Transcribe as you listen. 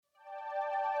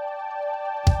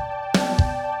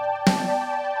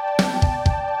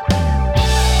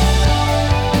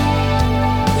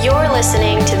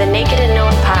listening to the Naked and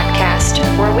Known podcast,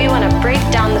 where we want to break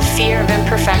down the fear of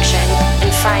imperfection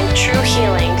and find true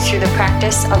healing through the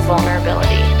practice of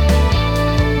vulnerability.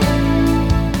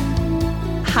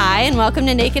 Hi, and welcome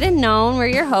to Naked and Known. We're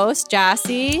your hosts,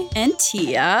 Jossie and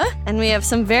Tia. And we have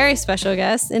some very special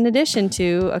guests in addition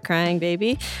to a crying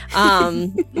baby.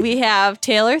 We have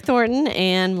Taylor Thornton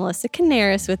and Melissa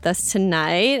Canaris with us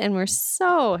tonight, and we're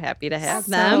so happy to have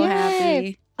them. So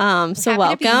happy. So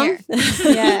welcome.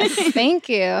 Yes, thank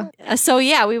you.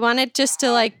 We wanted just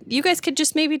to you guys could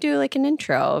just maybe do an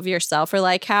intro of yourself, or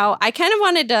how I kind of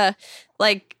wanted to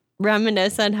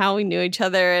reminisce on how we knew each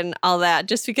other and all that,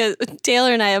 just because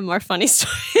Taylor and I have more funny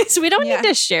stories. We don't need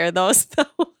to share those though.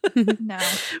 No,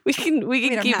 we can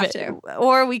don't keep have it, to.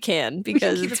 or we can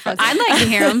because it's fun. I'd like to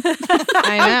hear them.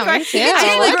 I know. Me too.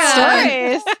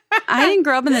 Stories. I didn't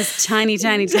grow up in this tiny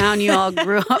town you all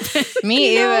grew up in.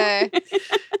 Me either.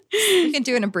 We can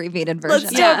do an abbreviated version.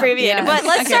 Let's do abbreviated, but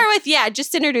let's start with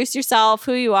just introduce yourself,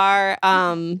 who you are.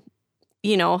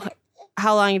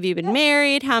 How long have you been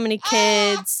married? How many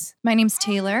kids? My name's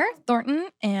Taylor Thornton,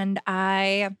 and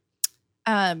I'm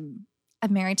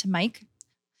married to Mike.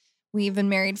 We've been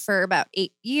married for about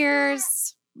 8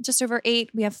 years, just over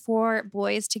 8. We have 4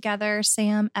 boys together: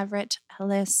 Sam, Everett,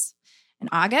 Ellis, and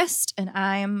August. And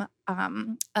I'm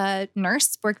a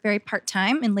nurse, work very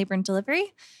part-time in labor and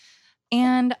delivery.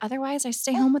 And otherwise, I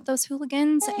stay home with those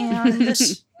hooligans and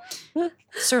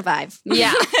survive.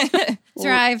 Yeah.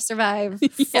 Thrive, survive.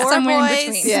 4 somewhere boys, in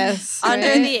between. Yes.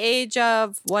 Under the age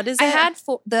of, what is it?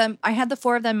 I had the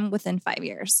 4 of them within 5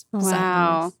 years.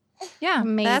 Wow. So, yeah.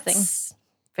 Amazing. That's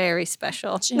very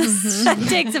special. Just- That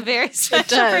takes a very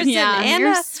special does. person and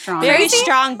you're a strong. very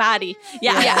strong body.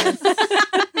 Yeah.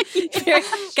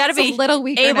 Got to It's be a little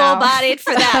weaker now. able-bodied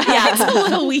for that. Yeah, It's a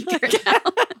little weaker now.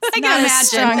 It's not as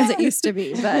strong as it used to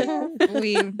be, but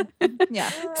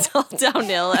It's all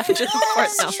downhill after the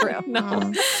fourth. That's true.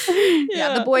 No.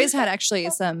 Yeah, the boys had actually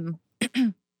some.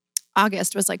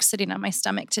 August was sitting on my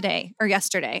stomach today or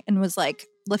yesterday and was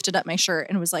lifted up my shirt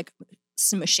and was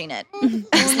smushing it.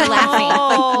 Just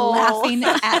laughing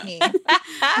at me.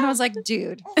 And I was like,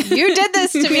 dude, You did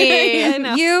this to me. I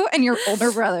know. you and your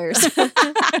older brothers.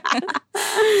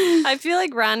 I feel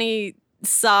like Ronnie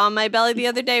saw my belly the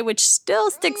other day, which still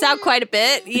sticks out quite a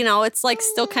bit. It's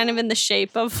still kind of in the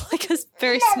shape of a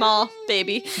very small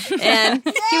baby. And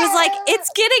he was like,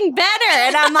 it's getting better.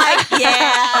 And I'm like,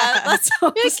 yeah, let's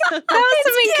hope so. That was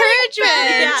some encouragement.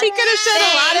 Yeah. She could have said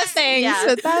a lot of things, Yeah.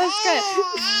 but that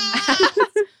was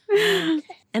good.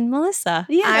 And Melissa.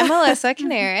 I'm Melissa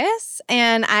Canaris,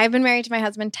 and I've been married to my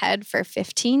husband, Ted, for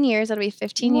 15 years. It'll be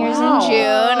 15 years in June.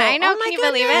 I know. Oh my Can you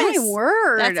believe goodness. it? My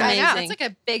word. That's I know. amazing. It's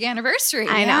a big anniversary.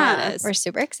 I know. Yeah, it is. We're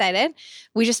super excited.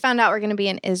 We just found out we're going to be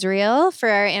in Israel for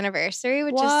our anniversary,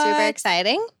 which is super What?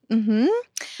 exciting. Mm-hmm.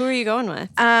 Who are you going with?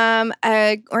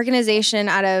 A organization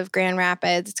out of Grand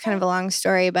Rapids. It's kind of a long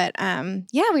story, but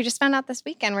we just found out this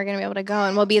weekend we're going to be able to go,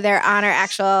 and we'll be there on our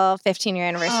actual 15-year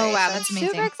anniversary. Oh, wow, So that's I'm amazing.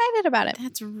 Super excited about it.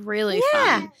 That's really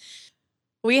Yeah. fun.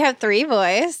 We have 3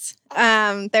 boys.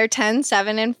 They're 10,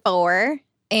 7, and 4.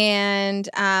 And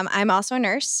I'm also a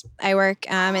nurse. I work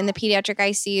in the pediatric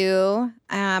ICU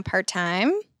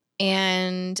part-time.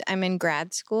 And I'm in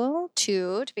grad school,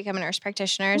 too, to become a nurse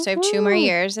practitioner. So I have 2 more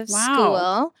years of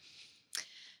school.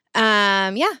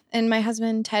 And my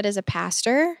husband, Ted, is a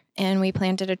pastor. And we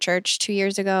planted a church 2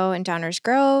 years ago in Downers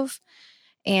Grove.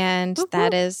 And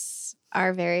that is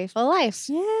our very full life.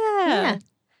 Yeah.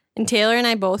 And Taylor and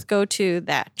I both go to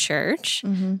that church.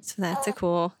 Mm-hmm. So that's a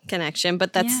cool connection.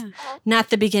 But that's not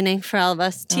the beginning for all of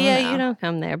us. Tia, no. you don't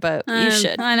come there, but you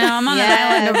should. I know. I'm on an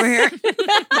island over here.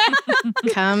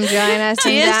 Come join us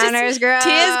in Downers Grove.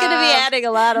 Tia's going to be adding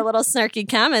a lot of little snarky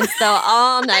comments, though,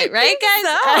 all night. Right, guys?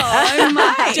 I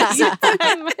might.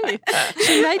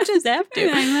 She might just have to.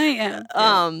 I might, yeah.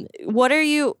 What are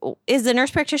you, is the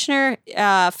nurse practitioner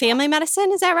family medicine?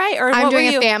 Is that right? Or I'm what doing were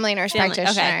a you? family nurse Family.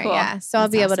 practitioner. Okay, cool. Yeah. So I'll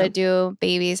That's be able to awesome. do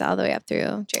babies all the way up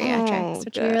through geriatrics, Oh,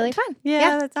 which will be really fun.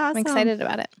 Yeah, that's awesome. I'm excited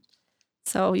about it.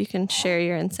 So you can share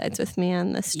your insights with me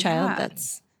on this child Yeah.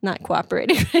 that's not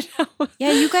cooperating right now.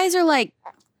 Yeah, you guys are like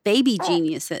baby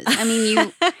geniuses. I mean,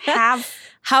 you have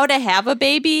How to have a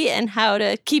baby and how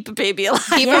to keep a baby alive.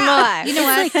 Keep them alive. You know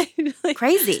what? Like,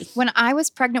 crazy. When I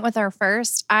was pregnant with our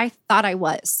first, I thought I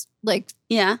was.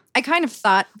 Yeah. I kind of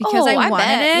thought because Oh, I I wanted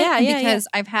bet. it, Yeah, yeah, because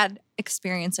I've had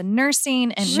experience in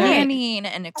nursing and Sure. nannying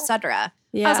and etc.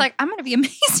 yeah. I was like, I'm going to be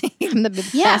amazing. I'm the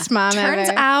best mom Turns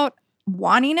ever. out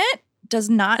wanting it does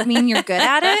not mean you're good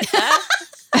at it.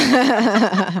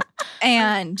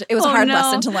 And it was a Oh, hard no.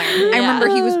 lesson to learn. I Yeah. remember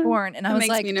he was born and I That was makes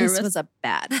like, me this nervous. was a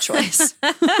bad choice.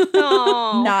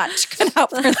 Oh. Not cut out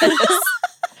for this.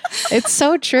 It's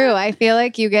so true. I feel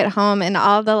like you get home and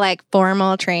all the like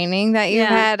formal training that you've Yeah.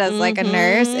 had as like a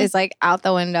nurse Mhm. is like out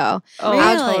the window. Oh,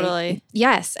 Really? totally.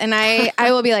 Yes. And I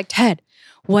will be like, Ted,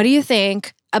 what do you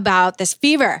think about this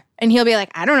fever? And he'll be like,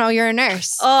 I don't know, you're a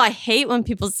nurse. Oh, I hate when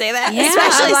people say that, Yeah.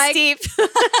 especially I'm like, Steve. But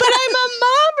I'm a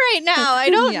mom right now. I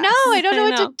don't Yes. know. I don't know I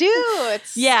what know. to do.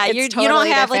 It's Yeah, it's you don't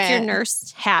totally have like your different.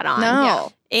 nurse hat on.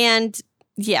 No. And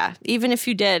yeah, even if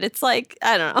you did, it's like,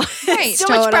 I don't know. Right. It's so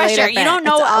Totally much pressure. You different. don't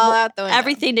know It's all out the window.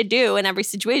 everything to do in every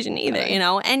situation either, Right. you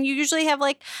know? And you usually have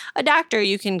like a doctor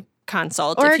you can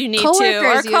consult Or if you need to, or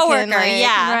coworkers a you can, coworker. like,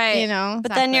 Yeah. Right. You know.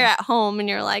 But then you're at home and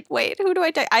you're like, wait, who do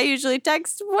I text? I usually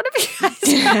text one of you guys.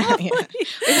 Yeah.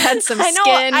 We've had some skin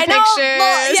Well,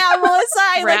 pictures. yeah, Melissa,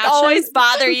 I like Rashes. always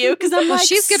bother you because I'm Well, like,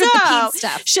 she's good with the "So, peen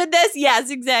stuff. Should this? Yes,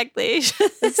 exactly. Should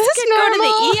this this kid go to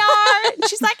normal? the ER? And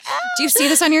she's like, oh. Do you see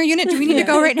this on your unit? Do we need to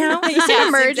go right now? Yes, an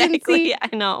emergency? exactly.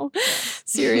 I know.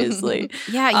 Seriously.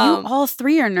 Yeah, you all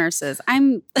three are nurses.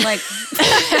 I'm like,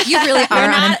 You really are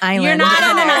on an island. You're not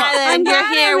on an No, island. I'm You're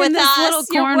glad here I'm with in this us. little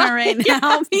You're corner right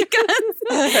now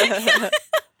because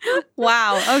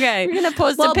wow. Okay. We're gonna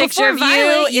post Well, a picture before of you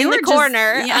Violet, in you the were just-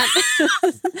 corner yeah.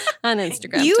 on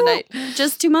Instagram You tonight.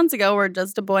 just 2 months ago were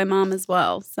just a boy mom as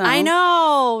well. So I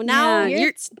know. Now Yeah,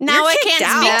 you're now I kicked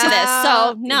can't speak to this. So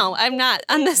out. no, I'm not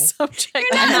on this subject.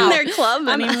 You're not No. in their club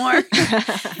anymore.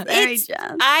 Very It's-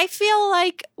 jealous. I feel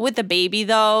like with the baby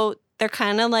though, they're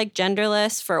kind of like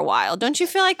genderless for a while. Don't you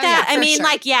feel like Oh, yeah, that? I for mean, sure.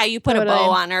 like, yeah, you put a Totally.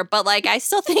 bow on her, but like, I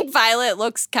still think Violet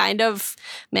looks kind of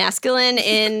masculine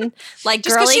in like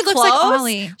Just 'cause girly she looks clothes. like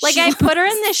Ollie. Like, I put her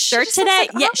in this shirt just looks today.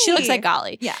 like Yeah, she looks Ollie. like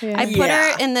Ollie. Yeah. Yeah. I put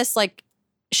her in this like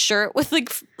shirt with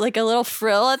like a little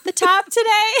frill at the top today.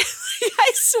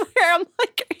 I swear, I'm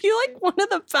like, are you like one of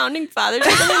the founding fathers?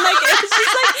 I mean, like it's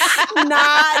just like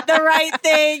not the right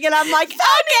thing, and I'm like,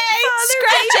 okay,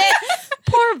 scratch it.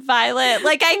 Poor Violet.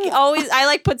 Like I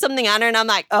like put something on her, and I'm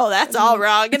like, oh, that's all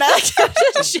wrong, and I like have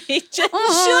to change it.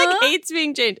 She like hates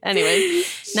being changed. Anyway,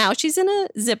 now she's in a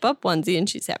zip up onesie and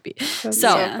she's happy. So,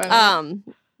 funny.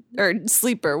 or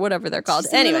sleeper, whatever they're called.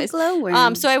 She's a little Anyways,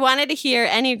 glowworm. so I wanted to hear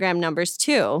Enneagram numbers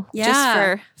too, just Yeah.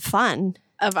 for fun.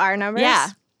 Of our numbers? Yeah.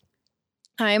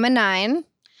 I'm a 9. And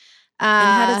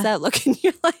how does that look in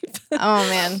your life? Oh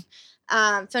man.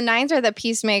 So 9s are the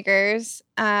peacemakers.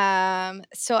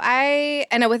 So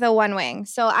with a 1 wing.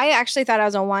 So I actually thought I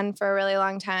was a 1 for a really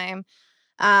long time.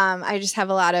 I just have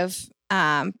a lot of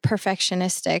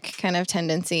perfectionistic kind of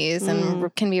tendencies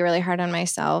and can be really hard on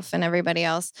myself and everybody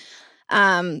else.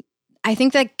 I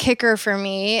think the kicker for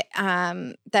me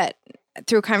that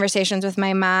through conversations with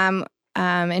my mom,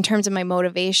 in terms of my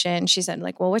motivation, she said,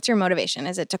 like, well, what's your motivation?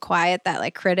 Is it to quiet that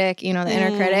like critic, you know, the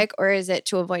inner critic, or is it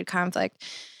to avoid conflict?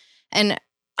 And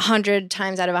 100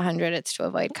 times out of 100, it's to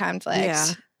avoid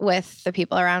conflict with the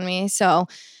people around me. So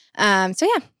yeah,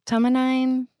 so I'm a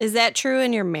 9. Is that true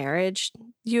in your marriage?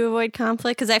 You avoid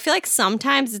conflict? Because I feel like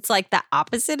sometimes it's like the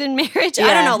opposite in marriage. I don't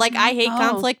Yeah. know. Like I hate Oh.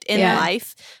 conflict in Yeah.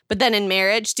 life, but then in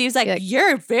marriage, Steve's like, You're like-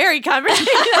 you're very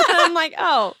confrontational. And I'm like,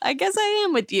 oh, I guess I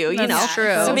am with you. You That's know,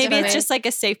 true. So maybe it's Definitely. just like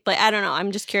a safe place. I don't know.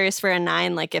 I'm just curious for a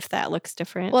 9, like if that looks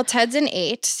different. Well, Ted's an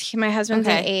 8. My husband's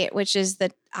an Okay. 8, which is the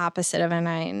opposite of a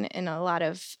 9 in a lot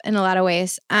of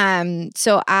ways.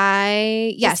 So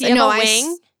I Does he I have know a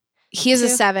wing? he is a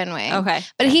too? 7 wing. Okay,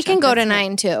 But he gotcha. can go to That's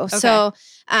 9 too. So,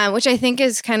 which I think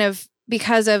is kind of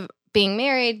because of being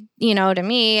married, you know, to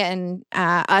me and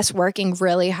us working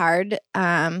really hard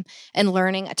and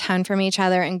learning a ton from each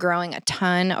other and growing a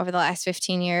ton over the last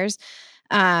 15 years,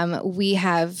 we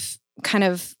have kind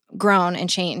of grown and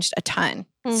changed a ton.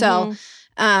 So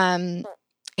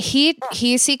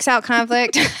he seeks out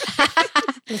conflict.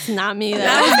 It's not me.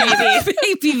 That was baby.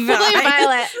 baby Blame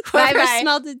Violet. Whoever Bye-bye.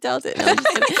 smelled it dealt it. No, I'm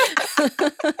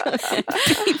just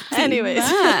kidding. Anyways.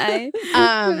 Bye.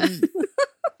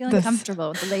 Feeling comfortable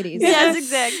with the ladies. Yes,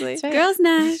 exactly. That's right. Girls'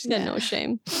 night. She's got no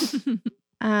shame.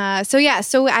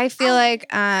 So I feel like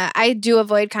I do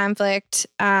avoid conflict,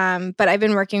 but I've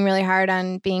been working really hard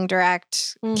on being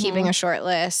direct, keeping a short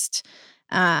list,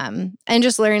 and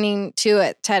just learning too.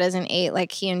 Ted is an 8,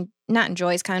 like he not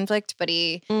enjoys conflict, but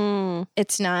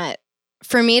it's not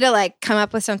for me to like come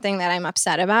up with something that I'm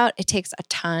upset about. It takes a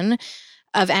ton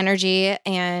of energy,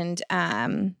 and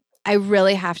I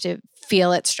really have to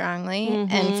feel it strongly.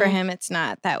 And for him, it's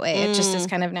not that way. It just is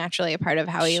kind of naturally a part of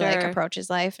how he like Sure. approaches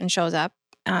life and shows up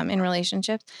in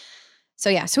relationships. So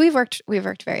yeah, so we've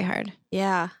worked very hard.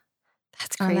 Yeah.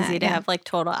 That's on crazy that, to yeah. have like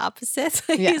total opposites.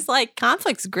 Yeah. He's like,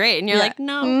 conflict's great. And you're Yeah. like,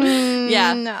 no. Yeah.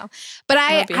 Yeah. No. But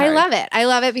That I would be hard. love it. I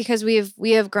love it because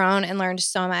we have grown and learned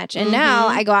so much. And now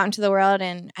Mhm. I go out into the world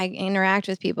and I interact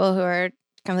with people who are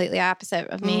completely opposite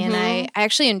of me. And I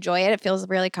actually enjoy it. It feels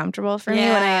really comfortable for me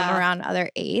when I am Yeah. around other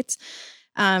 8s.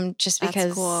 Just That's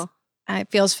because cool.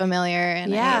 it feels familiar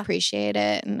and I Yeah. appreciate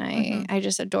it. And I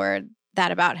just adore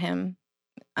that about him.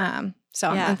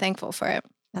 So Yeah. I'm thankful for it.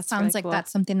 That Sounds like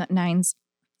that's something that 9s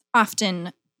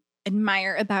often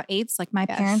admire about 8s. Like my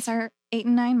Yes. parents are 8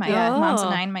 and 9. My Yeah. mom's a Oh.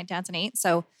 9, my dad's an 8.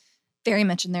 So very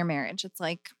much in their marriage, it's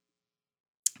like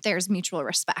there's mutual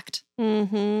respect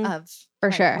Mm-hmm. of For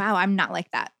like, sure. wow, I'm not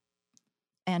like that.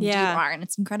 And Yeah. you are. And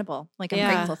it's incredible. Like I'm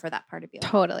Yeah. grateful for that part of you.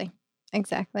 Totally.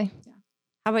 Exactly.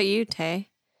 How about you, Tay?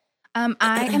 I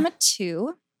am a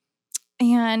 2.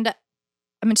 And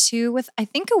I'm a 2 with, I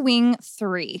think, a wing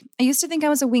 3. I used to think I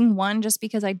was a wing 1 just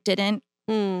because I didn't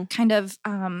kind of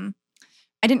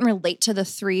I didn't relate to the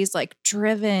 3's like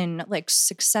driven, like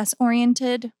success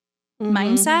oriented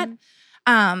mindset.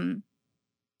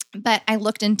 But I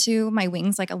looked into my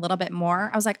wings like a little bit more.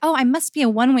 I was like, oh, I must be a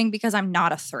 1 wing because I'm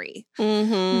not a 3.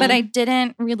 Mm-hmm. But I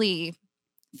didn't really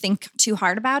think too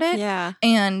hard about it. Yeah.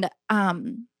 And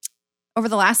over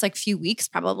the last like few weeks,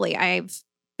 probably I've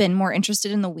been more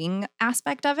interested in the wing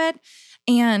aspect of it.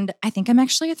 And I think I'm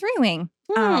actually a 3 wing.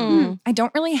 I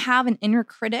don't really have an inner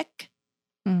critic.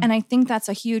 And I think that's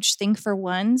a huge thing for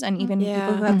 1s and even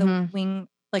people who have the wing,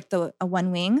 like a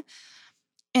 1 wing.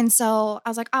 And so I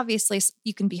was like, obviously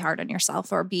you can be hard on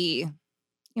yourself or be,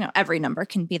 every number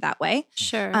can be that way.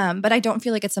 Sure. But I don't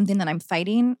feel like it's something that I'm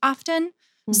fighting often.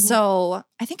 So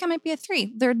I think I might be a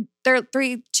 3. They're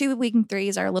 2 wing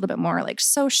 3s are a little bit more like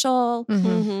social,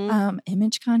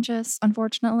 image conscious,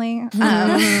 unfortunately.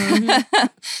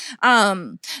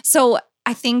 So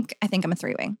I think I'm a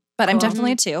 3 wing, but I'm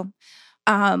definitely a 2.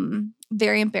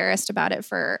 Very embarrassed about it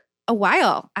for a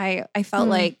while. I felt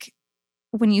like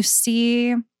when you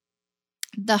see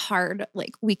the hard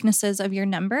like weaknesses of your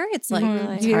number, it's like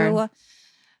you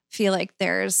feel like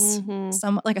there's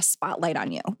somewhat like a spotlight on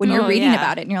you when you're reading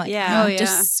about it and you're like, I'm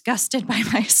disgusted by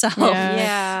myself.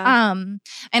 Yeah.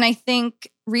 And I think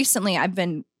recently I've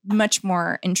been much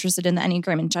more interested in the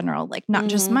Enneagram in general, like not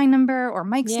just my number or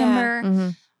Mike's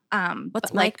number.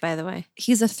 What's but, Mike, like, by the way?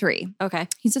 he's a 3. Okay.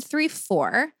 He's a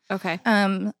 3-4. Okay.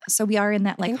 So we are in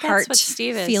that like think that's heart what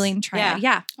Steve is. feeling triad.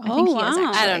 Yeah. I think he is wow.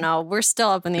 actually. I don't know. We're still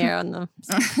up in the air on the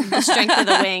strength of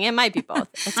the wing. It might be both.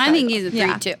 It's I probably think both. he's a 3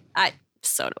 Yeah. too.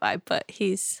 So do I, but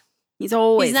he's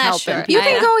always not helping sure. people. You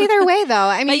can go either way, though.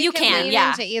 I mean, But you can, lean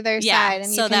yeah. into either Yeah, side, and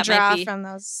so you can that might draw be- from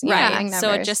those right. wing So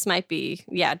it numbers. just might be,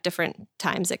 different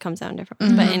times it comes out in different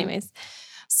ways. But anyways.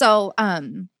 So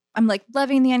I'm like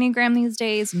loving the Enneagram these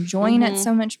days, enjoying it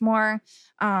so much more.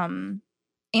 And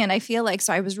I feel like,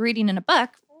 so I was reading in a book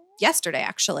yesterday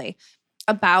actually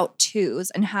about 2s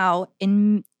and how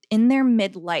in their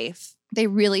midlife, they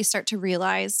really start to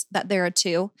realize that they're a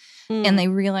 2 and they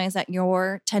realize that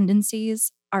your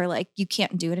tendencies are like, you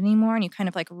can't do it anymore. And you kind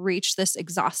of like reach this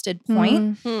exhausted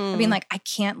point of being like, I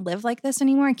can't live like this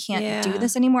anymore. I can't do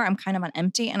this anymore. I'm kind of on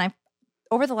empty. And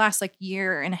over the last like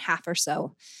year and a half or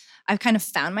so, I've kind of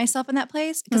found myself in that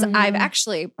place because I'm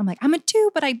like, I'm a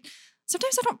 2, but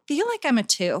sometimes I don't feel like I'm a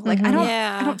 2. Like I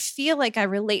don't feel like I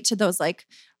relate to those, like,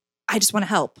 I just want to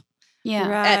help Yeah.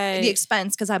 at the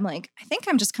expense. Cause I'm like, I think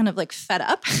I'm just kind of like fed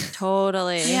up.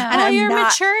 Totally. Yeah. Well, And you're I'm not-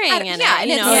 maturing in yeah, it. and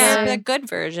You know, it's- you're the good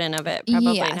version of it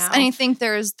probably yes. now. And I think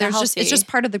there's just, it's just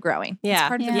healthy. part of the growing. Yeah. It's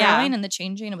part of the Yeah. growing and the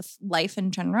changing with life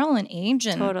in general and age.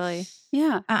 And, Totally.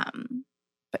 Yeah.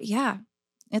 but yeah,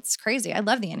 it's crazy. I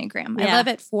love the Enneagram. I Yeah. love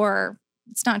it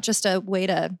it's not just a way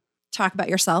to talk about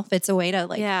yourself. It's a way to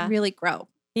like really grow.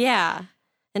 Yeah.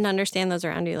 And understand those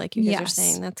around you, like you guys are Yes.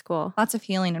 saying. That's cool. Lots of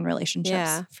healing and relationships.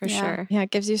 Yeah, for sure. Yeah,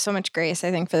 it gives you so much grace,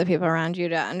 I think, for the people around you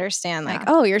to understand, like, Yeah.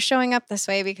 oh, you're showing up this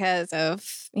way because of,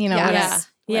 Yes.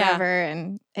 whatever.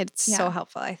 And it's so Yeah.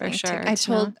 helpful, I For think.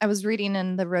 sure. I was reading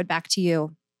in The Road Back to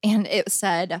You, and it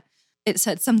said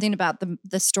something about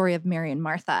the story of Mary and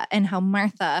Martha and how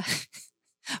Martha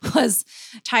was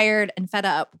tired and fed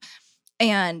up.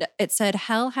 And it said,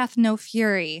 hell hath no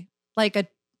fury like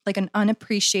an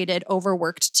unappreciated,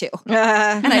 overworked 2. And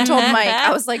I told Mike,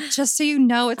 I was like, just so you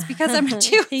know, it's because I'm a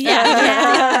 2.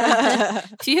 Yeah.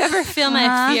 If you ever feel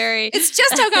my fury, It's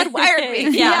just how God wired me.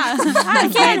 Yeah. I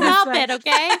can't help it,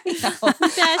 okay?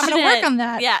 I'm going to work on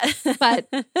that. Yeah.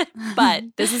 But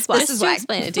this is why. This is why.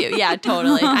 Explain it to you. Yeah,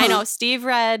 totally. I know Steve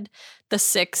read the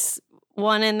 6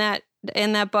 one in that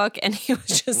in that book, and he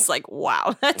was just like,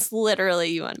 wow, that's literally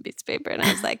you on a piece of paper. And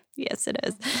I was like, yes, it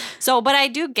is. So, but I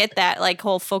do get that, like,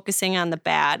 whole focusing on the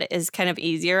bad is kind of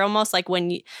easier almost. Like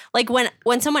when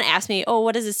someone asks me, oh,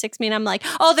 what does a 6 mean? I'm like,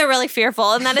 oh, they're really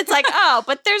fearful. And then it's like, oh,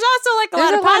 but there's also like a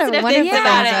lot of positive things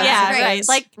about it. Yeah, right.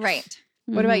 Like, right.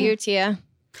 What about you, Tia?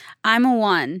 I'm a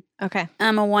 1. Okay.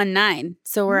 I'm a 1-9.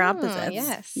 So we're opposites.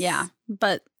 Yes. Yeah.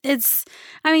 But it's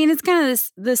kind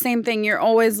of the same thing. You're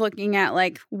always looking at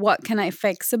like, what can I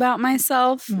fix about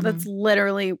myself? That's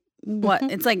literally what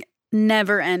it's like,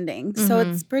 never ending. So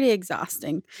it's pretty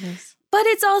exhausting. Yes. But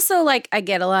it's also like, I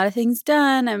get a lot of things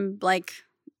done. I'm like,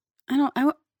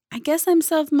 I guess I'm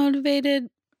self-motivated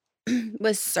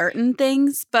with certain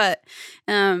things, but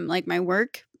like my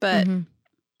work, but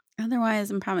otherwise,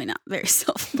 I'm probably not very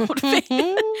self-motivated.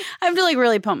 I have to like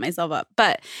really pump myself up.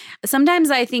 But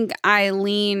sometimes I think I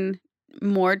lean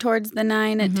more towards the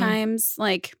 9 at times.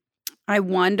 Like I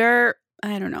wonder,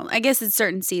 I don't know. I guess it's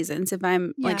certain seasons if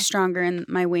I'm like stronger in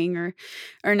my wing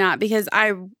or not. Because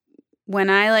when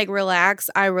I like relax,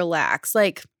 I relax.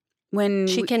 Like when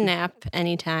she can nap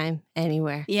anytime,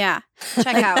 anywhere. Yeah.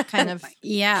 Check out kind of.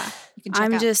 Yeah. You can check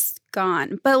I'm out. just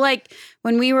gone. But like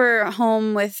when we were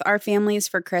home with our families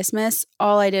for Christmas,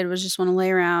 all I did was just want to lay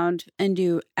around and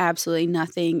do absolutely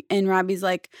nothing. And Robbie's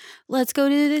like, let's go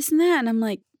do this and that. And I'm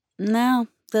like, no,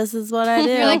 this is what I do.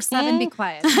 You're like, 7, be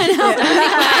quiet. I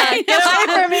know. Get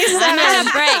away from me, I'm on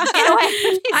a break. Get away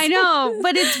from me. I know.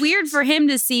 But it's weird for him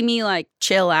to see me like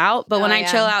chill out. But when I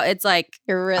chill out, it's like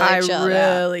You're really I chilled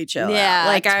out. really chill out. Yeah,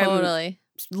 Like totally.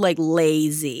 I'm like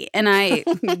lazy. And I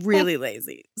really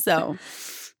lazy. So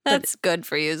That's good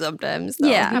for you sometimes. Though.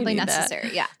 Yeah. You Probably need that.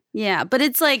 necessary. Yeah. yeah, but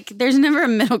it's like there's never a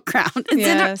middle ground. It's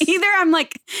Yes. either I'm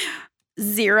like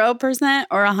 0%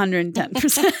 or 110%.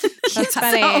 That's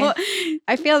funny.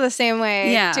 I feel the same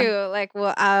way too. Like,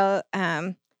 well, I'll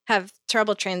have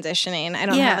trouble transitioning. I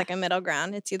don't have like a middle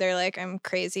ground. It's either like I'm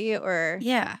crazy or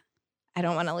Yeah. I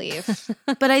don't want to leave.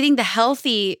 But I think the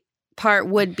healthy part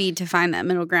would be to find that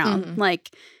middle ground, like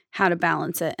how to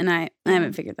balance it. And I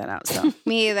haven't figured that out. So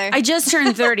Me either. I just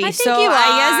turned 30, I think so you I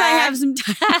guess I are. have some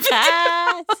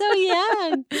time. So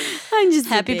young. I'm just a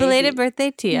Happy baby. belated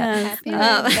birthday, Tia. Yes. Happy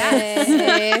Oh.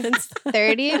 birthday.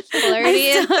 30, flirty,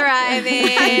 and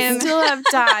thriving. I still have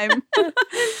time to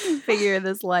figure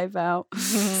this life out.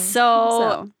 So,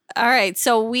 all right.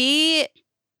 So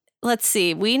let's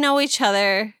see. We know each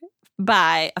other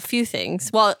by a few things.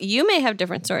 Well, you may have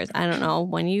different stories. I don't know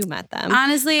when you met them.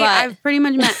 Honestly, But- I've pretty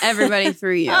much met everybody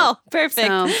through you. Oh, perfect.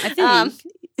 So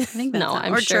I think that's no, not-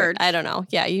 I'm or sure. church. I don't know.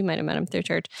 Yeah, you might have met him through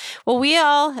church. Well, we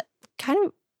all kind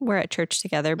of were at church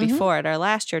together before at our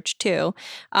last church too.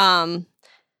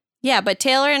 Yeah, but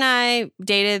Taylor and I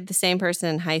dated the same person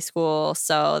in high school,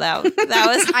 so that was.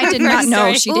 I did not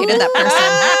know she dated that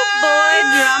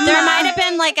person. There might have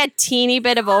been like a teeny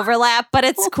bit of overlap, but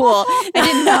it's cool. I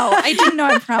didn't know.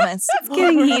 I promise. It's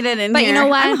getting heated in But here. you know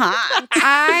what? I'm hot.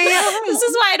 This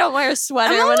is why I don't wear a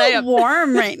sweater I'm a when little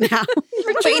warm right now.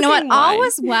 But you know what? drinking All wine.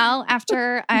 was well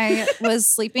after I was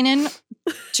sleeping in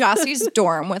Jossie's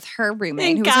dorm with her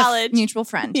roommate, In who was college. a mutual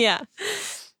friend. Yeah.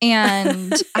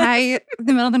 And in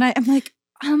the middle of the night, I'm like,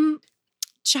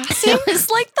 Jossie? It was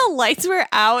like the lights were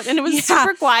out and it was Yeah.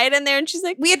 super quiet in there. And she's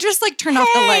like, We had just like turned off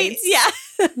the "Hey." lights.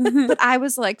 Yeah. But I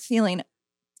was like feeling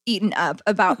eaten up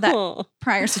about that Oh.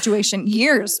 prior situation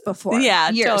years before. Yeah,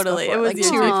 years totally. Before, It was like years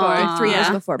 2 or before. 3 years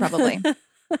Yeah. before, probably.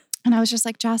 And I was just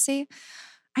like, Jossie,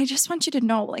 I just want you to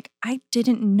know, like, I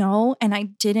didn't know and I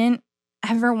didn't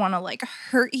ever want to like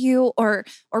hurt you or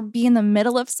be in the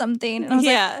middle of something. And I was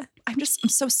like, Yeah. I'm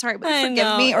so sorry, but I forgive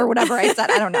know. me or whatever I said.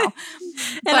 I don't know.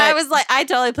 And I was like, I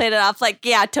totally played it off like,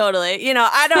 yeah, totally. You know,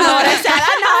 I don't know what I said.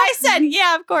 I know I said,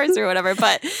 yeah, of course, or whatever.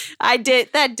 But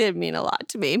that did mean a lot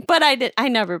to me. But I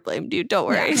never blamed you. Don't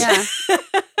worry. Yeah.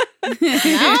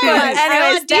 Anyways, want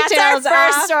that's our details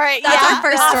first off. story. That's yeah, our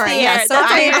first off story. the Yeah, air. so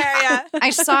That's I- off the air, yeah. I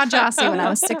saw Jossie when I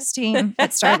was 16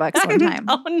 at Starbucks one time.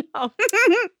 Oh no.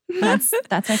 That's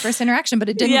my first interaction, but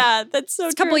it didn't. Yeah, that's so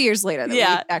It's a couple true. of years later that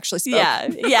Yeah. we actually spoke.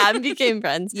 Yeah, and became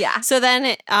friends. Yeah. So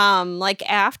then, like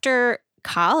after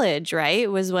college, right,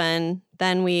 was when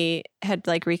then we had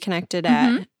like reconnected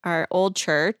at our old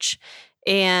church,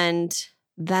 and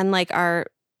then like our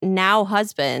now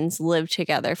husbands lived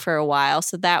together for a while.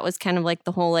 So that was kind of like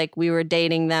the whole like we were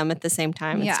dating them at the same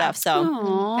time and Yeah. stuff. So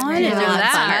Aw, Got I married didn't know around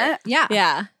that that. summer. Yeah.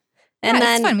 yeah. And And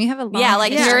then it's fun. We have a long yeah,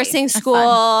 like history. nursing That's school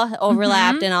fun.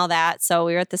 overlapped Mhm. and all that. So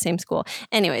we were at the same school.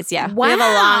 Anyways, yeah. We have a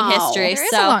long Wow. history. There is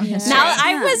so a long history. now Yeah.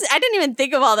 I didn't even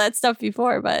think of all that stuff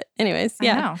before, but anyways, I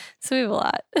yeah. know. So we have a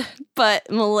lot.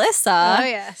 But Melissa, Oh,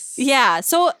 yes. yeah.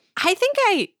 So I think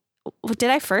did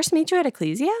I first meet you at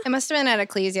Ecclesia? It must have been at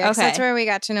Ecclesia. 'Cause Okay. That's where we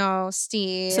got to know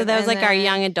Steve. So that was and like our then-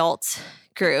 young adults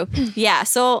group. Yeah.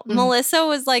 So Melissa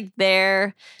was like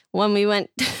there when we went.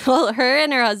 Well, her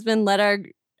and her husband led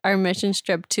our mission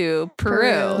trip to Peru.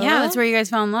 Yeah, that's where you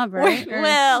guys fell in love, right? Well,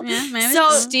 well, yeah, maybe.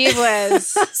 so- Steve was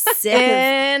sick.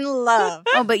 in love.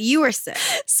 Oh, but you were sick.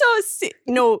 So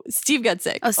no, Steve got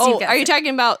sick. Oh, Steve got are you sick.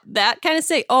 talking about that kind of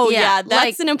sick? Oh, Yeah, yeah, that's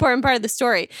like- an important part of the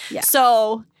story. Yeah.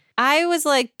 So I was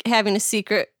like having a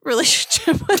secret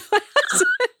relationship with my husband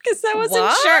because I wasn't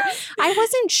What? sure. I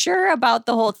wasn't sure about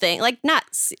the whole thing. Like,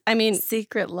 I mean,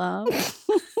 Secret love.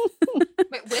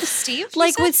 Wait, with Steve? you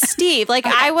like said? with Steve, like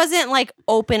I wasn't like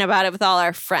open about it with all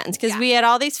our friends because we had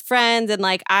all these friends and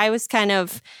like I was kind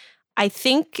of, I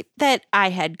think that I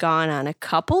had gone on a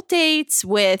couple dates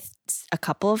with a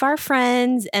couple of our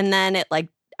friends and then it like,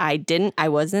 I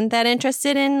wasn't that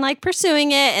interested in like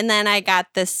pursuing it. And then I got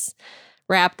this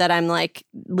rap that I'm like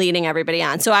leading everybody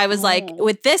on. So I was like,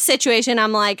 with this situation,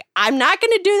 I'm like, I'm not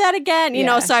going to do that again, you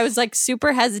know? So I was like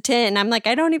super hesitant and I'm like,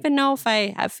 I don't even know if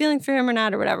I have feelings for him or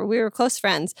not or whatever. We were close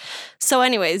friends. So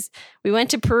anyways, we went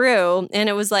to Peru and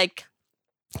it was like,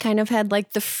 kind of had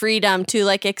like the freedom to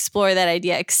like explore that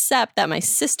idea, except that my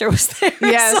sister was there.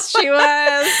 Yes, So- she was.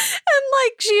 And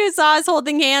like she saw us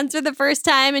holding hands for the first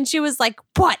time and she was like,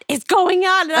 what is going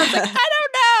on? And I was like, I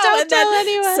don't know. Don't And then- tell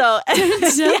anyone. So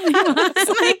tell anyone. I was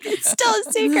like, it's still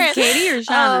a secret. Katie or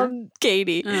Shauna?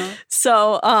 Katie. Oh.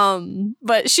 So,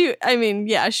 but she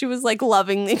was like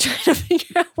lovingly trying to figure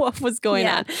out what was going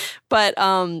on. But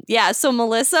so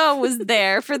Melissa was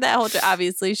there for that whole trip.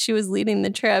 Obviously, she was leading the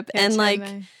trip. And like,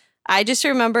 I just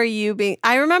remember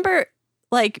I remember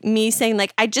like me saying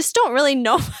like, I just don't really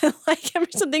know if I like him or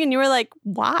something. And you were like,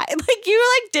 why? Like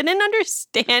you like didn't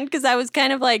understand because I was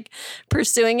kind of like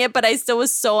pursuing it, but I still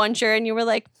was so unsure. And you were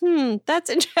like, that's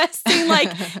interesting.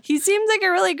 Like he seems like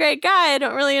a really great guy. I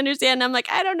don't really understand. And I'm like,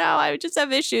 I don't know. I would just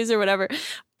have issues or whatever.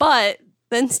 But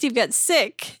then Steve got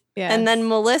sick. Yes. And then We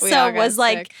all Melissa got was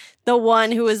like sick. the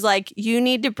one who was like, you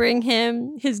need to bring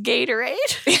him his Gatorade.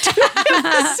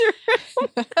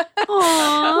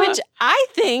 Which I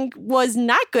think was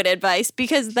not good advice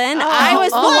because then I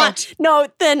was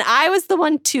then I was the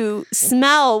one to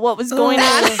smell what was going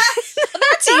on.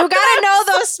 That's you gotta know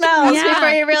those smells Yeah. before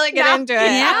you really get into it.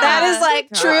 Yeah. That is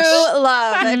like true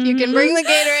love. If you can bring the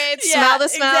Gatorade, smell the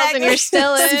smells, and you're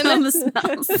still in. Smell the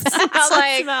smells. It's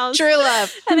like smells. true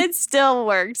love. And it still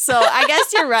worked. So I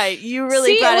guess you're right. You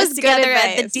really See, brought it us was good together at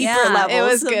the advice. deeper Yeah, levels. it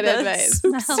was of good this.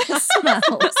 advice.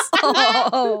 Smells.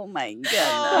 Oh my goodness.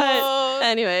 But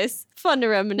anyways, fun to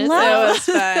reminisce. Love. It was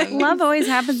fun. Love always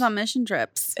happens on mission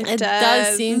trips. It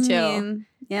does seem to. I mean,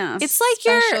 yeah. It's like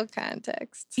you're Special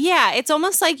context. Yeah, it's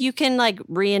almost like you can like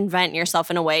reinvent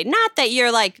yourself in a way. Not that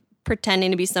you're like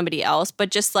pretending to be somebody else,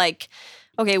 but just like,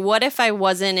 okay, what if I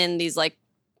wasn't in these like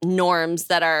norms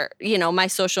that are, you know, my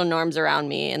social norms around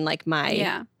me and like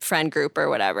my friend group or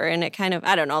whatever. And it kind of,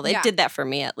 I don't know, they did that for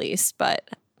me at least, but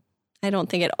I don't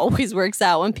think it always works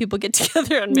out when people get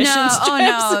together on mission trips. Oh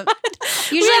no.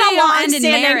 Usually we had they a don't end in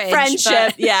long-standing marriage, friendship.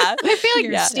 but- Yeah. I feel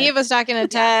like Yeah. Steve was talking to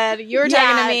Ted. You were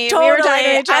talking to me. Totally. We were talking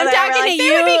to each other. I'm We're talking like, to they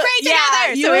you. would be great Yeah,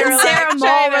 together. you So we and were Sarah like, Mole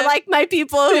trying were to- like my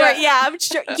people who are. Yeah, I'm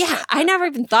sure. Yeah, I never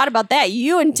even thought about that.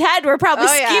 You and Ted were probably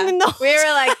Oh, yeah. scheming those. We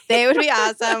were like, they would be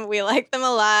awesome. We like them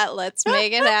a lot. Let's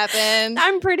make it happen.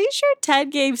 I'm pretty sure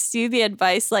Ted gave Steve the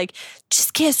advice like,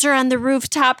 just kiss her on the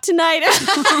rooftop tonight.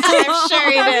 I'm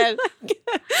sure he did.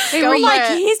 Go I'm for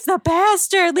like, it. he's the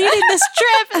pastor leading this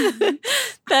trip.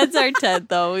 That's our Ted,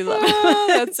 though. We love it.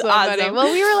 That's so awesome. funny.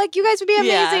 Well, we were like, you guys would be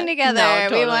amazing Yeah. together. No,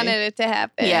 totally. We wanted it to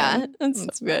happen. Yeah,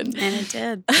 that's good. And it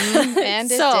did.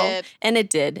 And it did. And it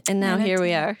did. And now And it here we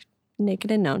did. are, naked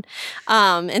and known.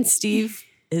 And Steve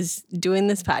is doing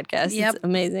this podcast. Yep. It's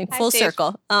amazing. Hi, Full Steve.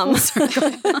 circle.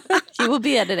 He will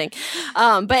be editing.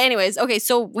 But anyways, okay,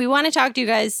 so we want to talk to you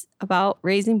guys about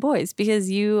raising boys because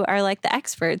you are like the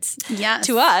experts Yes.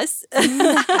 to us.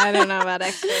 I don't know about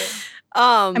expert.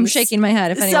 I'm shaking my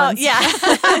head if So anyone's. yeah.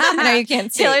 I know you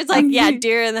can't see. Taylor's like, yeah,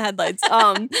 deer in the headlights.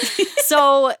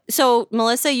 So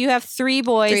Melissa, you have 3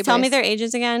 boys. Three Tell me boys. their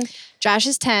ages again. Josh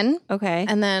is 10, Okay.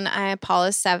 and then Paul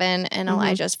is 7, and Mhm.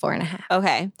 Elijah's 4.5.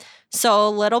 Okay. So a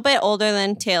little bit older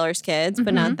than Taylor's kids,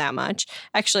 but Mhm. not that much.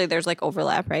 Actually, there's like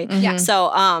overlap, right? Yeah.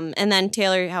 So and then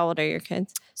Taylor, how old are your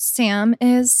kids? Sam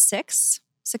is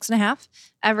 6.5.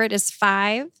 Everett is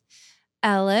 5.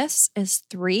 Ellis is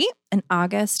 3. And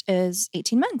August is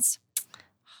 18 months.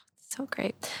 So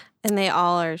great. And they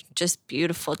all are just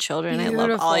beautiful children. I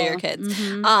love all your kids.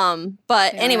 Mhm.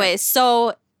 But They are. anyways,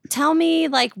 so tell me,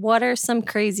 like, what are some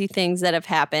crazy things that have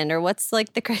happened, or what's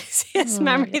like the craziest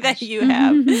memory that you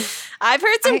have? I've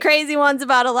heard some crazy ones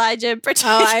about Elijah in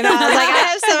particular. Oh, I know. I was like, I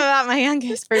have some about my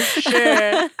youngest for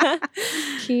sure.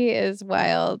 He is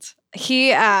wild.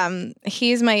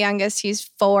 He's my youngest. He's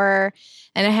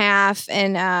 4.5,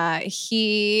 and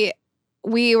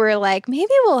we were like,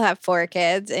 maybe we'll have 4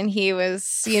 kids, and he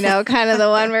was, kind of the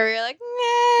one where we were like,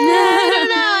 I don't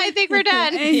know. I think we're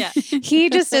done. Yeah. He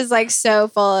just is like so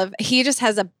he just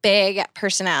has a big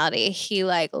personality. He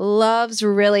like loves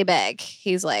really big.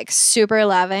 He's like super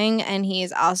loving, and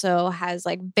he's also has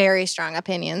like very strong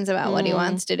opinions about what he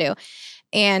wants to do.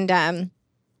 And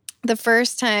the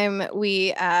first time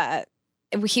he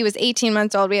was 18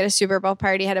 months old, we had a Super Bowl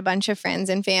party, had a bunch of friends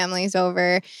and families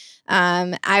over.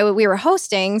 We were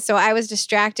hosting, so I was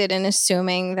distracted and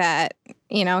assuming that,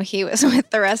 he was with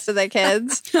the rest of the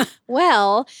kids.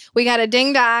 Well, we got a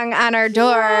ding dong on our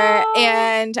door,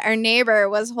 and our neighbor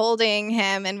was holding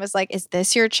him and was like, "Is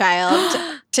this your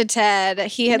child?" to Ted.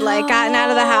 He had like gotten out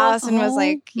of the house and was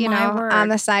like, on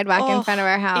the sidewalk in front of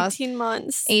our house. 18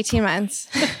 months. 18 months.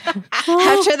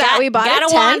 After that, we bought a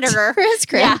tent wanderer for his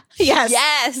crib. Yeah.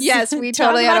 Yes, we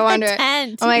totally had a wanderer.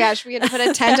 Oh my gosh, we had to put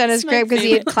a tent on his crib because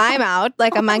he'd climb out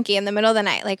like a monkey in the middle of the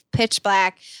night, like pitch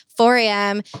black, 4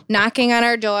 a.m., knocking on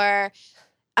our door.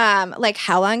 Like,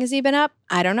 how long has he been up?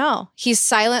 I don't know. He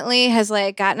silently has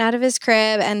like gotten out of his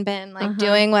crib and been like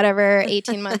doing whatever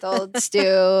 18-month-olds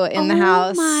do in the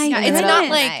house. It's not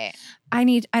like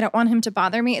I don't want him to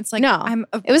bother me. It's like, no, I'm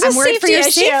worried for your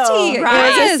safety.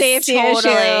 Right. It was a safety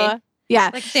issue.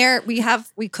 Yeah. Like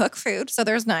we cook food, so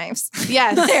there's knives.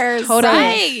 Yes. There's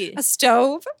Right. a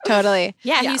stove. Totally.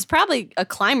 Yeah, he's probably a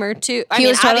climber too. He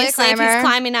was totally a obviously, if climber. he's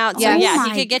climbing out, so Yes.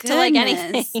 he could get to like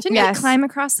anything. Didn't he climb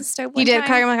across the stove? He did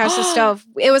climb across the stove.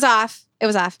 It was off.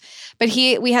 But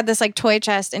we had this like toy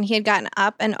chest, and he had gotten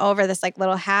up and over this like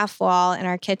little half wall in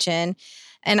our kitchen.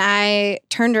 And I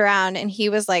turned around, and he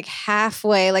was like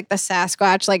halfway, like the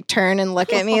Sasquatch, like turn and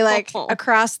look at me, like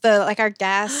across the like our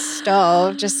gas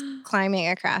stove, just climbing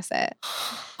across it.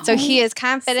 So he is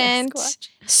confident,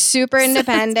 super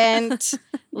independent,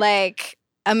 like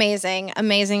amazing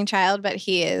child. But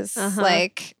he is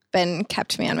like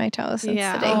kept me on my toes since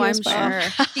the day he was born.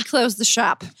 Sure. He closed the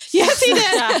shop. Yes, he did.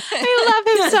 I love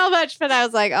him so much, but I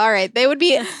was like, all right, they would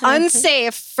be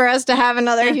unsafe for us to have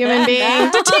another human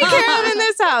being to take care of in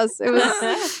this house. It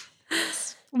was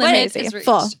amazing.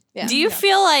 Full. Yeah. Do you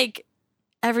feel like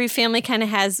every family kind of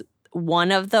has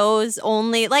one of those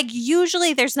only? Like,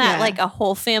 usually there's not like a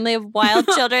whole family of wild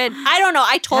children. I don't know.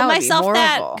 I told myself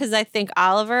that because I think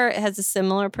Oliver has a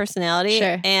similar personality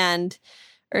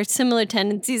or similar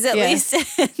tendencies at least.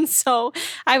 And so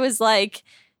I was like,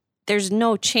 there's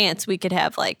no chance we could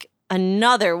have like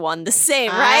another one the same,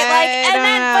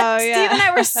 right? But Steve and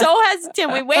I were so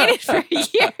hesitant. We waited for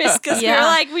years because we were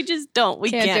like, we just don't. We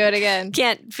can't do it again.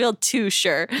 Can't feel too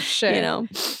sure.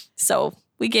 So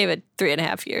we gave it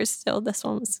 3.5 years. Still, this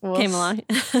one came along.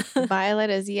 Violet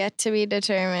is yet to be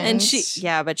determined.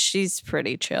 And but she's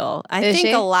pretty chill. I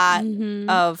think a lot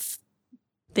of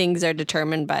things are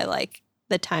determined by like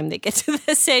the time they get to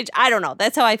this age. I don't know.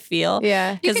 That's how I feel.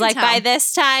 Yeah. Because like by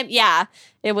this time,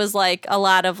 it was like a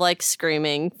lot of like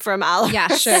screaming from Oliver. Yeah,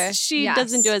 sure. She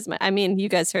doesn't do as much. I mean, you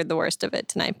guys heard the worst of it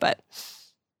tonight, but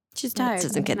she's tired. It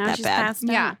doesn't get now that she's bad. passed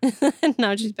out.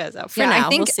 No, she's passed out for now.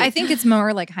 I think it's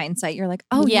more like hindsight. You're like,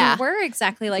 oh, you were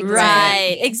exactly like this.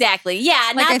 Right. Exactly.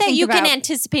 Yeah. Like, not that you can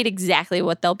anticipate exactly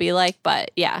what they'll be like,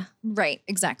 but yeah. Right.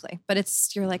 Exactly. But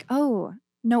you're like, oh,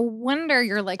 no wonder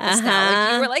you're like this now.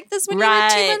 Like you were like this when you were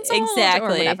 2 months old or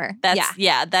whatever.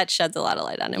 That sheds a lot of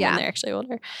light on it when they're actually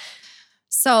older.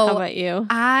 So how about you?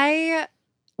 I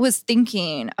was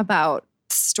thinking about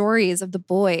stories of the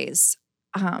boys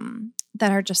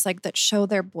that are just like that show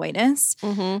their boyness.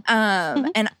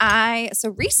 And so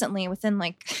recently within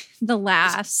like the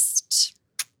last,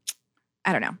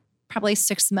 I don't know, probably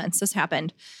 6 months this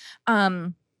happened.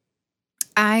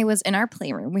 I was in our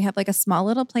playroom. We have like a small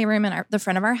little playroom in the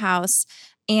front of our house.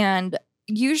 And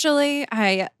usually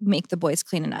I make the boys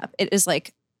clean it up. It is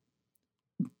like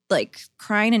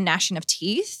crying and gnashing of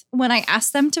teeth when I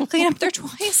ask them to clean up their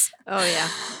toys. Oh, yeah.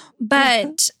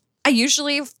 But I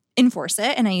usually enforce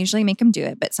it and I usually make them do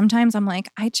it. But sometimes I'm like,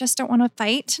 I just don't want to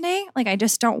fight today. Like, I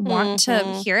just don't want to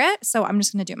hear it. So I'm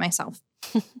just going to do it myself.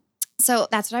 So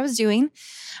that's what I was doing.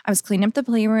 I was cleaning up the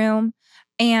playroom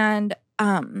and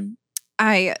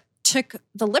I took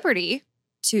the liberty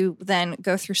to then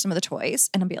go through some of the toys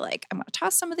and I'll be like, I'm going to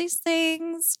toss some of these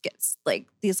things, get like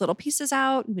these little pieces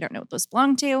out. We don't know what those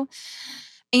belong to.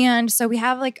 And so we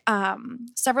have like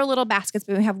several little baskets,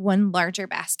 but we have one larger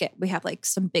basket. We have like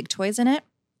some big toys in it.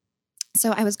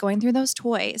 So I was going through those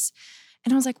toys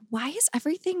and I was like, why is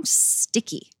everything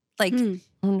sticky? Like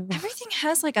everything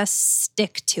has like a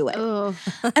stick to it. Oh.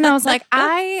 And I was like,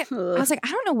 I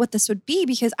don't know what this would be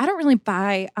because I don't really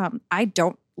buy, I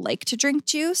don't like to drink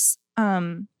juice.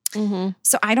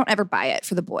 So I don't ever buy it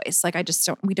for the boys. Like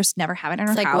we just never have it in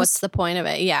our Like, house. what's the point of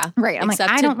it? Yeah. Right. I'm Except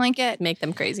like, I to don't like it. Make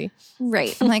them crazy.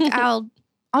 Right. I'm like,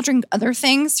 I'll drink other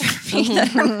things for me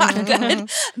that are not good.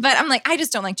 But I'm like, I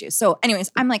just don't like juice. So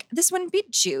anyways, I'm like, this wouldn't be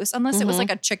juice unless it was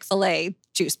like a Chick-fil-A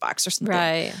juice box or something.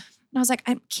 Right. And I was like,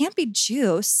 it can't be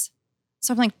juice.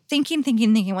 So I'm like thinking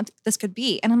what this could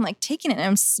be. And I'm like taking it and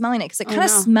I'm smelling it because it kind of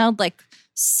smelled like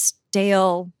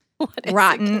stale,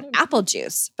 rotten apple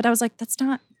juice. But I was like,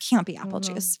 can't be apple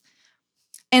juice.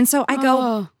 And so I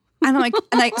go, and I'm like,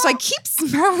 so I keep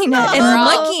smelling it and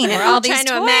looking at all these trying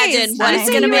to toys. imagine what it's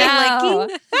going to be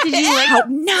licking. Did you lick Oh,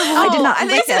 no, I did not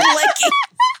lick it.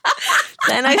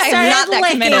 Then I I'm started not that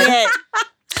licking committed. it.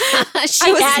 She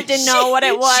had to know what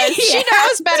it was. She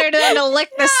knows better than to lick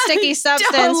the sticky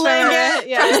substance from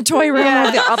From the toy room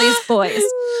with all these boys.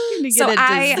 So get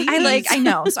a I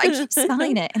know. So I keep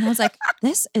smelling it. And I was like,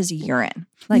 this is urine.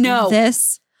 Like, No.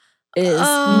 this is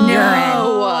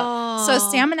urine. So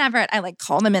Sam and Everett, I like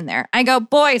call them in there. I go,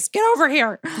 boys, get over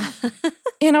here.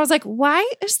 And I was like, why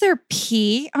is there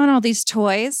pee on all these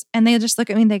toys? And they just look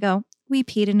at me and they go, we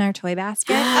peed in our toy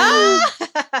basket.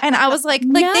 And I was like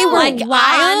they were like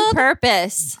wild on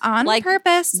purpose. on like,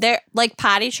 purpose. They're like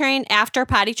potty trained after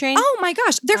potty train. Oh my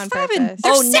gosh, they're On 5 purpose. and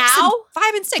they're Oh, 6 now? and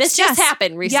 5 and 6. This just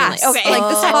happened recently. Yes. Okay, Like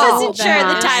this I fall. wasn't sure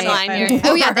the Nice. timeline here.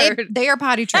 Oh yeah, they are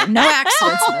potty trained. No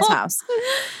accidents in this house.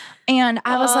 And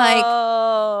I was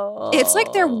like, it's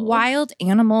like they're wild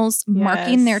animals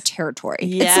marking their territory.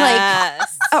 Yes.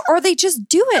 It's like, or they just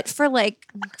do it for fun.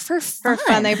 For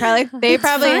fun. They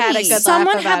probably had a good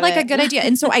Someone laugh had about like a it. good idea.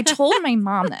 And so I told my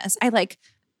mom this.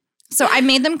 So I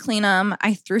made them clean them.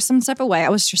 I threw some stuff away. I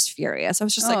was just furious. I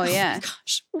was just like, oh my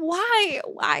gosh, why?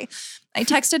 I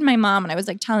texted my mom and I was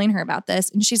like telling her about this.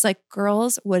 And she's like,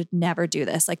 girls would never do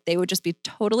this. Like they would just be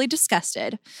totally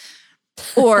disgusted.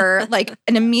 Or like,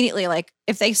 and immediately like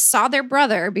if they saw their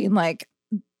brother being like,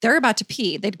 they're about to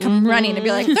pee, they'd come running and be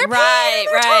like, they're peeing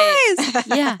in their toys.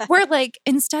 Yeah. Where like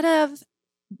instead of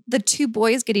the two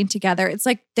boys getting together, it's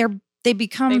like they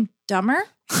become dumber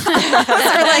or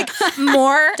like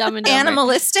more Dumb and dumber.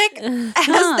 animalistic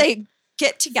as they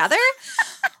get together.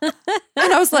 And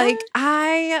I was like,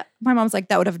 my mom's like,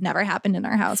 that would have never happened in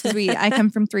our house because I come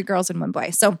from 3 girls and 1 boy.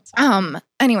 So,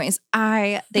 anyways,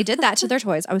 they did that to their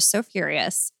toys. I was so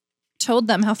furious. Told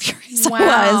them how furious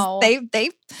I was.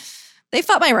 They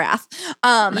felt my wrath.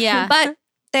 Yeah. But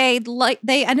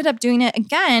they ended up doing it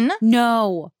again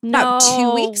No. about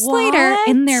 2 weeks later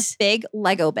in their big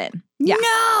Lego bin. Yeah.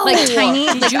 No. Like tiny.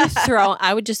 Did you throw?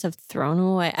 I would just have thrown them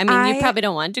away. I mean, you probably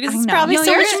don't want to because I it's know. probably No, so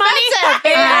you're much money.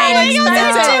 I Legos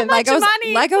are too much Legos,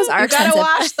 money. Legos are You gotta expensive.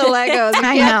 wash the Legos. You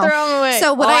I can't know. throw them away.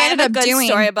 So what I I have ended up a good doing,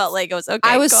 story about Legos. Okay,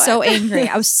 I was go so ahead. angry.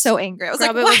 I was so angry. I was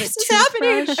Rub like, it why with is a this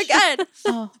happening toothbrush. again?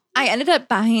 Oh. I ended up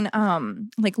buying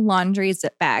like laundry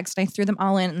zip bags and I threw them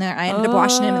all in there. I ended up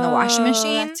washing them in the washing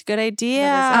machine. That's a good idea.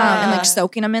 And like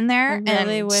soaking them in there. I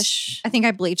really and wish I think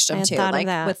I bleached I them had too, thought of like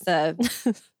that. with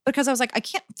the because I was like, I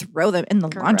can't throw them in the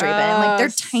laundry bin. Like they're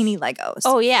Gross. tiny Legos.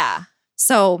 Oh yeah,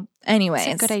 So, anyways,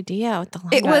 that's a good idea with the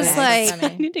It laundry was bags.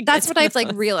 like- I need to that's get what I've some like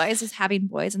of those. realized is having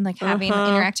boys and like having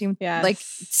Uh-huh. interacting with Yes. like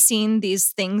seeing these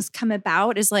things come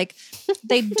about is like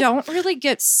they don't really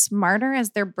get smarter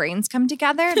as their brains come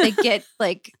together. They get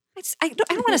like I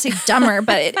don't want to say dumber,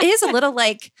 but it is a little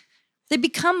like they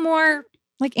become more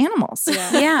like animals.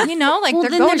 Yeah. You know, like Well,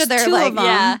 they're then going to there's their two like of them.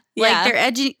 yeah, Like yeah. they're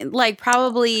edgy, like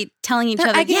probably telling each they're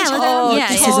other, egging yeah, each look, other. yeah,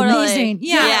 This is totally. amazing.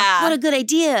 Yeah. what a good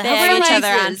idea. They How have very each nice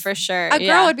other on is. for sure. A girl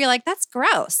yeah. would be like, "That's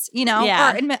gross," you know.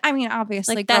 Yeah. Or I mean,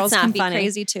 obviously, Like, that's girls not can be funny.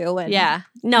 crazy too. And Yeah,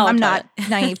 no, I'm totally. not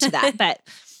naive to that. But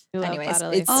We love anyways,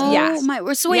 bodily it's Oh yeah.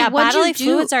 my! So wait, yeah, what'd bodily you do?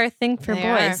 fluids are a thing for They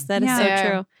boys. are. That is Yeah. so They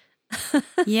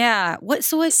true. Yeah. What?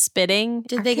 So what? Spitting.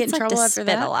 Did Our they get kids in like trouble to after spit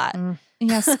that? a lot.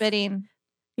 Yeah, spitting.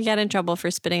 We got in trouble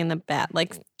for spitting in the bath,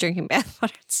 like drinking bath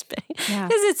water and spitting, Yeah.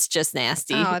 because it's just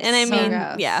nasty. Oh, it's and I so mean,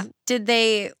 gross. yeah, Did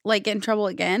they like get in trouble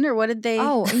again, or what did they?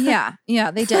 Oh yeah,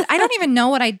 they did. I don't even know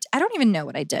what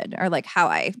I did or like how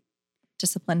I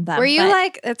disciplined them. Were you but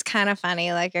like, it's kind of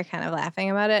funny, like you're kind of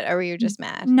laughing about it, or were you just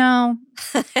mad? no?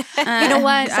 you know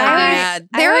what? There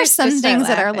There are always some just start things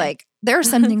that are laughing. like there are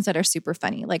some things that are super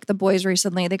funny. Like the boys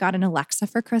recently, they got an Alexa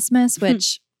for Christmas,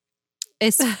 which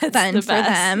is It's fun the for best.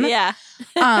 them. Yeah,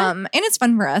 And it's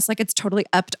fun for us. Like it's totally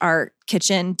upped our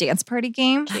kitchen dance party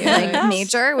game, like Cute.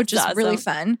 major, which That's is really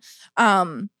fun.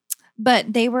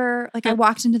 But they were like, I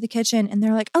walked into the kitchen and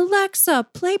they're like, Alexa,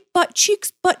 play Butt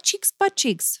Cheeks, Butt Cheeks, Butt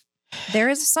Cheeks. There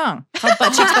is a song called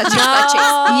Butt Cheeks, Butt Cheeks, Butt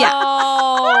Cheeks.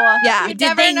 Yeah. Yeah.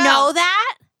 Did they know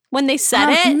that when they said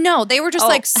it? No, they were just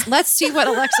like, let's see what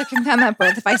Alexa can come up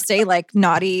with if I say like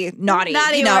naughty, you know,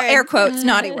 words. air quotes,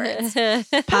 naughty words.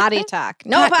 Potty talk.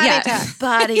 No potty talk.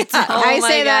 Body talk. Oh I my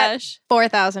say gosh. that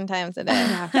 4,000 times a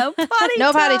day. No potty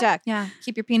No potty talk. Yeah.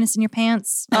 Keep your penis in your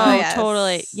pants. Oh, yes.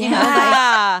 totally. You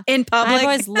Yeah. know, in My public.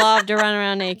 boys love to run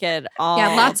around naked all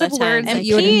Yeah, lots the of time. words And that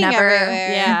you would peeing never.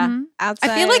 everywhere. Yeah. Mhm. Outside,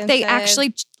 I feel like they inside.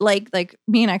 actually like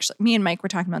me and Mike were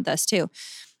talking about this too.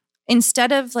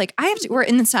 Instead of like we're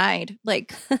inside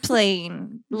like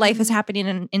playing, life is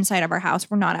happening inside of our house.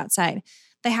 We're not outside.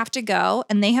 They have to go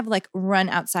and they have like run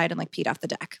outside and like peed off the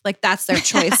deck. Like that's their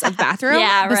choice of bathroom.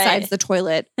 Yeah, right. Besides the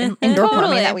toilet and indoor Totally.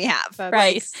 plumbing that we have. That's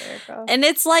Right. hysterical. And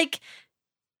it's like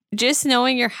just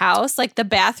knowing your house, like the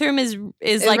bathroom is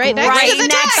like right next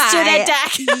to the deck.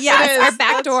 deck. Yes, It is. our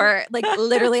back door, like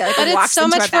literally, like But it's walks so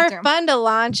into much our more bathroom. fun to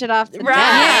launch it off the Right.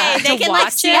 Yeah. They To can like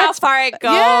watch see it. how far it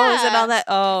goes Yeah. and all that.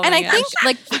 Oh, And my I think gosh.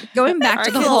 like going back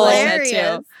to the Our whole kids like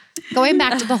that too. going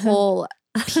back to the whole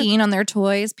peeing on their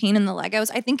toys, peeing in the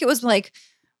Legos, I think it was like,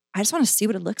 I just want to see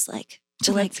what it looks like.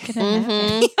 To like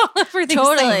Mhm. pee all over these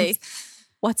Totally. things.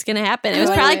 What's gonna happen? It was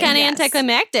probably Totally. kind of Yes.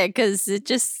 anticlimactic because it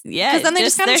just 'Cause then they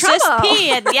just got in there's just trouble. pee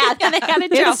and then they got in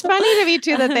trouble. It's funny to me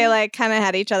too that they like kind of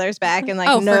had each other's back and like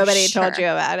Oh, for nobody told sure.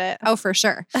 you about it. Oh, for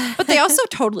sure. But they also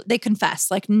they confess,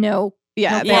 like no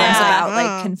Yeah, qualms Yeah. about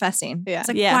like confessing. Yeah. It's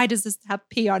like, Yeah. why does this have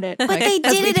pee on it? But Like, they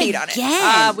because did we it peed on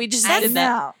again. We just I did that.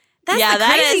 know. That's yeah, the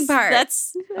that crazy is- part.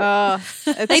 That's Oh,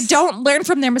 They don't learn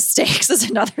from their mistakes is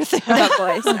another thing about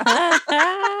boys.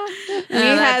 We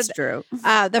that's had true.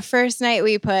 the first night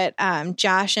we put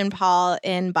Josh and Paul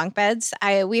in bunk beds.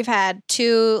 We've had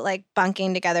two like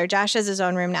bunking together. Josh has his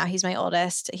own room now. He's my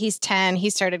oldest. He's 10. He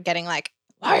started getting like,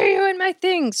 why are you in my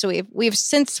thing? So we've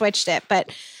since switched it.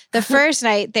 But the first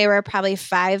night they were probably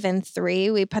 5 and 3.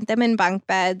 We put them in bunk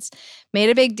beds, made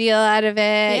a big deal out of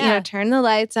it. You Yeah. know, turned the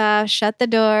lights off, shut the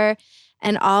door,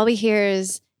 and all we hear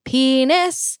is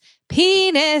penis,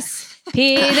 penis,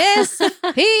 penis,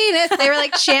 penis. They were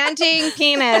like chanting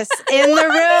penis in the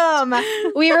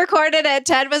room. We recorded it.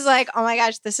 Ted was like, oh my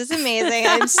gosh, this is amazing.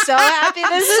 I'm so happy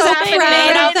this is So happening. they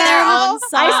made up their own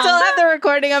I song. still have the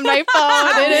recording on my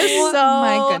phone. It is Oh so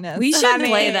my goodness. We should funny.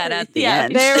 play that at the Yeah,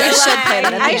 end. They were You should like, play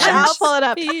that at the end. I'll pull it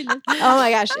up. Oh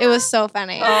my gosh, it was so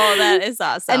funny. Oh, that is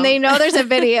awesome. And they know there's a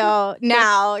video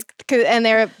now, and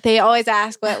they always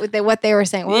ask what they were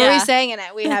saying. What were Yeah. we saying in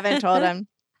it? We haven't told them.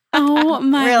 Oh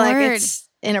my We're like, word. it's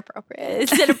inappropriate.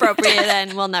 it's inappropriate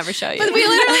and we'll never show you. But we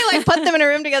literally like put them in a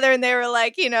room together, and they were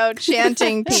like, you know,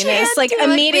 chanting penis like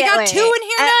immediately. We got 2 in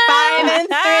here at now. 5 and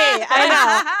 3. I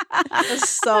know. It's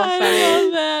so I funny.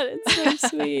 love that. It's so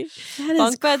sweet. That is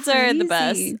Bunk beds are the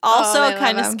best. crazy. Also, I love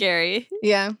kind of them. scary.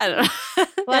 Yeah, I don't know.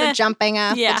 a lot of jumping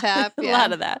off yeah, the top. a Yeah.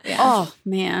 lot of that. Yeah. Oh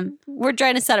man. We're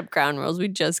trying to set up ground rules. We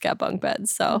just got bunk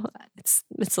beds, so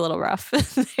it's a little rough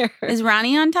there. Is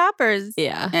Ronnie on top or is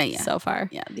Yeah, yeah. so far.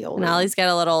 yeah, the old And Ollie's got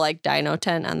a little like dino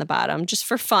tent on the bottom, just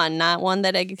for fun, not one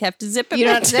that I have to zip him You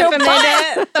don't into, zip him but-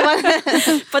 in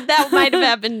it. but that might have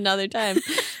happened another time.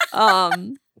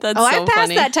 That's Oh, so I passed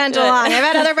funny. that tent along. I've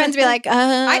had other friends be like,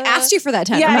 I asked you for that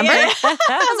tent, Yeah, remember? yeah. I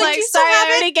I was like, "Do you still sorry, I have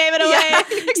it?" already gave it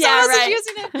away. Yeah, Someone else is right.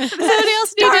 using it. Somebody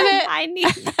else needed it. I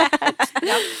need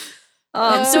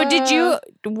that. So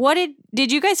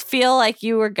did you guys feel like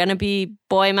you were gonna be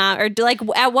boy mom, or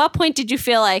at what point did you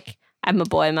feel like I'm a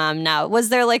boy mom now? Was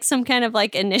there like some kind of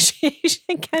like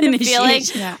initiation kind of feeling,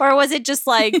 Yeah. or was it just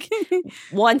like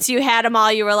once you had them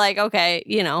all, you were like, okay,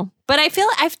 you know? But I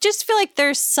just feel like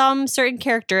there's some certain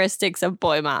characteristics of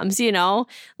boy moms, you know,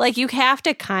 like you have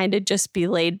to kind of just be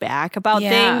laid back about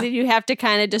Yeah. things, and you have to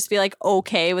kind of just be like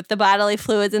okay with the bodily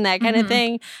fluids and that kind of Mhm.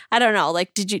 thing. I don't know.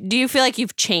 Like, do you feel like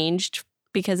you've changed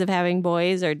because of having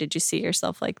boys, or did you see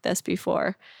yourself like this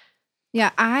before? Yeah,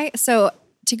 so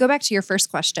to go back to your first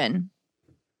question,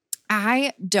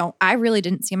 I really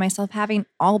didn't see myself having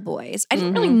all boys. I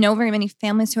didn't really know very many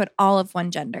families who had all of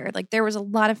one gender. Like there was a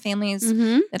lot of families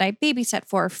Mm-hmm. that I babysat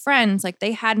for, friends, like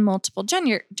they had multiple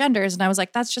genders. And I was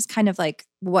like, that's just kind of like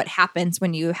what happens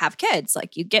when you have kids.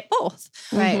 Like you get both.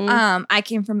 Right. Mhm. I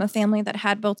came from a family that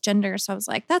had both genders. So I was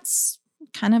like, that's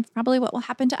kind of probably what will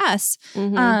happen to us.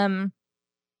 Mhm.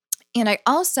 And I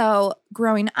also,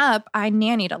 growing up, I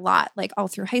nannied a lot, like all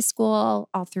through high school,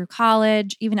 all through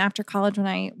college, even after college when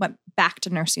I went back to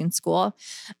nursing school,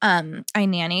 I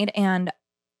nannied. And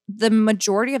the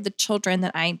majority of the children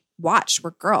that I watched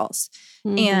were girls.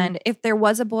 Mhm. And if there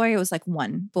was a boy, it was like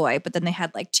one boy, but then they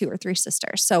had like 2 or 3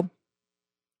 sisters. So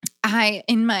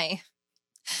in my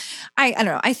I don't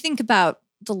know. I think about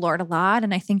the Lord a lot,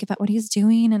 and I think about what he's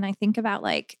doing, and I think about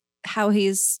like how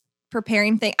he's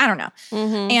preparing things. I don't know.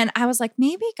 Mhm. And I was like,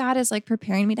 maybe God is like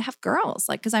preparing me to have girls.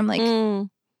 Like, cause I'm like,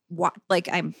 what? Like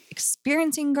I'm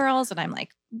experiencing girls and I'm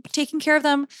like taking care of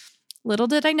them. Little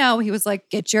did I know, he was like,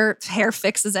 get your hair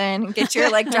fixes in and get your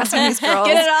like dressing these girls.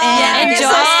 Get it all. and Enjoy you're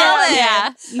so it. in.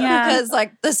 Yeah. Yeah. Because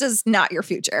like, this is not your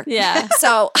future. Yeah.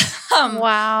 So,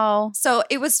 Wow. so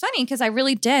it was funny because I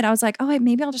really did. I was like, oh,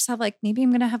 maybe I'll just have like, maybe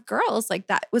I'm going to have girls. Like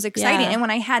that was exciting. Yeah. And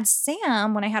when I had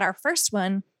Sam, when I had our first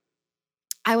one,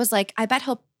 I was like, I bet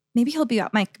maybe he'll be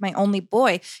my only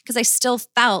boy. Cause I still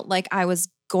felt like I was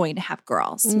going to have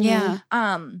girls. Mhm. Yeah.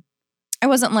 I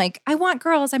wasn't like, I want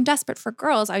girls. I'm desperate for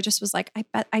girls. I just was like,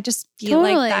 I just feel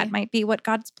Totally. like that might be what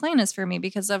God's plan is for me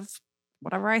because of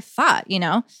whatever I thought, you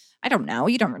know? I don't know.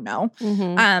 You don't know.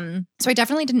 Mhm. So I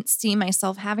definitely didn't see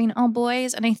myself having all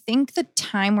boys. And I think the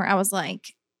time where I was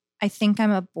like, I think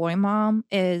I'm a boy mom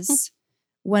is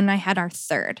when I had our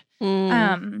third.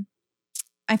 Mm.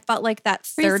 I felt like that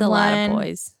Three's third a one. lot of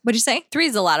boys. What'd you say?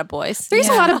 Three's a lot of boys. Three's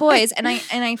a Yeah. lot of boys. And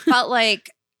I felt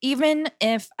like even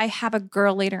if I have a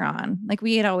girl later on, like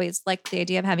we had always liked the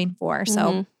idea of having 4. So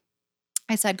Mhm.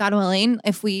 I said, God willing,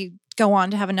 if we go on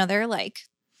to have another, like,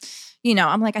 you know,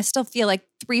 I'm like, I still feel like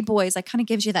 3 boys, like kind of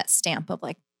gives you that stamp of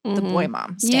like the boy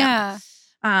mom stamp. Yeah.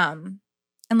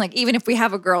 And like, even if we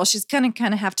have a girl, she's gonna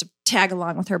kind of have to tag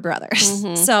along with her brothers.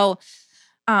 Mhm. So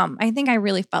I think I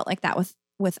really felt like that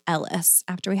with Ellis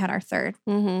after we had our third.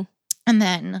 Mhm. And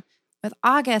then with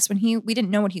August, when we didn't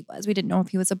know what he was. We didn't know if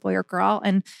he was a boy or girl.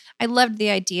 And I loved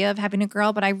the idea of having a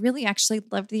girl, but I really actually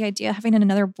loved the idea of having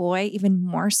another boy even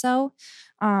more so.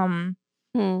 Hmm.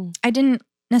 I didn't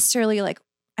necessarily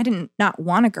I didn't not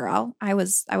want a girl. I would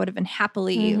have been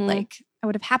happily Mhm. I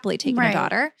would have happily taken Right. a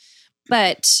daughter.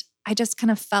 But I just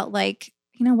kind of felt like,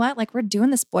 you know what? Like we're doing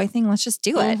this boy thing. Let's just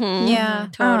do it. Mhm. Yeah.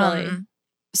 Totally.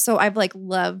 So I've like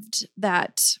loved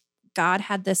that God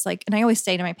had this and I always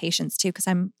say to my patients too, because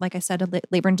I'm, like I said, a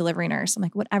labor and delivery nurse. I'm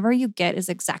like, whatever you get is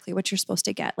exactly what you're supposed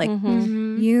to get. Like Mhm.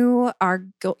 Mhm.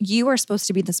 you are supposed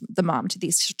to be the mom to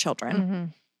these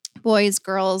children, boys,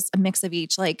 girls, a mix of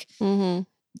each. Like Mhm.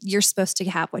 you're supposed to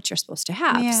have what you're supposed to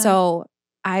have. Yeah. So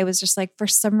I was just like, for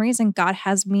some reason, God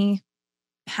has me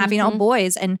having all Mhm.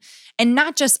 boys, and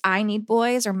not just I need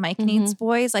boys or Mike needs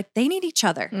boys. Like they need each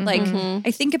other. Like Mhm.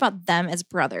 I think about them as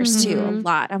brothers too a Mhm.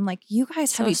 lot. I'm like, you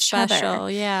guys have So each special.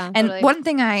 other. Yeah. And Totally. one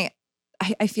thing I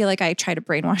feel like I try to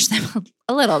brainwash them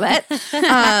a little bit,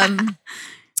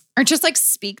 or just like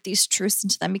speak these truths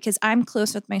into them because I'm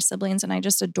close with my siblings and I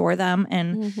just adore them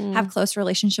and Mhm. have close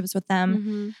relationships with them.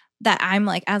 Mhm. That I'm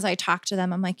like, as I talk to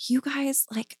them, I'm like, you guys,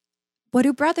 like, what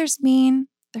do brothers mean?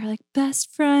 They're like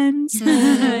best friends.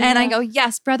 And I go,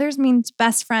 yes, brothers means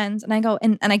best friends. And I go,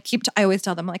 and I always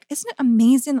tell them, like, isn't it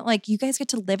amazing that like you guys get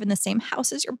to live in the same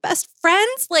house as your best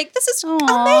friends? Like, this is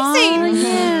Aw, amazing.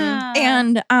 Yeah.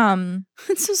 And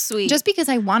It's so sweet. just because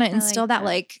I want to like instill that, that.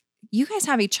 like, you guys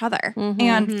have each other. Mhm.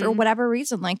 And for Mhm. whatever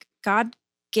reason, like, God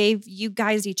gave you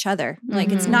guys each other. Like,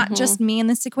 it's Mhm. not just me in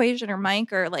this equation or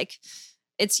Mike or like,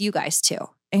 it's you guys too.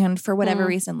 And for whatever Mm.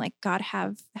 reason, like God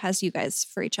has you guys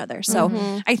for each other. So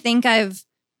Mhm. I think I've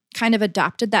kind of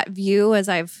adopted that view as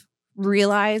I've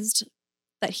realized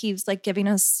that he's given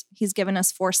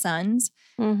us 4 sons.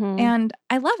 Mhm. And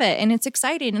I love it. And it's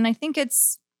exciting. And I think I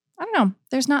don't know,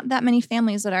 there's not that many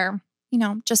families that are,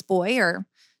 just boy or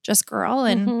just girl.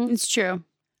 And Mhm. it's true.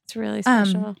 It's really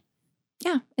special.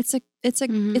 yeah, it's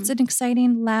Mhm. it's an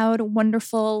exciting, loud,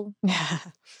 wonderful,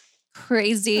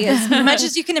 crazy, as much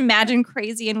as you can imagine,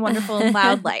 crazy and wonderful and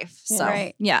loud life. So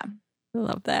Right. yeah. I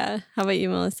love that. How about you,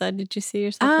 Melissa? Did you see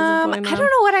yourself as a boy I mom? don't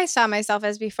know what I saw myself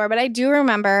as before, but I do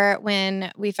remember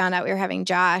when we found out we were having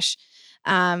Josh.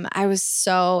 I was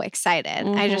so excited.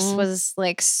 I just Mhm. was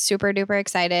like super duper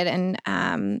excited. And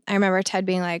I remember Ted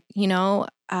being like, we're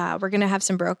going to have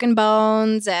some broken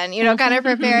bones and, kind of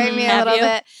preparing me a Have little you?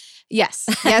 bit. Yes.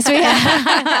 Yes, we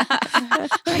have.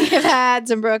 We have had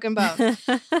some broken bones.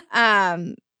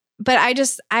 But I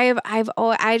just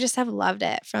have loved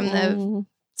it from the Mhm.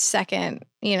 second,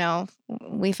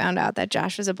 we found out that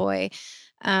Josh was a boy.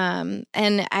 And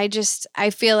I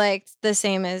feel like the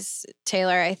same as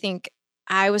Taylor. I think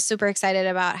I was super excited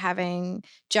about having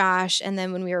Josh. And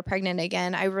then when we were pregnant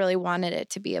again, I really wanted it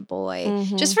to be a boy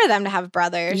Mhm. just for them to have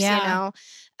brothers, Yeah.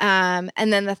 And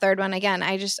then the third one again,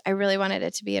 I really wanted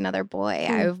it to be another boy.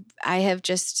 Mm. I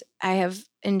have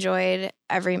enjoyed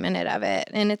every minute of it,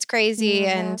 and it's crazy.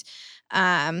 Yeah.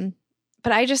 And,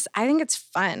 but I think it's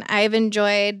fun. I've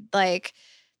enjoyed like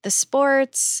the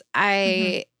sports.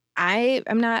 I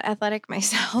am not athletic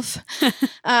myself.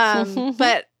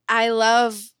 But I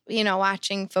love,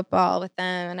 watching football with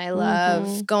them, and I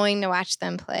love going to watch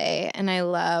them play, and I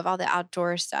love all the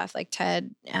outdoor stuff. Like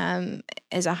Ted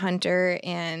is a hunter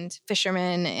and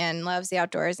fisherman and loves the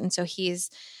outdoors, and so he's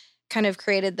kind of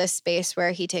created this space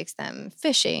where he takes them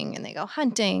fishing and they go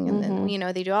hunting, and then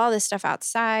they do all this stuff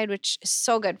outside, which is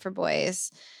so good for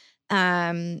boys.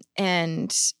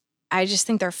 And I just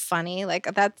think they're funny, like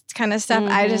that kind of stuff.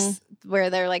 I just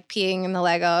where they're like peeing in the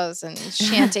Legos and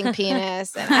chanting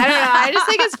penis, and I don't know. I just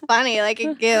think it's funny. Like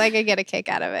I get a kick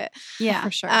out of it. Yeah,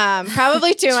 for sure.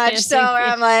 Probably too much, so where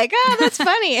I'm like, oh, that's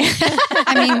funny.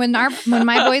 I mean, when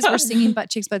my boys were singing butt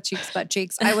cheeks, butt cheeks, butt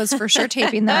cheeks, I was for sure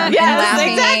taping them Yes, and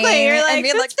laughing. exactly. You're like, and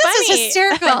being like, "That's this funny." is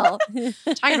hysterical.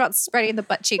 Talking about spreading the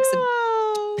butt cheeks and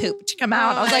poop to come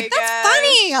out. I was like, that's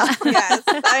funny. Yes,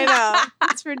 I know.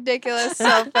 It's ridiculous.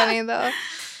 So funny though.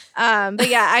 But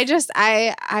yeah,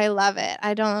 I love it.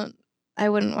 I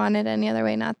wouldn't want it any other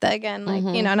way. Not that again, like,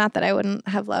 not that I wouldn't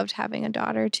have loved having a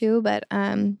daughter too, but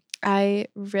I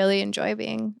really enjoy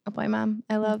being a boy mom.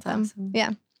 I love them. Awesome.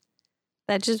 Yeah.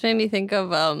 That just made me think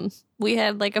of we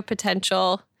had like a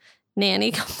potential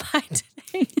nanny come by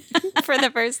today for the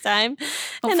first time.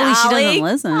 Hopefully she doesn't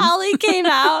listen. Ollie came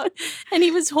out and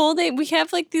he was holding, we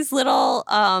have like these little,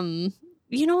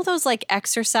 those like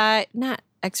exercise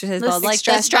balls, like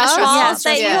the stress balls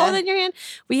that you hold in your hand.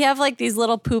 We have like these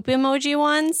little poop emoji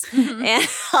ones, and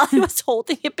Ollie was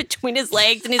holding it between his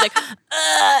legs, and he's like,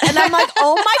 and I'm like,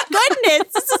 oh my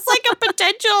goodness, this is like a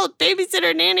potential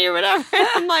babysitter nanny or whatever. And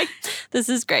I'm like, this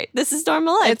is great. This is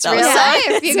normal life. It's real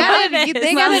life.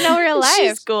 They gotta know real life.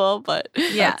 She's cool, but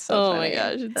yeah. Oh my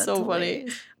gosh, it's so funny.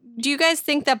 Do you guys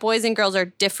think that boys and girls are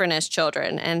different as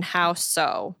children, and how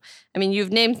so? I mean,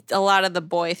 you've named a lot of the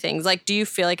boy things. Like, do you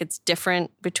feel like it's different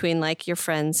between like your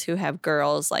friends who have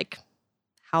girls, like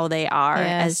how they are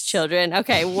as children?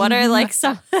 Okay, what are like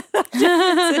some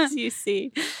differences you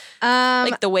see?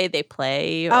 Like the way they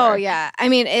play? Or... Oh, yeah. I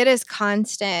mean, it is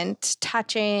constant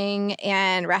touching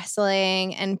and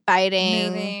wrestling and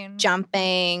biting,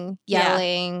 jumping,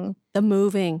 yelling. The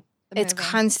moving. It's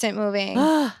constant moving.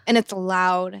 And it's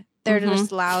loud. They're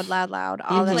just loud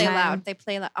all the time. They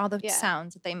play loud. All the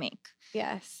sounds that they make.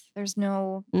 Yes. There's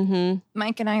no...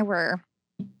 Mike and I were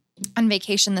on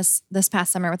vacation this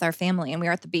past summer with our family, and we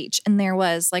were at the beach, and there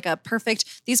was like a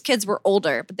perfect... These kids were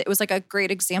older, but it was like a great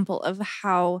example of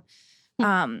how...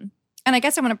 and I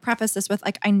guess I want to preface this with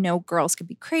like, I know girls can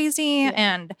be crazy,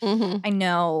 and I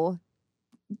know...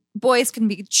 boys can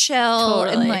be chill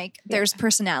and like there's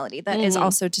personality that is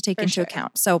also to take into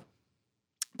account. So,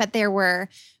 but there were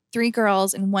 3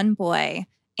 girls and 1 boy,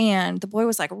 and the boy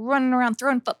was like running around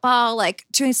throwing football like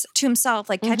to himself,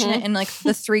 like catching it, and like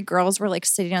the 3 girls were like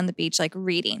sitting on the beach like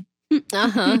reading.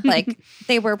 Like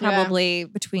they were probably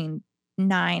between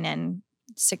 9 and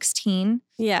 16.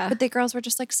 Yeah, but the girls were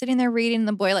just like sitting there reading, and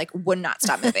the boy like would not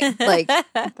stop moving. Like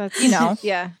that's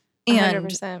yeah,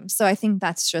 100%. And so I think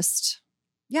that's just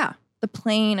the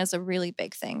playing is a really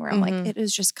big thing where I'm like, it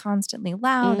is just constantly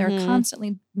loud. They're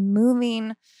constantly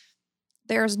moving.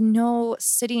 There's no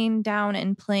sitting down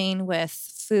and playing with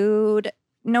food.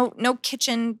 No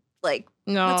kitchen, like,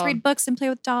 let's read books and play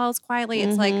with dolls quietly.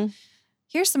 It's like,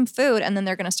 here's some food. And then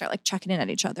they're going to start like checking in at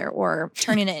each other or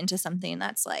turning it into something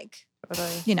that's like,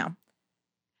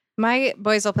 My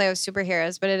boys will play with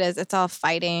superheroes, but it's all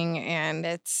fighting, and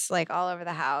it's like all over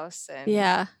the house.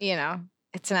 And,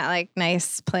 it's not like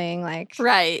nice playing like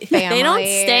right. family. They don't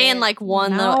stay in like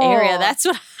one little area. That's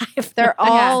what I've They're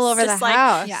all over the like,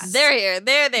 house. They're here,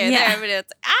 they're there, there. But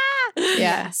it's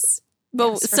Yes.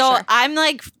 But so sure. I'm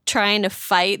like trying to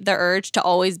fight the urge to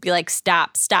always be like,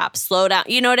 stop, slow down.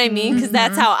 You know what I mean? Because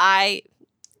that's how I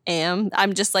am.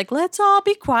 I'm just like, let's all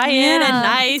be quiet and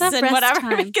nice and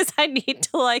whatever because I need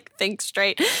to like think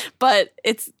straight. But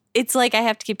it's like I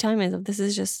have to keep telling myself this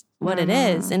is just what it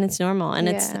is, and it's normal, and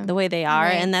it's the way they are,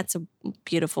 and that's a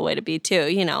beautiful way to be too,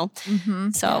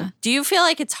 So do you feel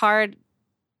like it's hard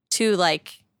to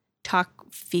like talk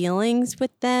feelings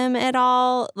with them at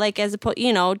all? Like as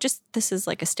just this is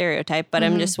like a stereotype, but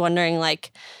I'm just wondering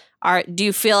like, do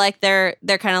you feel like they're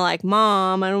kind of like,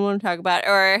 Mom, I don't want to talk about it,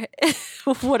 or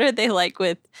what are they like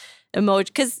with emoji?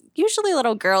 Because usually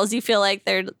little girls, you feel like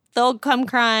they'll come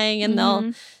crying and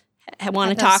they'll want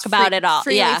to talk about it all.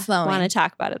 Want to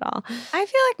talk about it all. I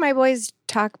feel like my boys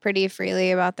talk pretty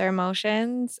freely about their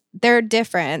emotions. They're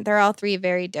different. They're all 3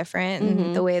 very different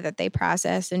in the way that they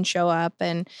process and show up,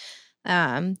 and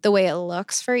the way it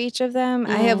looks for each of them.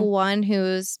 I have one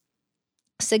who's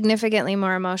significantly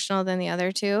more emotional than the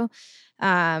other 2.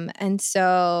 And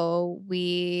so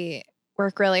we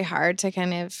work really hard to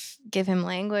kind of give him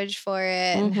language for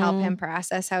it and help him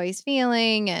process how he's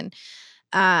feeling. And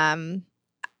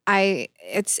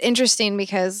it's interesting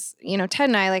because, Ted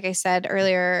and I, like I said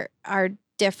earlier, are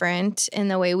different in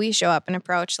the way we show up and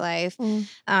approach life.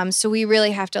 So we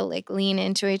really have to like lean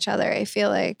into each other. I feel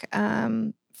like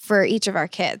for each of our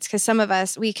kids, because some of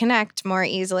us, we connect more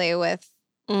easily with,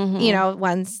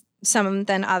 some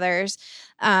than others,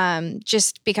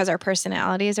 just because our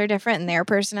personalities are different and their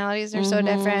personalities are so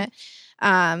different.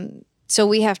 So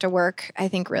we have to work, I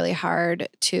think, really hard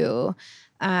to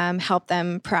help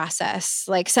them process.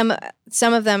 Like some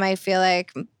of them, I feel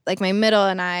like my middle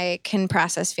and I can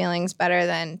process feelings better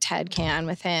than Ted can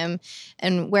with him.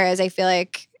 And whereas I feel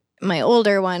like my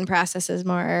older one processes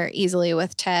more easily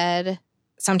with Ted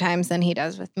sometimes than he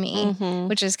does with me,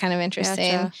 which is kind of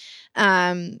interesting.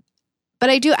 Gotcha. But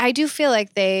I do feel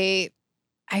like they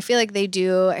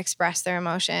do express their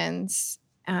emotions.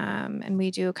 And we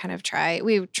do kind of try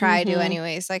to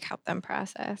anyways, like help them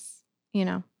process,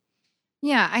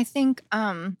 Yeah, I think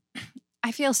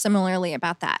I feel similarly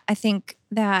about that. I think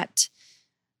that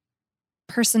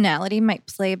personality might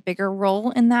play a bigger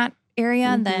role in that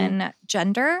area than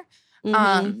gender.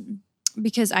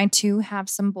 Because I too have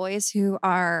some boys who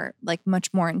are like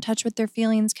much more in touch with their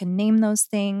feelings, can name those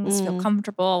things, feel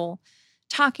comfortable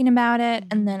talking about it.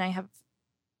 And then I have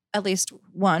at least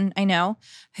one I know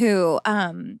who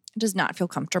does not feel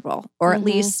comfortable, or at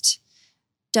least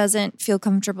doesn't feel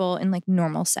comfortable in like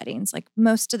normal settings. Like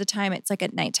most of the time it's like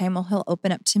at nighttime he'll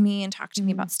open up to me and talk to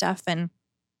me about stuff. And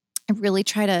I really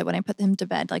try to, when I put him to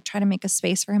bed, like try to make a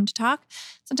space for him to talk.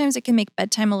 Sometimes it can make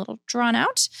bedtime a little drawn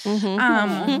out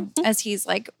as he's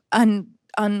like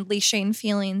unleashing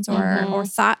feelings or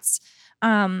thoughts.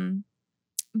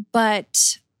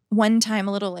 But one time,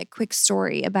 a little like quick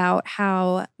story about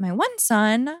how my one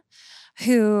son,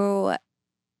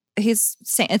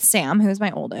 it's Sam, who's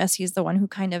my oldest. He's the one who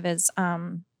kind of is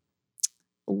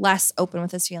less open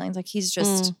with his feelings. Like he's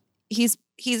just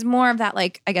he's more of that,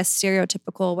 like, I guess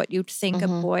stereotypical what you'd think a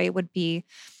boy would be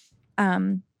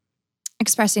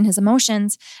expressing his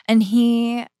emotions. And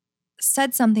he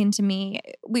said something to me.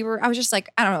 I was just like,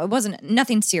 I don't know, it wasn't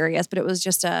nothing serious, but it was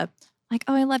just oh,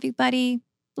 I love you, buddy.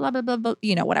 Blah, blah, blah, blah,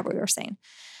 whatever we were saying.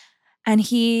 And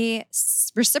he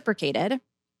reciprocated.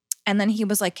 And then he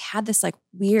was like, had this like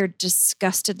weird,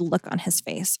 disgusted look on his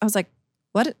face. I was like,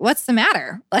 what's the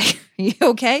matter? Like, are you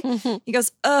okay? He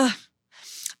goes,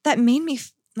 that made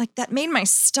my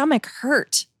stomach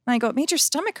hurt. And I go, it made your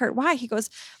stomach hurt? Why? He goes,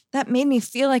 that made me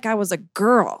feel like I was a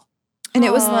girl. And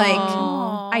it was like,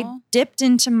 I dipped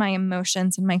into my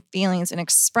emotions and my feelings and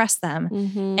expressed them.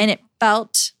 And it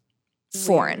felt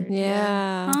foreign.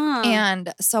 Yeah.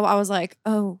 And so I was like,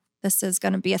 oh, this is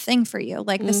going to be a thing for you.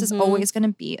 Like, this is always going to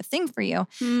be a thing for you.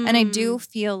 And I do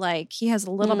feel like he has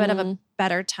a little bit of a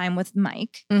better time with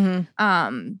Mike,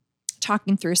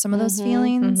 talking through some of those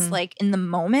feelings, like in the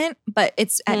moment, but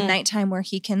it's at nighttime where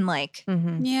he can like,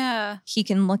 he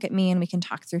can look at me and we can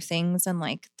talk through things. And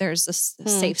like, there's this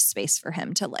safe space for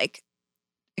him to like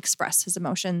express his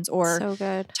emotions or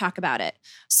talk about it.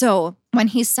 So when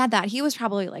he said that, he was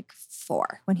probably like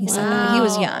 4 when he said that. He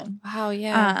was young. Wow,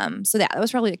 yeah. So that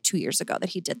was probably like 2 years ago that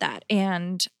he did that.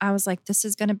 And I was like, this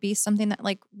is going to be something that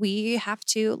like we have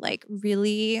to like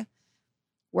really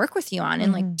work with you on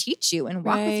and like teach you and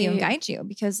walk with you and guide you,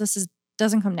 because this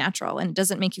doesn't come natural and it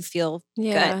doesn't make you feel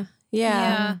good.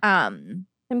 Yeah.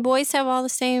 And boys have all the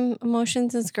same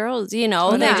emotions as girls, they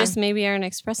just maybe aren't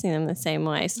expressing them the same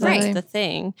way. So that's the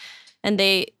thing. And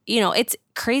they, it's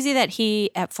crazy that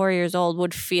he at 4 years old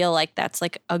would feel like that's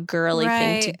like a girly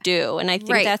thing to do. And I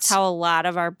think that's how a lot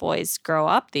of our boys grow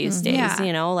up these days,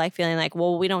 like feeling like,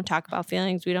 well, we don't talk about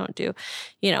feelings. We don't do,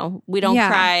 we don't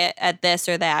cry at this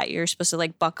or that. You're supposed to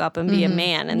like buck up and be a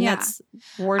man. And that's,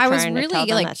 I was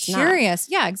really like curious.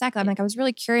 Yeah, exactly. I'm like, I was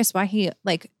really curious why he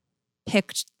like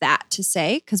picked that to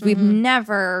say. Cause we've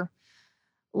never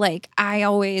like, I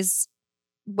always,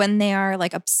 when they are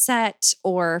like upset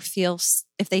or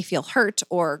if they feel hurt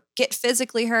or get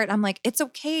physically hurt, I'm like, it's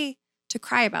okay to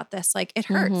cry about this. Like it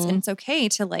hurts and it's okay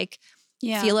to like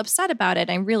feel upset about it.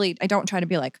 I don't try to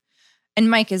be like, and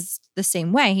Mike is the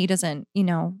same way. He doesn't,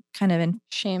 kind of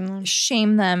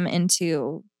shame them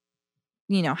into,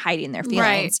 hiding their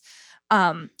feelings.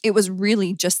 It was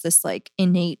really just this like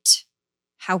innate,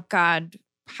 how God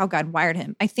wired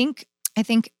him. I think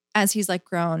as he's like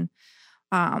grown,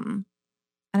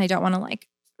 and I don't want to like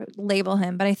label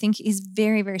him, but I think he's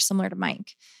very, very similar to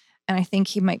Mike. And I think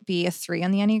he might be a 3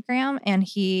 on the Enneagram. And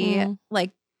he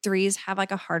like 3s have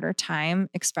like a harder time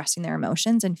expressing their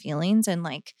emotions and feelings and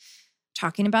like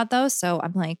talking about those. So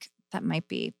I'm like, that might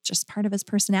be just part of his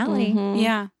personality.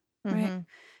 Yeah. Right.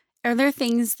 Are there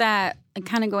things that, like,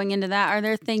 kind of going into that, are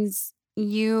there things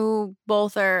you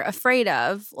both are afraid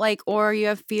of, like, or you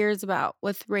have fears about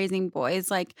with raising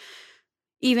boys, like,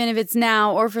 even if it's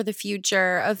now or for the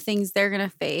future of things they're going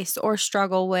to face or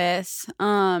struggle with.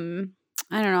 I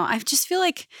don't know. I just feel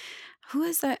like, who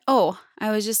is that? Oh,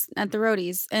 I was just at the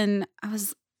roadies and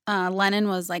Lennon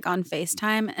was like on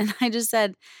FaceTime and I just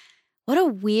said, what a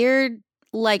weird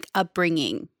like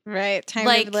upbringing. Right. Time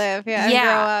Like, to live. Yeah. And grow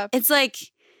up. It's like,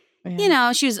 you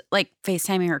know, she was like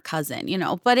FaceTiming her cousin, you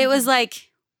know, but it was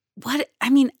like, what? I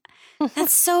mean,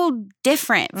 that's so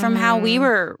different from how we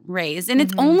were raised. And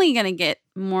it's only going to get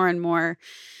more and more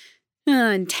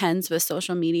intense with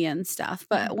social media and stuff.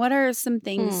 But what are some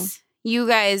things you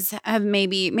guys have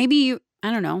maybe you,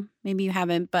 I don't know, maybe you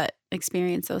haven't, but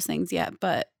experienced those things yet.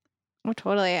 But Oh,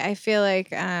 totally. I feel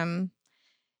like,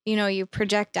 you know, you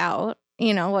project out,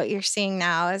 you know, what you're seeing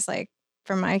now is like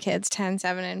for my kids, 10,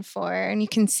 7, and 4. And you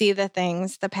can see the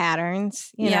things, the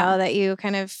patterns, you know, that you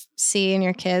kind of see in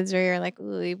your kids where you're like,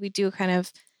 ooh, we do kind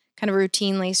of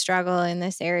routinely struggle in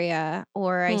this area.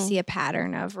 Or I see a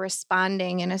pattern of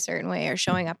responding in a certain way or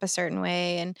showing up a certain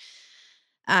way.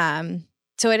 And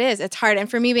so it's hard. And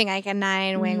for me being like a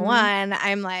 9 wing 1,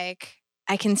 I'm like,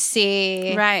 I can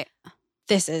see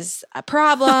this is a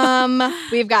problem.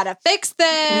 We've got to fix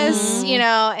this, you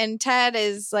know, and Ted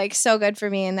is like so good for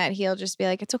me in that he'll just be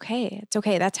like, it's okay. It's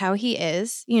okay. That's how he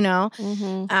is, you know?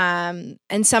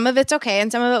 And some of it's okay.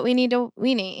 And some of it we need,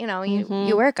 you know,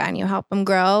 you work on, you help them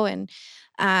grow. And,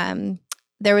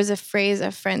 there was a phrase a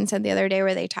friend said the other day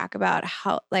where they talk about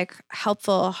how like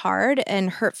helpful hard and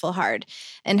hurtful hard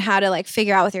and how to like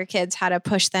figure out with your kids how to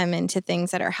push them into things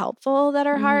that are helpful that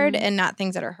are hard and not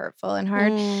things that are hurtful and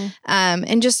hard.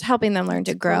 And just helping them learn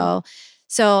to grow.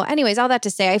 So anyways, all that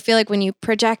to say, I feel like when you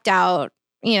project out,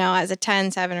 you know, as a 10,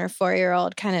 7 or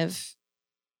 4-year-old kind of,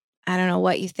 I don't know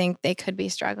what you think they could be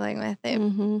struggling with. I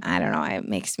don't know. It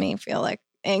makes me feel like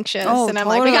anxious and I'm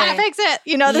like, we gotta fix it,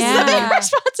 you know, this is a big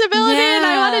responsibility and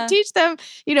I want to teach them,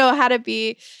 you know, how to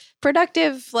be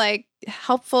productive, like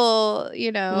helpful,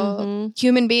 you know,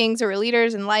 human beings who are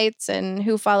leaders and lights and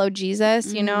who follow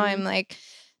Jesus, you know. I'm like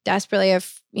desperately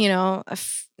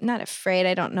not afraid,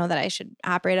 I don't know that I should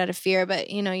operate out of fear, but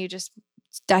you know, you just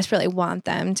desperately want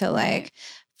them to like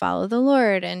follow the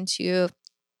Lord and to,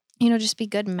 you know, just be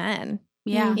good men,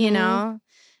 you know.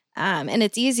 And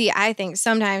it's easy, I think,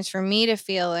 sometimes for me to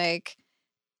feel like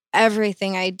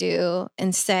everything I do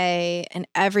and say and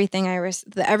everything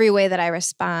every way that I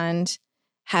respond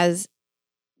has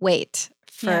weight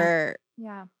for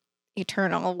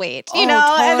eternal weight, you know?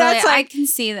 Totally. And that's like, I can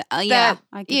see that.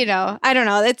 You know, I don't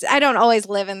know. I don't always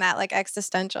live in that like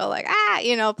existential, like,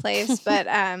 you know, place. But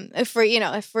if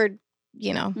we're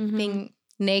being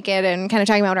naked and kind of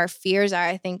talking about what our fears are,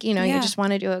 I think, you know, you just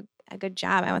want to do a good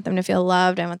job. I want them to feel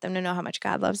loved. I want them to know how much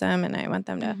God loves them. And I want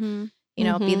them to, you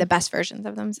know, be the best versions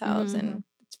of themselves. And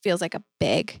it feels like a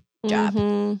big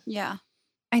job. Yeah.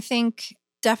 I think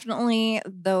definitely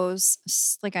those,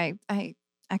 like I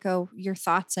echo your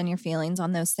thoughts and your feelings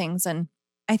on those things. And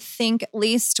I think at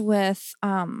least with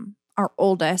our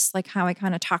oldest, like how I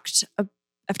kind of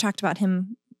I've talked about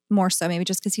him more so maybe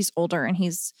just because he's older and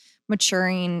he's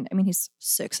maturing. I mean, he's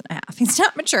 6.5. He's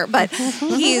not mature, but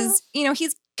he's, you know,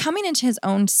 he's coming into his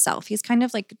own self. He's kind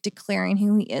of like declaring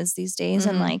who he is these days.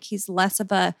 And like, he's less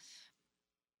of a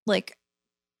like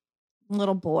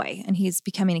little boy and he's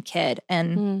becoming a kid.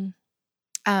 And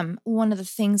one of the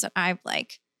things that I've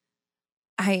like,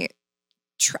 I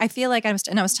feel like I was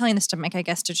telling this to Mike, I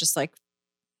guess, to just like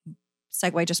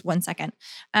segue just 1 second.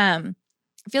 I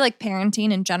feel like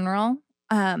parenting in general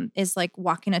is like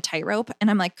walking a tightrope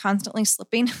and I'm like constantly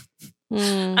slipping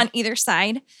on either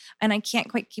side. And I can't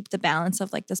quite keep the balance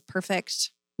of like this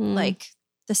perfect, like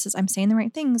I'm saying the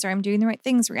right things or I'm doing the right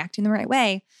things, reacting the right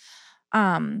way.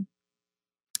 And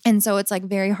so it's like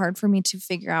very hard for me to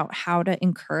figure out how to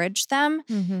encourage them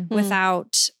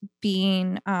without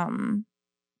being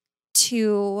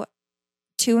too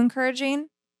encouraging,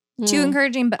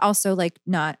 but also like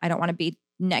I don't want to be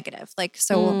negative. Like,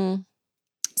 so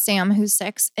Sam, who's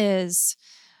 6,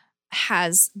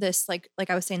 has this like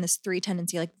I was saying, this 3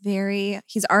 tendency, like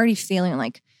he's already feeling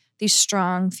like these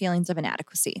strong feelings of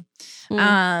inadequacy.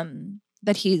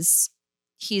 That he's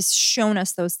shown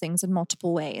us those things in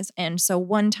multiple ways. And so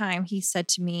one time he said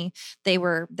to me, they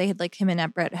had like him and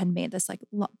Everett had made this like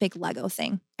big Lego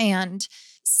thing. And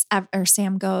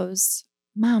Sam goes,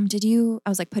 Mom, I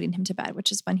was like putting him to bed,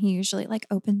 which is when he usually like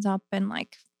opens up and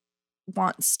like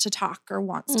wants to talk or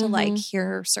wants to like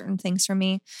hear certain things from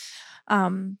me.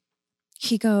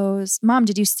 He goes, Mom,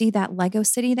 did you see that Lego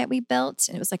city that we built?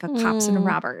 And it was like a cops and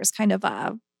robbers kind of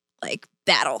a like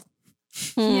battle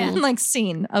Yeah. like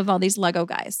scene of all these Lego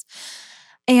guys.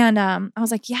 And I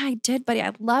was like, yeah, I did, buddy.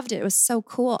 I loved it. It was so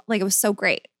cool. Like, it was so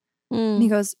great. And he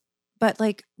goes, but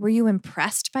like, were you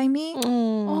impressed by me?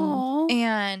 Oh.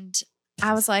 And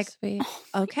I was like, Sweet.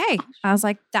 okay. I was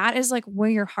like, that is like where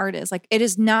your heart is. Like, it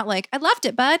is not like, I loved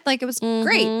it, bud. Like, it was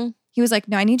great. Mhm. He was like,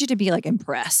 no, I need you to be like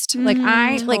impressed. Like,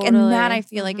 I like, and Totally. that I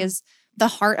feel like is the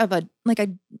heart of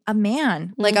a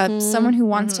man, like someone who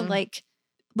wants to like,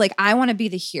 I want to be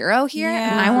the hero here.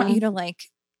 And I want you to like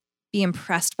be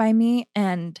impressed by me.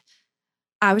 And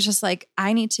I was just like,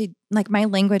 I need to, like, my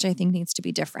language, I think, needs to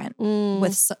be different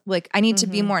with like, I need to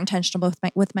be more intentional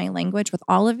with my language with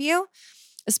all of you,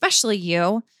 especially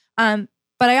you. But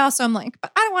I also am like,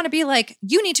 but I don't want to be like,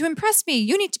 you need to impress me.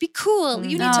 You need to be cool.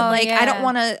 You need to like, I don't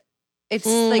want to, it's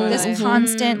like this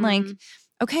constant, like,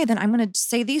 okay, then I'm going to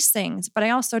say these things, but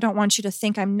I also don't want you to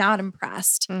think I'm not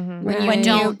impressed when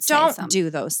you don't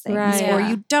do those things or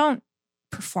you don't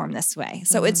perform this way.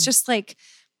 So it's just like,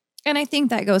 and I think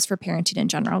that goes for parenting in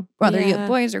general, whether you have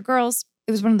boys or girls.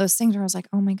 It was one of those things where I was like,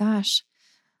 oh my gosh,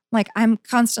 like I'm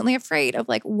constantly afraid of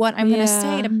like what I'm going to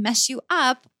say to mess you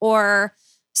up or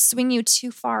swing you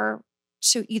too far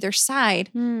to either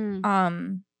side.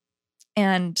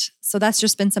 And so that's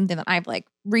just been something that I've like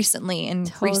recently in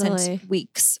recent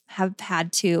weeks have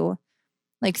had to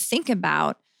like think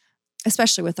about,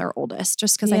 especially with our oldest,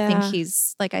 just because I think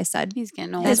he's, like I said, He's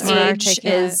getting older. his age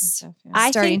is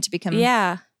starting to become,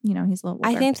 you know, he's a little older.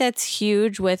 I think that's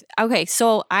huge with, okay,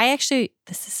 so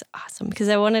this is awesome because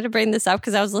I wanted to bring this up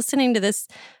because I was listening to this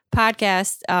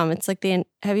podcast. It's like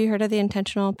have you heard of the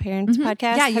Intentional Parents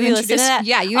podcast? Yeah, have you listened to that?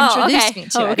 Yeah, you introduced me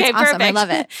to it. Okay, it's awesome. perfect. I love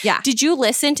it. Yeah. Did you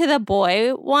listen to the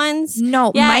boy ones?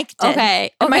 No, yeah. Mike did.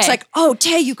 Okay. And Mike's like, oh,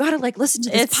 Tay, you got to like listen to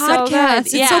this It's so podcast.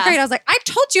 good. It's so great. I was like, I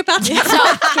told you about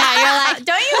that. You're like,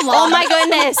 don't you oh my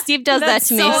goodness, Steve does that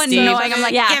to me. so Steve. annoying. I'm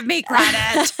like, give me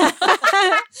credit.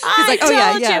 He's like, oh,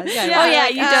 yeah. Oh yeah,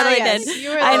 you totally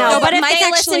did. I know, but if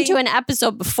they listened to an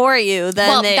episode before you,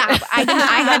 then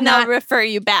I had not refer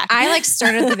you back. I like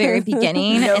started at the very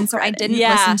beginning, and so I didn't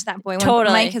listen to that boy. When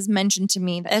Mike has mentioned to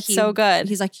me that it's so good.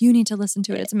 He's like, you need to listen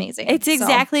to it. It's amazing. It's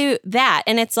exactly that,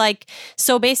 and it's like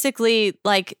so basically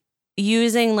like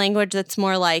using language that's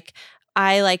more like,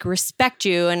 I like respect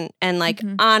you and like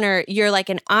honor, you're like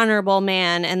an honorable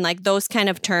man and like those kind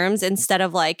of terms instead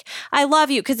of like, I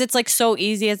love you. Cause it's like so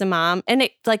easy as a mom and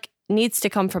it like needs to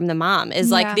come from the mom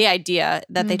is like the idea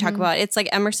that they talk about. It's like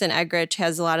Emerson Eggerichs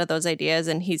has a lot of those ideas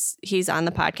and he's on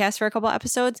the podcast for a couple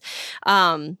episodes.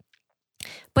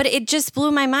 But it just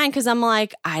blew my mind because I'm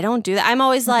like, I don't do that. I'm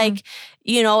always like,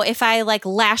 you know, if I like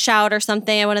lash out or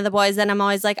something at one of the boys, then I'm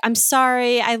always like, I'm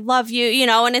sorry, I love you, you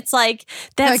know, and it's like,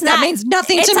 that means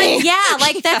nothing to me. Yeah,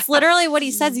 like that's literally what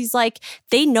he says. He's like,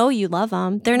 they know you love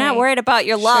them. They're not worried about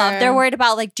your love. They're worried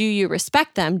about like, do you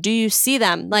respect them? Do you see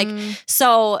them? Like,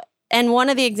 so, and one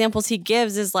of the examples he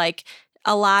gives is like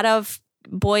a lot of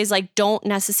boys like don't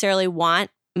necessarily want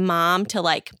mom to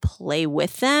like play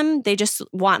with them. They just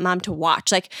want mom to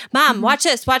watch. Like, mom, watch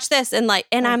this. And like,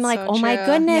 and I'm like, oh my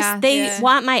goodness. They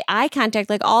want my eye contact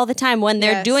like all the time when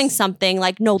they're doing something.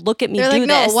 Like, no, look at me. They're do like,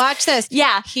 this. no, watch this.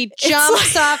 Yeah. He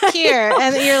jumps off here.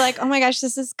 And you're like, oh my gosh,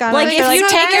 this is gone. Like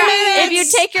if you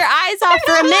take your eyes off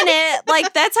for a minute,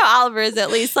 like that's how Oliver is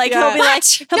at least. Like he'll be like,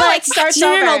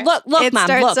 no, look, mom,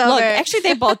 look. Actually,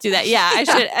 they both do that. Yeah, I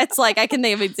should. It's like I can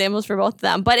think of examples for both of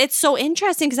them, but it's so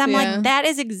interesting because I'm like, that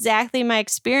is exactly my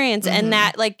experience, and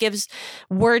that like gives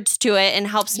words to it and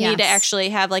helps me to actually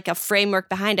have like a framework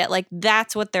behind it. Like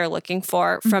that's what they're looking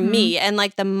for from me, and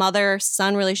like the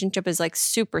mother-son relationship is like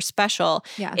super special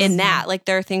in that. Like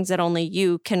there are things that only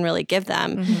you can really give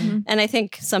them, and I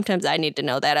think sometimes I need to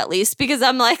know that at least because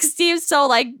I'm like Steve's so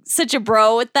like such a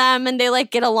bro with them, and they like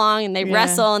get along and they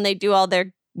wrestle and they do all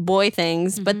their boy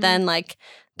things, but then like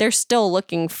they're still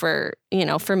looking for, you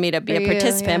know, for me to be a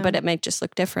participant, but it might just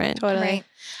look different. Totally. Right.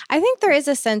 I think there is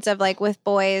a sense of like with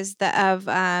boys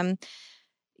that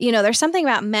you know, there's something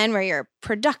about men where you're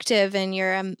productive and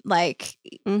you're like,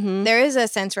 there is a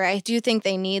sense where I do think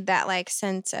they need that like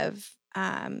sense of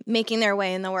making their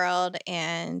way in the world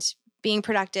and being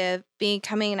productive,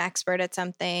 becoming an expert at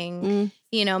something,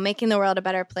 you know, making the world a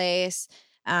better place.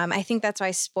 I think that's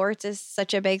why sports is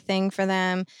such a big thing for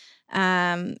them.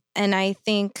 And I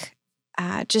think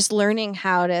just learning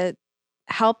how to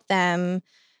help them,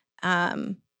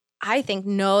 I think,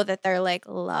 know that they're like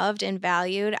loved and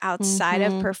valued outside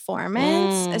of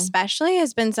performance, especially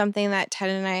has been something that Ted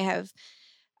and I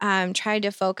have tried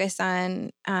to focus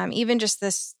on. Even just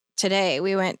this today,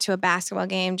 we went to a basketball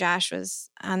game. Josh was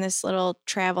on this little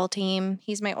travel team.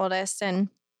 He's my oldest, and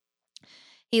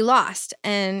he lost,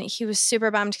 and he was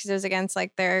super bummed because it was against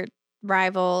like their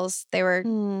rivals. They were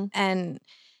and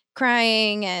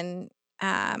crying and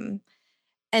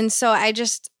so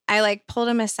I like pulled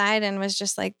him aside and was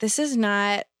just like, this is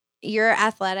not, your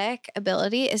athletic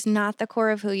ability is not the core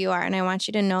of who you are. And I want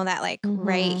you to know that, like,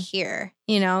 right here,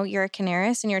 you know, you're a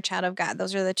Canaris and you're a child of God.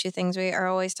 Those are the two things we are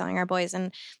always telling our boys.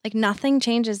 And like, nothing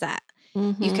changes that.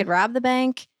 You could rob the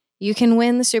bank. You can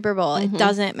win the Super Bowl. It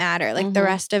doesn't matter. Like the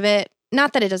rest of it,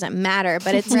 not that it doesn't matter,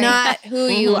 but it's not who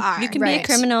you are. You can be a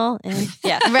criminal. And,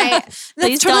 Right.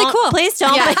 Please totally don't. cool. Please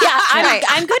don't. Yeah. But yeah, Right.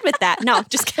 I'm good with that. No,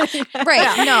 just kidding.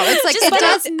 Right. No, it's like, But it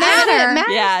does it matter.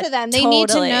 matters Yeah, to them. They need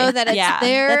to totally. know that it's Yeah,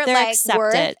 their that they're like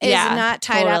worth accepted. is Yeah, not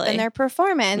tied up totally. in their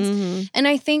performance. And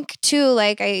I think too,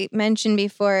 like I mentioned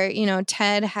before, you know,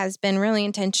 Ted has been really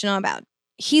intentional about,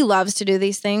 he loves to do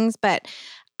these things, but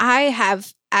I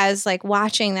have, as like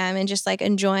watching them and just like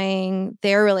enjoying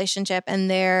their relationship and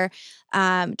their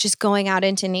just going out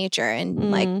into nature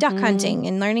and like duck hunting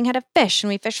and learning how to fish. And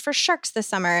we fished for sharks this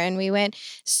summer and we went,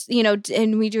 you know,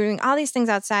 and we doing all these things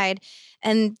outside.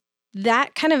 And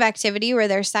that kind of activity where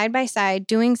they're side by side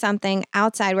doing something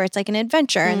outside where it's like an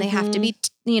adventure and they have to be,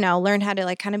 you know, learn how to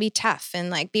like kind of be tough and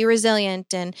like be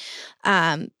resilient. And,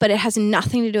 but it has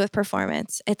nothing to do with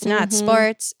performance. It's not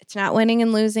sports. It's not winning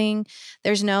and losing.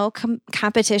 There's no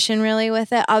competition really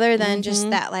with it other than just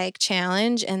that like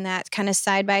challenge and that kind of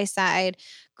side by side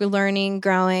learning,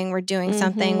 growing. We're doing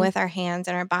something with our hands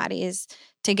and our bodies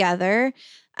together.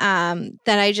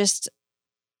 That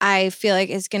I feel like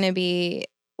is going to be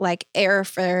like air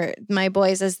for my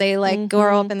boys as they like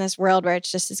grow up in this world where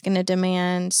it's just is going to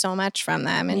demand so much from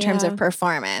them in terms of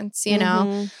performance, you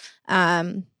know?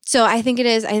 So I think it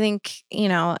is, I think, you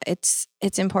know, it's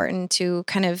important to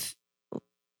kind of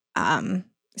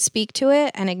speak to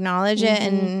it and acknowledge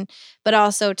it but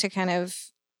also to kind of,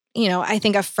 you know, I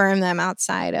think affirm them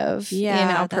outside of, you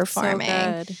know, performing.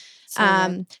 So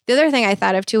good. The other thing I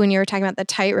thought of too, when you were talking about the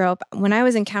tightrope, when I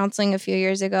was in counseling a few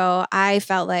years ago, I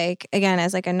felt like, again,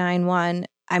 as like a 9-1,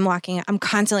 I'm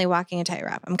constantly walking a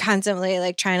tightrope. I'm constantly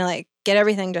like trying to like get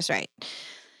everything just right.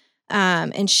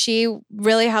 And she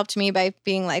really helped me by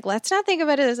being like, let's not think of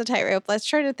it as a tightrope. Let's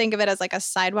try to think of it as like a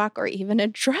sidewalk or even a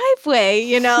driveway,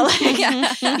 you know, like,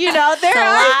 you know, there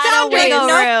are a lot of boundaries. wiggle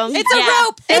room. It's a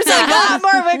rope. There's a lot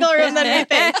more wiggle room than we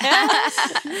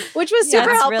think, which was super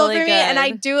That's helpful really for me.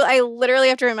 And good. I literally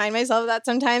have to remind myself of that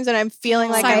sometimes. And I'm feeling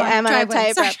like Sidewalk, I am on a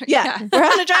driveway. tightrope. Sorry. Yeah, we're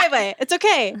on a driveway. It's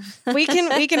okay. We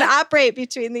can operate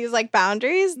between these like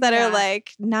boundaries that are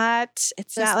like not.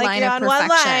 It's This not like line you're of on one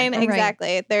perfection. line. Right.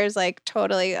 Exactly. There's like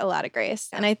totally a lot of grace.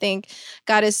 And I think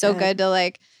God is so good to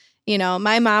like, you know,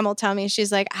 my mom will tell me,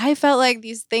 she's like, I felt like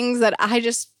these things that I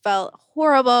just felt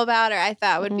horrible about or I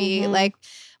thought would be like,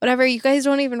 whatever, you guys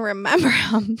don't even remember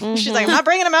them. She's like, I'm not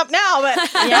bringing them up now, but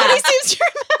nobody seems to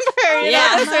remember, you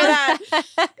know, this or that.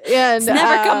 And, It's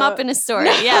never come up in a story.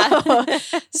 no. Yeah.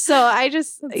 So I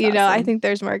just, you know, I awesome. think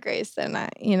there's more grace than,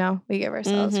 you know, we give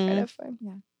ourselves credit for.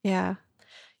 Yeah.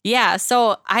 Yeah.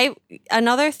 So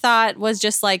another thought was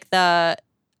just like the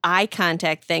eye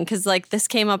contact thing. Cause like this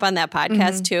came up on that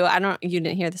podcast too. You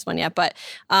didn't hear this one yet, but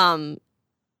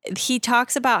he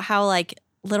talks about how like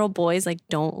little boys like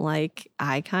don't like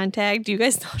eye contact. Do you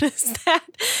guys notice that?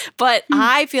 But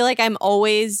I feel like I'm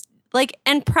always like,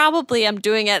 and probably I'm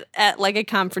doing it at like a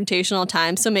confrontational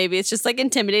time. So maybe it's just like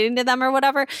intimidating to them or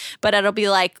whatever, but it'll be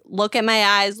like, look at my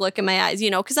eyes, you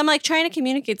know, cause I'm like trying to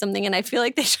communicate something and I feel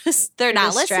like they're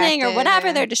not listening or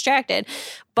whatever. They're distracted.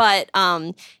 But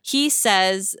he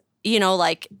says, you know,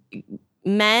 like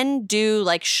men do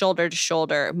like shoulder to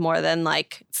shoulder more than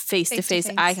like face to face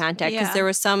eye contact. Because there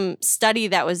was some study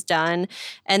that was done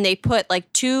and they put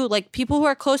like two, like people who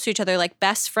are close to each other, like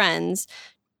best friends,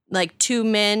 like 2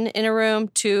 men in a room,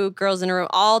 2 girls in a room,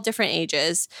 all different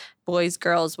ages, boys,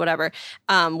 girls, whatever,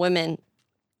 women.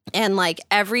 And like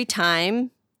every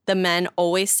time the men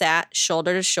always sat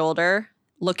shoulder to shoulder,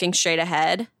 looking straight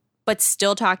ahead, but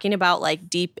still talking about like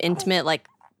deep, intimate, like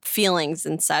feelings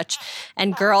and such.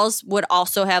 And girls would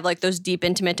also have like those deep,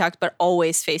 intimate talks, but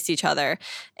always face each other.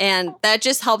 And that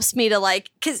just helps me to like,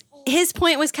 because his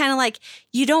point was kind of like,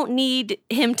 you don't need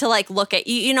him to like look at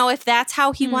you. You know, if that's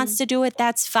how he wants to do it,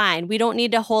 that's fine. We don't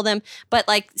need to hold him, but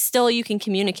like still you can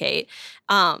communicate.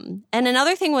 And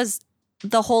another thing was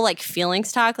the whole like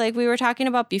feelings talk, like we were talking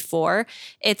about before.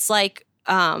 It's like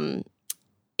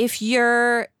if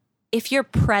you're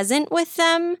present with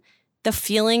them, the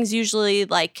feelings usually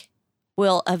like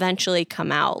will eventually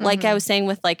come out. Like I was saying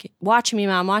with like, watch me,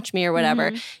 mom, watch me or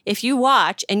whatever. If you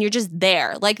watch and you're just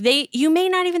there, like you may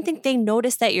not even think they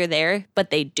notice that you're there, but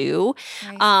they do.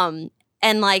 Right.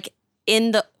 And like,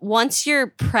 once you're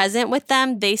present with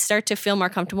them, they start to feel more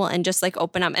comfortable and just like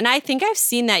open up. And I think I've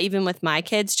seen that even with my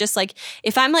kids, just like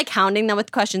if I'm like hounding them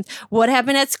with questions, what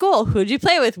happened at school? Who'd you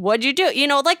play with? What'd you do? You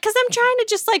know, like, cause I'm trying to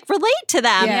just like relate to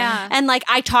them. Yeah. And like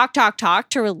I talk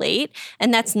to relate.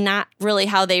 And that's not really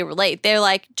how they relate. They're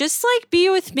like, just like be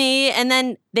with me. And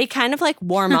then they kind of like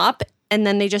warm up. And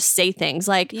then they just say things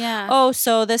like, oh,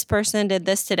 so this person did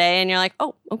this today. And you're like,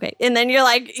 oh, okay. And then you're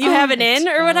like, you have an in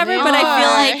or whatever. But I feel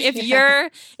like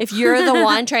if you're the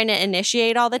one trying to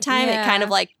initiate all the time, it kind of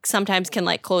like sometimes can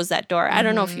like close that door. I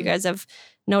don't know if you guys have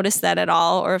noticed that at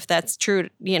all or if that's true,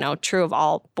 you know, true of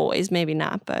all boys. Maybe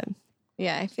not, but.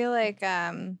 Yeah, I feel like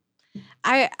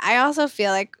I also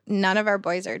feel like none of our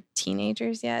boys are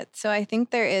teenagers yet. So I think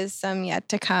there is some yet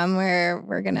to come where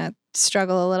we're going to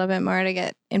struggle a little bit more to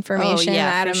get information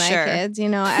out of my kids. You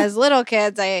know, as little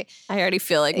kids, I already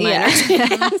feel like mine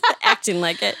are acting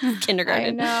like it.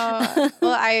 Kindergarten. I know.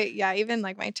 Well, even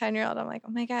like my 10-year-old, I'm like,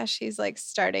 oh my gosh, he's like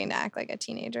starting to act like a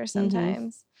teenager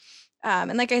sometimes.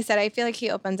 And like I said, I feel like he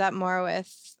opens up more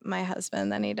with my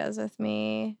husband than he does with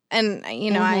me. And,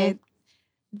 you know,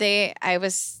 I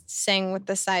was saying with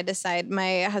the side to side,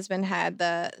 my husband had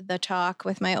the talk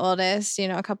with my oldest, you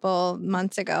know, a couple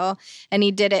months ago, and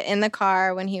he did it in the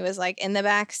car when he was like in the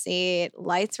back seat,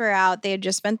 lights were out. They had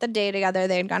just spent the day together.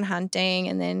 They had gone hunting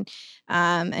and then,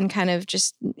 and kind of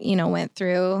just, you know, went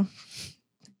through,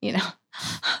 you know,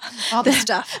 all the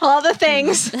stuff, all the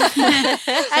things. And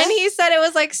he said it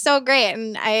was like so great.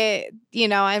 And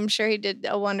I'm sure he did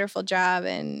a wonderful job.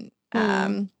 And,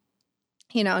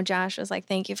 you know, Josh was like,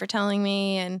 thank you for telling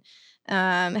me, and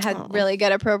had really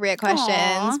good, appropriate questions.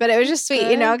 Aww. But it was just sweet,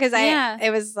 Good. you know, because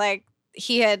it was like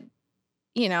he had,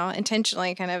 you know,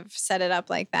 intentionally kind of set it up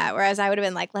like that. Whereas I would have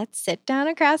been like, let's sit down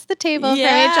across the table from each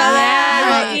other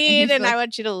and we'll eat, and I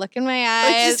want you to look in my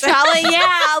eyes. Which is probably,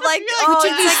 like, it's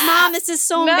like, Mom, this is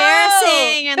so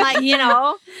embarrassing. And like, you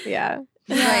know. Yeah.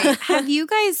 Right. Have you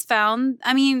guys found,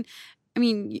 I mean,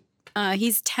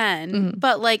 he's 10,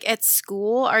 but like at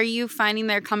school, are you finding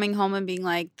they're coming home and being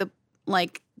like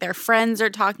their friends are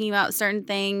talking about certain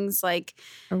things, like,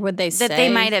 or would they say that they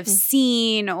might have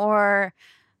seen, or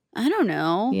I don't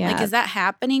know. Yeah. Like, is that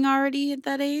happening already at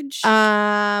that age?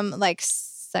 Like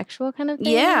sexual kind of things?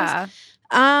 Yeah.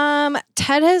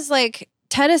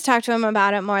 Ted has talked to him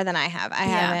about it more than I have. I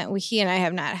haven't. He and I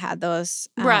have not had those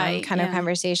kind of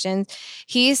conversations.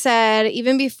 He said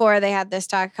even before they had this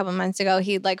talk a couple months ago,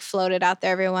 he'd like float it out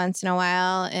there every once in a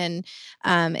while. And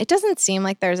it doesn't seem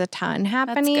like there's a ton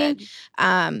happening. That's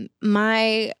good.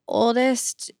 My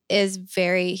oldest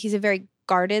he's a very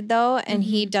guarded though. And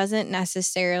he doesn't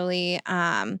necessarily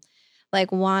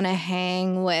like want to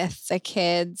hang with the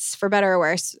kids, for better or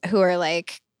worse, who are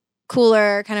like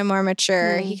cooler, kind of more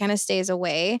mature. He kind of stays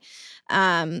away,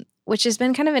 which has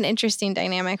been kind of an interesting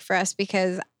dynamic for us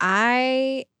because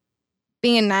I,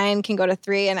 being a 9, can go to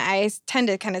 3, and I tend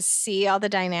to kind of see all the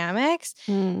dynamics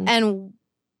and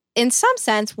in some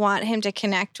sense want him to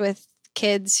connect with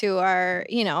kids who are,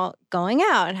 you know, going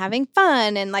out and having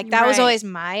fun. And like that was always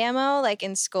my MO, like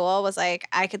in school, was like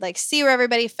I could like see where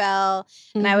everybody fell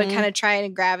and I would kind of try to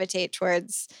gravitate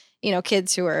towards, you know,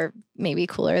 kids who are maybe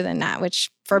cooler than that,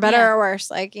 which for better or worse,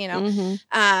 like, you know.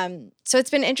 So it's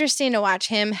been interesting to watch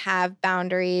him have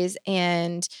boundaries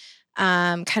and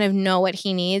kind of know what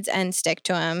he needs and stick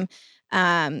to him.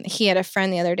 He had a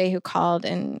friend the other day who called,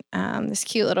 and this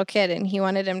cute little kid, and he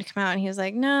wanted him to come out, and he was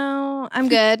like, no, I'm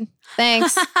good.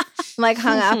 Thanks. I'm like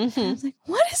hung up. I was like,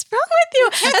 what is wrong with you?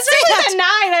 Especially at 9,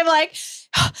 I'm like,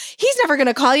 oh, he's never going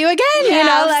to call you again. Yeah, you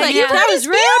know, like you that was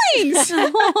feelings.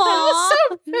 It was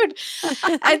so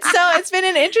rude. And so it's been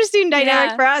an interesting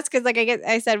dynamic for us because, like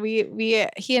I said,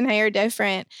 he and I are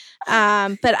different.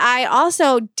 But I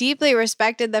also deeply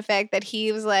respected the fact that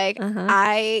he was like,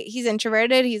 he's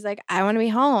introverted. He's like, I want to be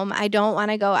home. I don't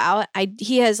want to go out.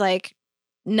 He has like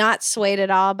not swayed at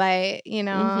all by, you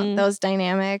know, those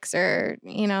dynamics or,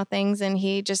 you know, things. And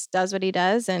he just does what he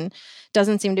does and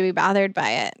doesn't seem to be bothered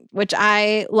by it, which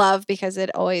I love because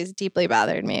it always deeply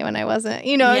bothered me when I wasn't,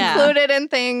 you know, included in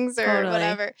things or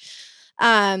whatever.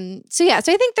 So I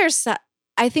think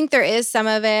there is some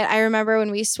of it. I remember when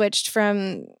we switched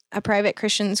from a private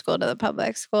Christian school to the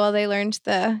public school, they learned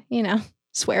the, you know,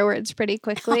 swear words pretty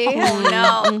quickly. Oh,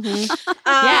 no.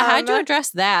 How'd you address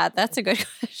that? That's a good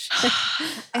question.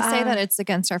 I say that it's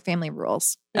against our family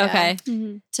rules. Okay.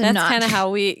 To That's not kind of how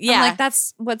we, I'm like,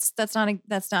 that's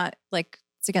not like,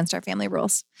 it's against our family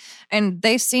rules. And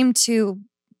they seem to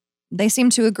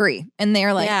agree. And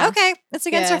they're like, okay, it's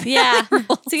against our family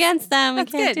rules. It's against them. We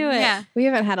can't do it. Yeah. We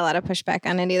haven't had a lot of pushback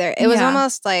on it either. It was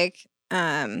almost like,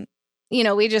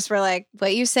 we just were like,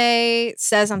 what you say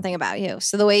says something about you.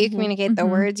 So the way you communicate, the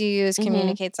words you use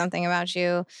communicate something about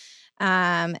you.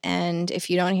 And if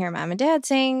you don't hear mom and dad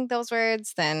saying those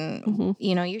words, then,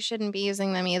 you shouldn't be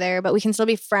using them either. But we can still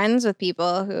be friends with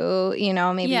people who,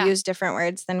 maybe use different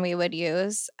words than we would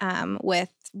use with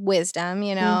wisdom,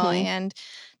 and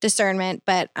discernment.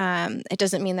 But it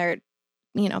doesn't mean they're,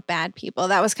 bad people.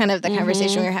 That was kind of the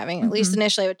conversation we were having, at least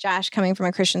initially with Josh coming from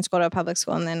a Christian school to a public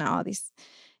school. And then all these,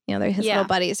 his little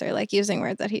buddies are like using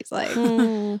words that he's like,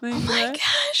 oh my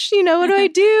gosh, what do I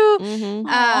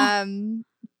do?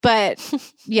 But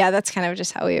yeah, that's kind of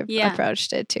just how we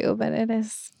approached it too. But it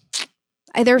is,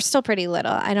 they're still pretty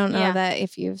little. I don't know that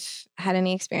if you've had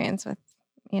any experience with,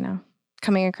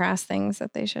 coming across things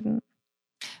that they shouldn't.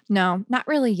 No, not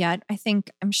really yet.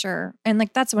 I'm sure. And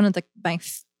like, that's one of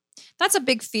that's a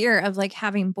big fear of like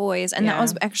having boys. And that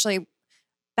was actually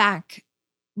back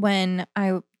when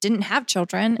I didn't have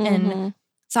children and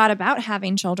thought about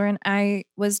having children. I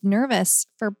was nervous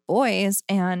for boys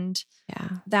and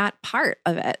that part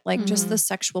of it, like just the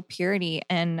sexual purity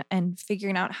and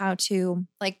figuring out how to,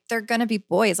 like, they're going to be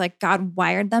boys, like God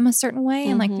wired them a certain way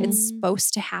and like it's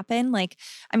supposed to happen. Like,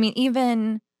 I mean,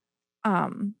 even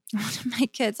one of my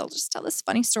kids, I'll just tell this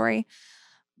funny story.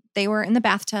 They were in the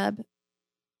bathtub.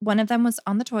 One of them was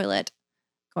on the toilet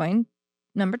going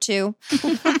number 2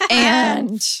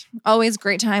 and always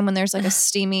great time when there's like a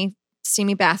steamy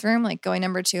bathroom, like going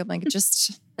number 2. I'm like,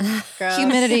 just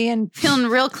humidity and feeling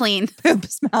real clean poop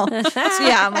smell. So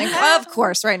yeah, I'm like, of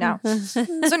course, right now. So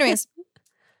anyways,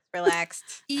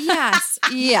 relaxed. Yes.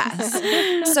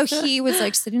 So he was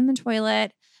like sitting in the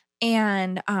toilet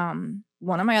and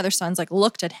one of my other sons like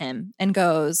looked at him and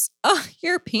goes, "Oh,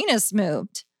 your penis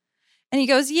moved." And he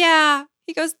goes, "Yeah."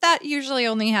 He goes, "That usually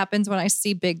only happens when I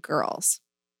see big girls."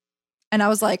 And I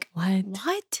was like, What?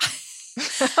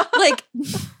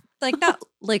 like not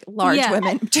like large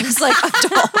women, just like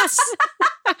adults.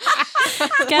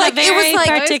 Got like, a very it was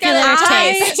like, particular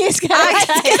taste. He's got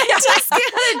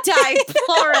a type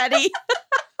already.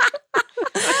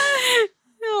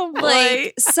 Oh boy.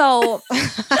 Like, so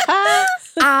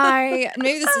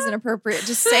maybe this isn't appropriate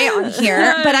to say on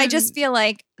here, but I just feel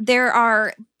like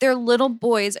they're little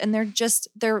boys and they're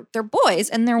boys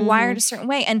and they're wired a certain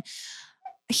way. And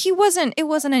he's not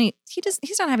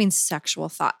having sexual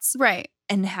thoughts. Right.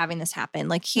 And having this happen.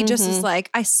 Like he just is like,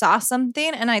 I saw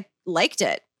something and I liked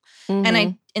it.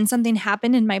 And something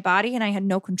happened in my body and I had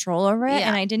no control over it.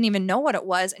 And I didn't even know what it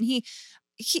was. And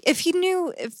if he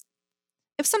knew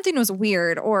if something was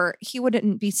weird, or he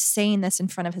wouldn't be saying this in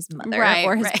front of his mother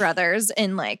or his brothers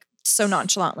and like so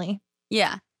nonchalantly.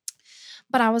 Yeah.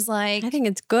 But I was like, I think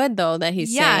it's good though that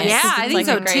he's saying it. Yeah, I think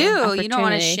so a great too. You don't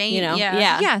want to opportunity, shame, you know?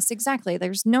 yeah. yes, exactly.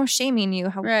 There's no shaming you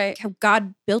how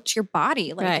God built your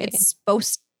body. Like that's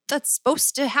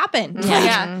supposed to happen.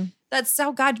 Yeah. That's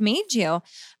how God made you.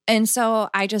 And so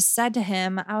I just said to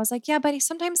him, I was like, yeah, buddy,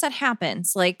 sometimes that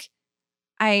happens. Like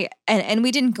and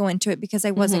we didn't go into it because I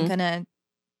wasn't going to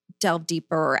delve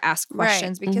deeper or ask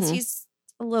questions because he's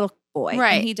a little boy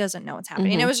and he doesn't know what's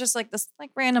happening. And it was just like this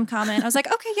like random comment. I was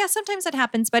like, okay, yeah, sometimes that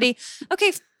happens, buddy.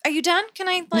 Okay, are you done? Can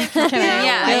I like,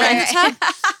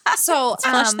 So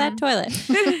flush that toilet.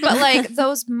 But like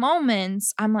those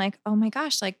moments, I'm like, oh my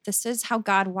gosh, like this is how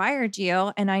God wired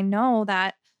you. And I know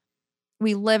that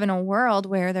we live in a world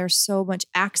where there's so much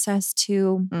access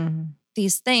to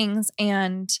these things.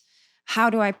 And how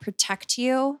do I protect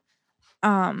you?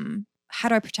 How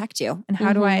do I protect you? And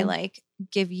how do I like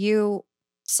give you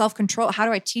self-control? How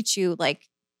do I teach you like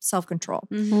self-control?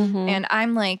 And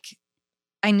I'm like,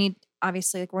 I need,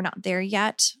 obviously like we're not there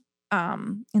yet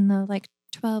in the like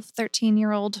 12,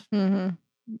 13-year-old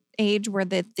age where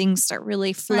the things start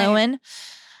really flowing.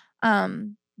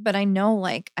 But I know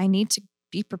like I need to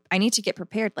get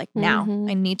prepared like now.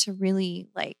 I need to really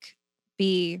like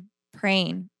be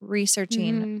praying,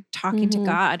 researching, talking to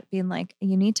God, being like,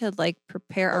 you need to like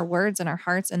prepare our words and our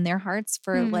hearts and their hearts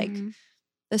for like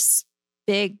this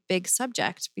big, big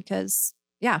subject because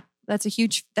that's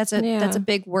a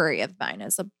big worry of mine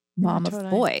as a mom of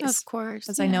boys. Of course.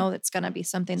 Because I know it's going to be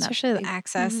something that especially the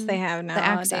access they have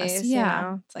nowadays. The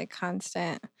access, it's like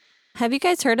constant. Have you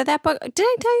guys heard of that book? Did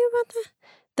I tell you about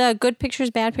the Good Pictures,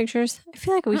 Bad Pictures? I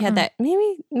feel like we had that.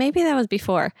 Maybe that was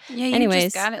before. Yeah, you anyways,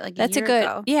 just got it like that's a year good.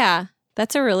 ago. Yeah,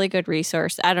 that's a really good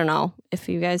resource. I don't know if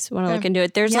you guys want to look into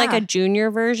it. There's like a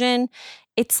junior version.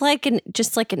 It's like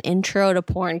just like an intro to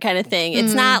porn kind of thing.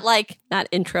 It's not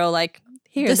intro like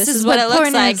here, This this is is what what it looks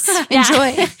porn like. is.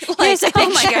 Enjoy. Here's a picture. Oh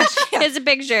my gosh. Here's a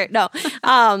picture. No.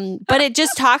 But it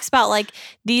just talks about like,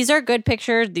 these are good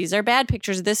pictures. These are bad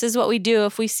pictures. This is what we do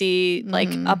if we see like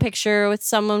a picture with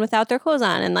someone without their clothes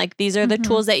on. And like, these are the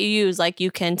tools that you use. Like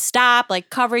you can stop, like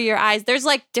cover your eyes. There's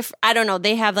like different, I don't know.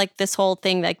 They have like this whole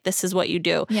thing, like this is what you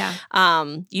do. Yeah.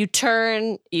 You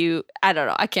turn, I don't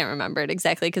know. I can't remember it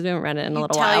exactly because we haven't read it in a little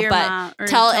tell while, your but mom- or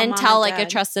tell mom like a dad.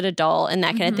 trusted adult and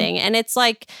that kind of thing. And it's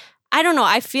like, I don't know.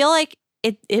 I feel like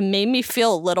it made me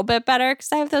feel a little bit better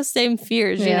because I have those same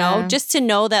fears, you know, Yeah. just to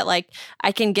know that like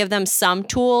I can give them some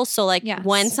tools. So like Yes.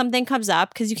 when something comes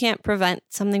up, because you can't prevent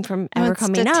something from Well, ever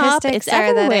coming up. statistics It's are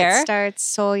everywhere. That it starts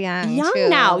so young. Young too,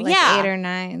 now, like yeah. 8 or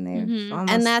 9. They've Mhm.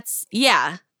 almost, And that's,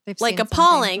 yeah, They've like seen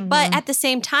appalling. something. But Mhm. at the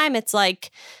same time, it's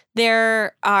like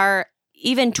there are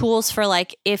even tools for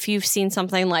like if you've seen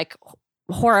something like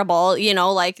horrible, you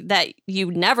know, like that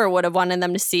you never would have wanted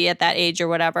them to see at that age or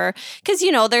whatever. Because, you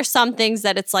know, there's some things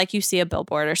that it's like you see a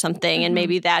billboard or something and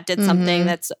maybe that did something Mhm.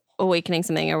 that's awakening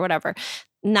something or whatever.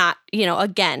 Not, you know,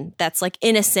 again, that's like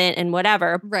innocent and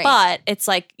whatever. Right. But it's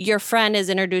like your friend is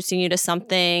introducing you to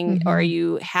something or Mhm.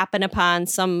 you happen upon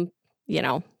some, you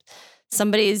know,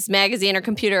 somebody's magazine or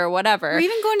computer or whatever. Or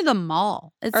even going to the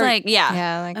mall. It's Or- like, yeah.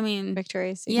 yeah, like I mean,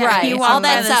 Victoria's Secret. yeah, Right. you All walk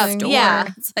that by the stuff, store, yeah.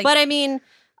 it's like, But I mean,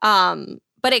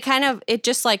 but it kind of, it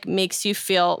just like makes you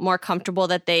feel more comfortable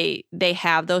that they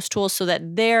have those tools so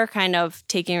that they're kind of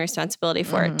taking responsibility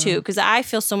for it too. Because I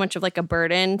feel so much of like a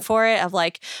burden for it of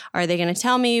like, are they going to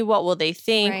tell me? What will they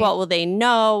think? Right. What will they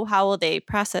know? How will they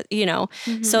process, you know?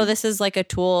 So Mhm. this is like a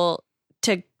tool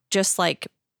to just like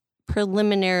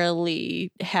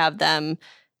preliminarily have them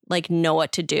like know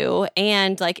what to do.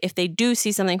 And like if they do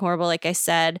see something horrible, like I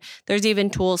said, there's even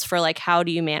tools for like how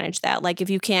do you manage that? Like if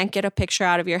you can't get a picture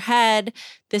out of your head,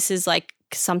 this is like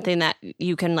something that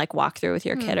you can like walk through with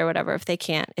your kid or whatever. If they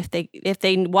can't, if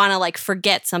they want to like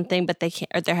forget something but they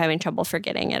can't, or they're having trouble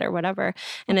forgetting it or whatever.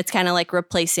 And it's kind of like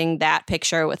replacing that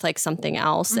picture with like something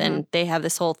else and they have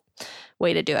this whole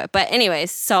way to do it. But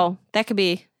anyways, so that could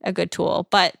be a good tool.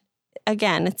 But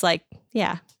again, it's like,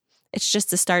 yeah, it's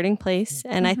just a starting place.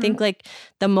 And I think like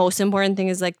the most important thing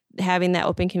is like having that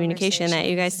open communication that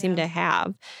you guys seem to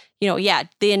have. You know, yeah,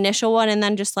 the initial one and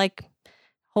then just like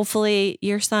hopefully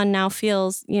your son now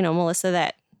feels, you know, Melissa,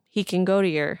 that he can go to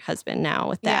your husband now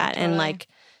with Yeah, that. And totally. like,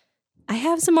 I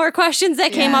have some more questions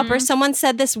that came up or someone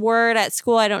said this word at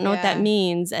school. I don't know what that Yeah.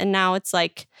 means. And now it's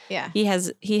like, Yeah. he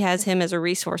has him as a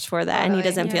resource for that. And he Totally,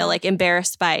 doesn't feel like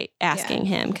embarrassed by asking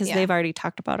him because Yeah. they've already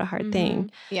talked about a hard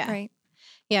thing. Yeah. Right.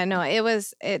 Yeah, no,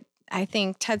 I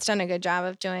think Ted's done a good job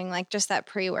of doing like just that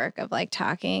pre-work of like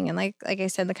talking and like I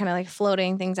said, the kind of like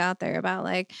floating things out there about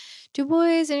like, do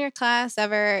boys in your class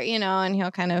ever, you know, and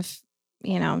he'll kind of,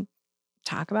 you know,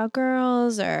 talk about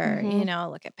girls or, you know,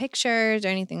 look at pictures or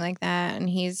anything like that. And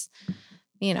he's,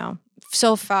 you know,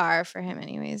 so far for him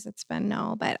anyways, it's been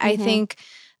no. But I think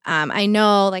I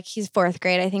know like he's 4th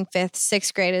grade. I think 5th,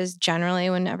 6th grade is generally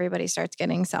when everybody starts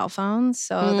getting cell phones.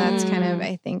 So that's kind of,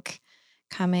 I think,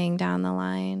 coming down the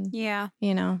line, yeah.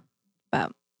 you know,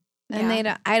 but, and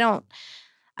Yeah.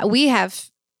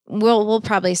 we'll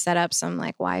probably set up some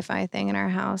like Wi-Fi thing in our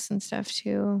house and stuff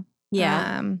too.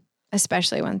 Yeah.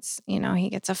 Especially once, you know, he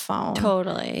gets a phone.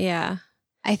 Totally. Yeah.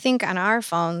 I think on our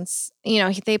phones, you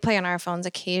know, they play on our phones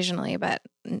occasionally, but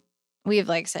we've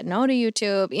like said no to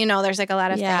YouTube. You know, there's like a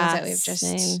lot of things that we've just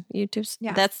same. YouTube's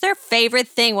Yeah. that's their favorite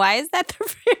thing. Why is that their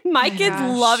favorite? My kids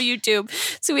gosh. love YouTube.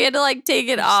 So we had to like take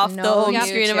it There's off the no home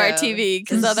screen of our YouTube. TV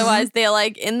because otherwise they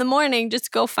like in the morning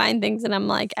just go find things and I'm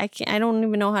like, I don't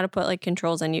even know how to put like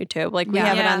controls on YouTube. Like we Yeah.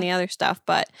 have it Yeah. on the other stuff,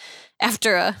 but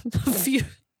after a few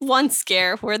one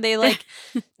scare where they like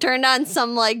turned on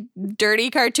some like dirty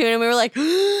cartoon and we were like,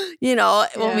 you know,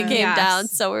 when we Yeah. came Yes. down.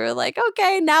 So we were like,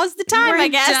 okay, now's the time, We're I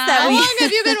guess. done. That How we long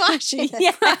have you been watching this?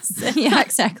 Yes. Yeah,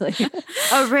 exactly.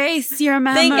 Erase your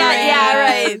memory. Thank God, yeah,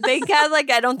 right. Thank God, like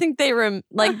I don't think they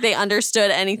they understood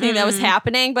anything that was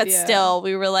happening, but Yeah. still,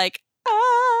 we were like,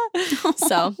 ah.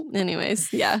 So,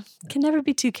 anyways, yeah, can never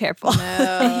be too careful.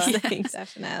 No, These things.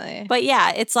 definitely. But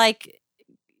yeah, it's like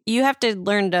you have to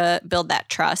learn to build that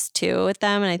trust too with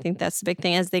them, and I think that's the big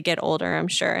thing as they get older. I'm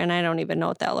sure, and I don't even know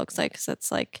what that looks like because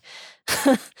it's like,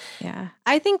 Yeah.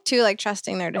 I think too, like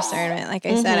trusting their discernment. Like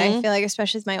I said, I feel like,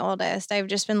 especially with my oldest, I've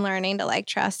just been learning to like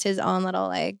trust his own little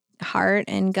like heart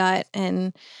and gut.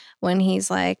 And when he's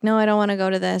like, no, I don't want to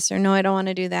go to this, or no, I don't want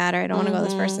to do that, or I don't want to go to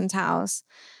this person's house.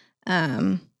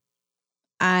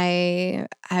 I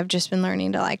have just been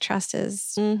learning to like trust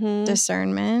his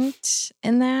discernment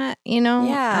in that, you know?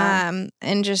 Yeah.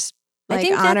 And just I like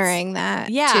think that's- honoring that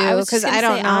yeah, I too. was just Because gonna I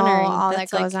don't say know honoring. all that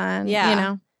That's, like, goes on, yeah. you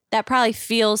know? that probably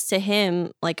feels to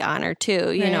him like honor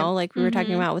too, you Right. know, like we were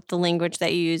talking Mhm. about with the language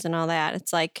that you use and all that.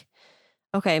 It's like,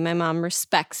 okay, my mom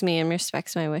respects me and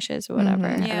respects my wishes or whatever.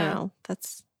 Mhm. I Yeah. don't know.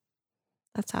 That's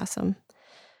awesome.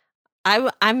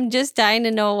 I'm just dying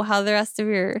to know how the rest of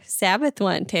your Sabbath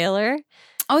went, Taylor.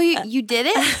 Oh, you did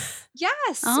it?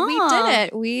 Yes, we Oh. did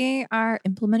it. We are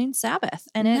implementing Sabbath,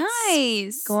 and it's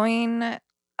Nice. going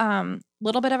a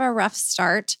little bit of a rough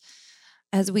start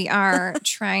as we are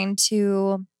trying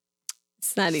to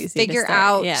It's not easy figure to start.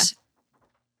 out Yeah.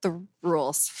 the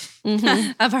rules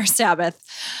Mhm. of our Sabbath.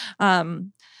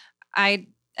 I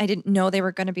didn't know they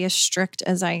were going to be as strict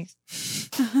as I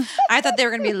thought they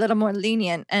were going to be a little more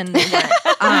lenient, and they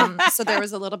weren't. So there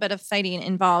was a little bit of fighting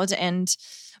involved,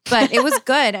 but it was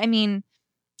good. I mean,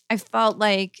 I felt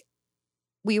like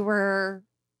it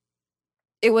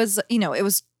was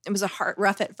a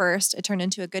rough at first. It turned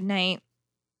into a good night.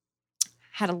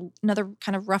 Had another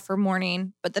kind of rougher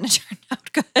morning, but then it turned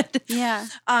out good. Yeah.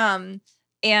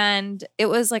 And it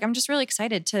was like, I'm just really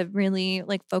excited to really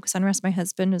like focus on rest. My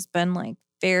husband has been like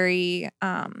very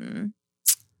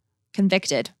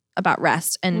convicted about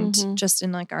rest and Mhm. just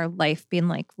in like our life being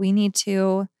like, we need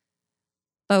to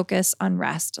focus on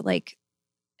rest, like,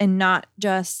 and not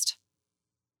just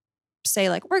say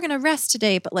like, we're going to rest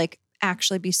today, but like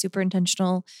actually be super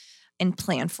intentional and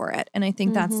plan for it. And I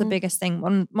think that's the Mhm. biggest thing.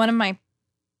 When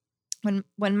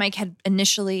Mike had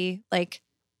initially like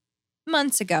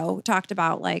months ago talked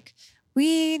about like,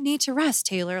 we need to rest,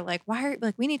 Taylor. Like,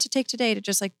 we need to take today to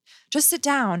just sit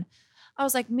down. I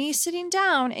was like, me sitting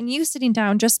down and you sitting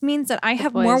down just means that I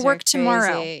have more Boys are work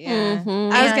tomorrow. crazy, Yeah.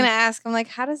 Mhm. I was And- gonna ask. I'm like,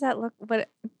 how does that look? But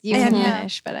you And- can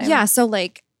finish. But Yeah. So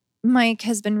like Mike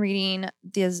has been reading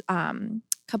these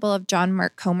couple of John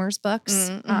Mark Comer's books,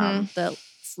 Mhm. the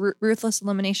Ruthless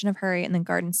Elimination of Hurry and then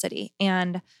Garden City.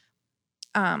 And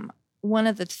one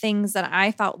of the things that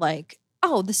I felt like,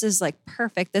 oh, this is like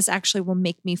perfect. This actually will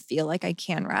make me feel like I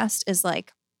can rest is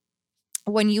like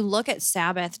when you look at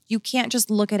Sabbath, you can't just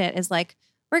look at it as like,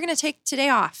 we're going to take today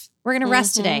off. We're going to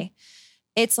rest Mhm. today.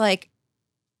 It's like,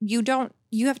 you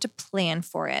have to plan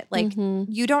for it. Like Mhm.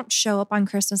 you don't show up on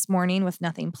Christmas morning with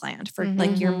nothing planned for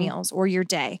like your Mhm. meals or your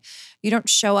day. You don't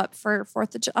show up for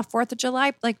 4th of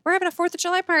July. Like we're having a 4th of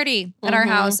July party at our Mhm.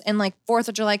 house and like 4th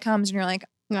of July comes and you're like,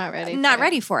 not ready. not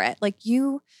ready for it. Like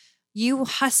you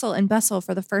hustle and bustle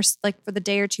for for the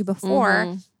day or two before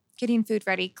Mhm. getting food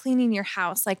ready, cleaning your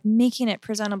house, like making it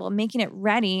presentable, making it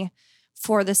ready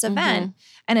for this event.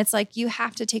 And it's like, you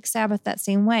have to take Sabbath that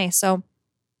same way. So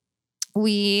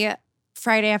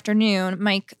Friday afternoon,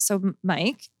 Mike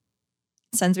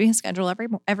sends me his schedule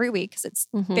every week because it's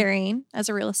Mhm. varying as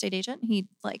a real estate agent. He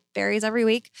like varies every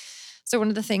week. So one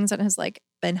of the things that has like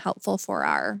been helpful for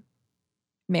our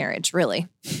marriage really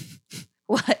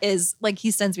is like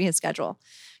he sends me his schedule.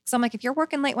 So I'm like, if you're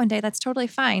working late one day, that's totally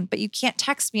fine. But you can't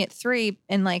text me at 3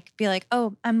 and like be like,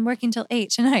 oh, I'm working till 8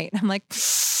 tonight. I'm like,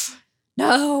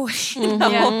 no. you know?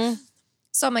 Mhm.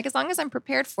 So I'm like, as long as I'm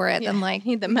prepared for it, then like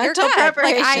need the you're mental good. Like,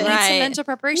 preparation. I need Right. some mental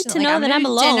preparation. To Like, know that gonna I'm do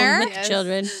alone dinner with Yes.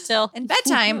 children still. and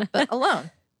bedtime, but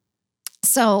alone.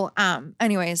 So,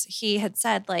 anyways, he had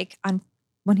said like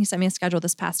when he sent me a schedule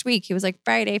this past week, he was like,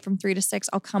 Friday from 3 to 6,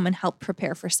 I'll come and help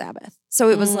prepare for Sabbath. So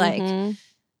it was like, Mhm.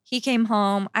 he came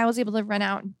home. I was able to run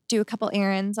out and do a couple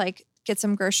errands, like get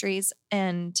some groceries.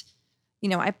 And,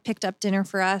 I picked up dinner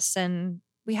for us and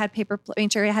we had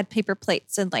made sure I had paper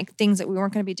plates and like things that we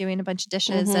weren't going to be doing, a bunch of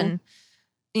dishes. Mhm.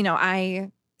 And,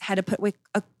 I had to put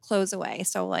clothes away.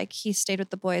 So like he stayed with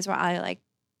the boys while I like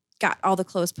got all the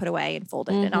clothes put away and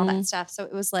folded and all that Mhm. stuff. So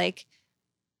it was like,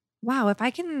 wow,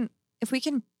 if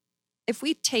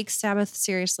we take Sabbath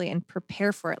seriously and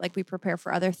prepare for it, like we prepare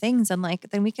for other things, and like,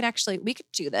 then we could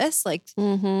do this. Like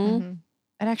Mhm.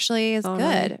 it actually is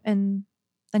Totally. good. And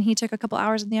then he took a couple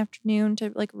hours in the afternoon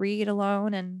to like read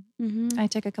alone. And Mhm. I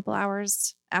took a couple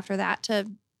hours after that to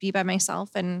be by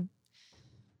myself and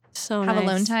So have nice.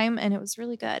 alone time. And it was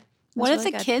really good. It was What if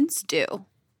really the good. kids do?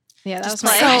 Yeah, that Just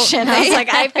was my like- question. I was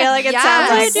like, I feel like it Yes. sounds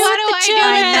What like, do what with do the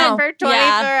I children? do for 24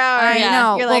 Yeah. hours? I Yeah.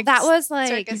 know. You're Well, like that was like,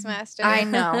 circus master. I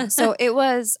know. So it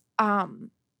was,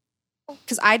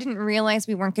 because I didn't realize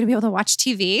we weren't going to be able to watch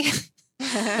TV.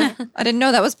 I didn't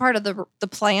know that was part of the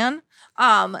plan.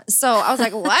 So I was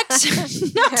like, what? No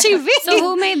TV. So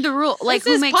who made the rule? Like This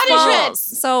who is makes punishment. rules?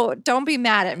 So don't be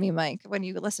mad at me, Mike, when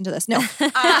you listen to this. No,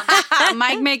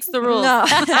 Mike makes the rules. no.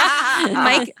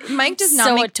 Mike does not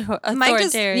so make. Mike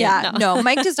does, authoritarian. no,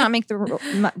 Mike does not make the rule.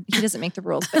 He doesn't make the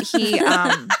rules, but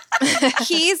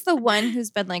he's the one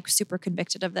who's been like super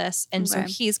convicted of this, and so Okay.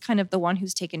 he's kind of the one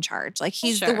who's taken charge. Like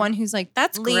he's the Sure. one who's like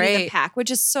That's leading the great. pack,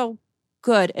 which is so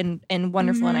good and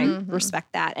wonderful. And I Mhm.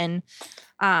 respect that. And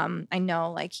I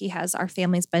know like he has our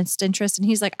family's best interest, and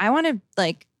he's like, I want to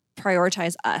like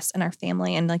prioritize us and our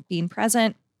family and like being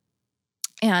present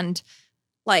and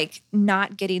like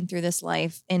not getting through this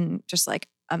life in just like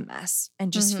a mess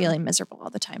and just Mhm. feeling miserable all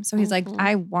the time. So he's like, Mhm.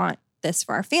 I want this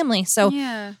for our family. So,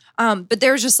 yeah. but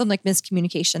there was just some like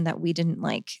miscommunication that we didn't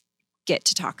like get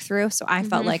to talk through. So I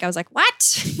felt Mhm. like I was like,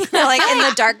 what? You know, like in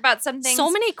the dark about some things. So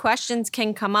many questions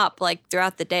can come up like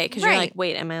throughout the day because you're Right. like,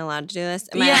 wait, am I allowed to do this?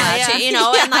 Am I Yeah, allowed yeah. to? You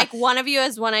know, and Yeah. like one of you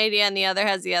has one idea and the other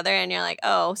has the other, and you're like,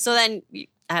 oh, so then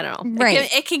I don't know.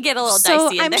 Right. It can get a little So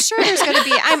dicey. In I'm there. sure there's going to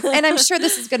be, I'm sure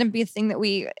this is going to be a thing that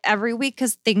we every week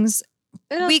because things,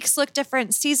 weeks look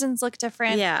different, seasons look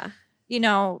different. Yeah. You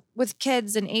know, with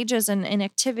kids and ages and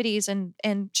activities and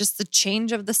just the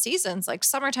change of the seasons. Like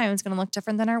summertime is going to look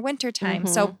different than our winter time.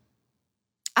 So,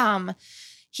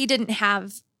 he didn't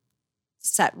have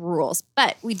set rules,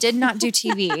 but we did not do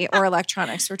TV or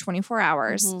electronics for 24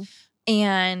 hours. Mhm.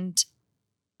 And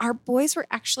our boys were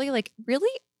actually like really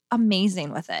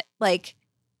amazing with it. Like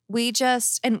we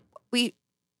just, and we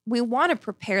want to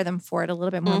prepare them for it a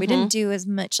little bit more. We didn't do as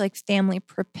much like family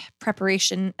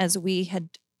preparation as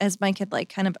Mike had like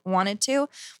kind of wanted to.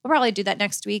 We'll probably do that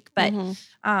next week, but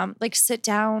Mhm. like sit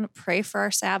down, pray for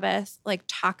our Sabbath, like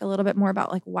talk a little bit more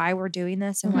about like why we're doing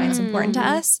this and why it's important to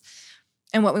Mhm. us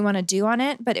and what we want to do on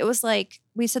it. But it was like,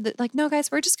 we said that like, no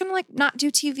guys, we're just going to like not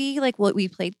do TV. Like we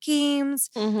played games.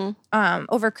 Mhm.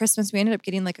 Over Christmas, we ended up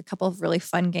getting like a couple of really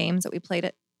fun games that we played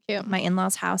at Cute. my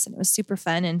in-laws' house, and it was super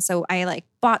fun. And so I like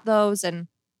bought those and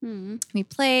we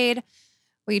played,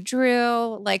 we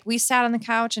drew, like we sat on the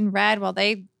couch and read while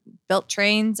they built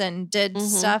trains and did Mhm.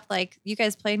 stuff. Like you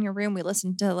guys played in your room. We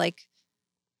listened to like,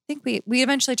 I think we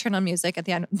eventually turned on music at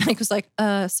the end. Mike was like,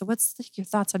 so what's like, your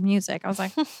thoughts on music? I was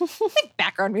like, I think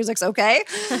background music's okay.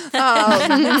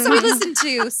 So we listened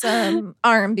to some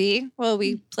R&B while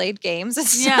we played games and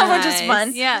stuff, which was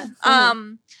fun. Yeah.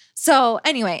 So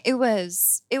anyway, it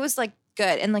was like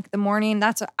good. And like the morning,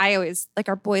 that's what I always like,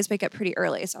 our boys wake up pretty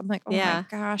early. So I'm like, oh Yeah.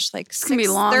 my gosh, like gonna be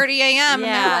long. 6:30 a.m. And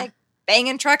Yeah. they're like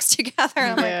banging trucks together.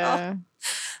 I'm like, Yeah. oh,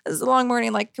 this is a long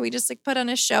morning. Like, can we just like put on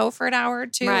a show for an hour or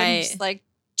two and Right. just like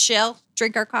chill,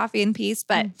 drink our coffee in peace?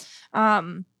 But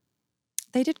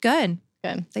they did good.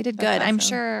 Good. They did That's good. I'm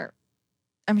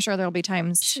awesome. sure there'll be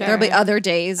times, Sure. there'll be other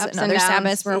days Ups and and other downs.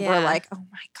 Sabbaths where we're Yeah. like, oh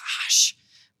my gosh,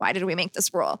 why did we make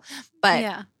this rule? But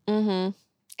Yeah. Mhm.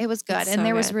 it was good. That's And so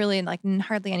there was good. really like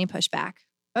hardly any pushback.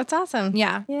 That's awesome.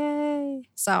 Yeah. Yay.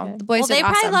 So Good. the boys Well, they did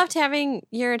probably awesome. loved having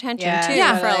your attention Yeah. too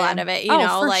Yeah. for a lot of it. You Oh,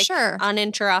 know, for like sure.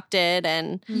 uninterrupted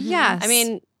and Yes. I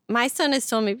mean, my son has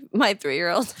told me, my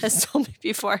 3-year-old has told me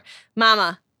before,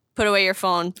 Mama, put away your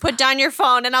phone. Put down your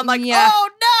phone. And I'm like, Yeah. oh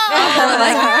no.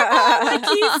 like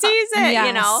he sees it, Yes.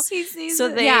 you know. He sees So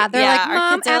it. they, yeah, they're like, our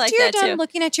Mom, kids are after like you're that done too.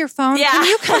 looking at your phone, Yeah. can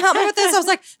you come help me with this? I was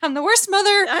like, I'm the worst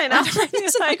mother. I know.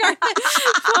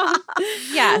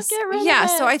 Yes. Get rid of Yeah.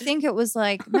 So it. I think it was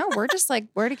like, no, we're just like,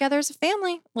 we're together as a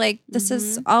family. Like, this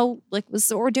is all, like, this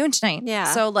is what we're doing tonight. Yeah.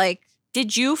 So, like,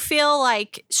 Did you feel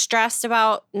like stressed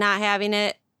about not having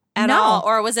it at No. all?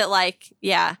 Or was it like,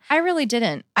 yeah. I really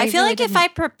didn't. I feel really like if I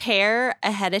prepare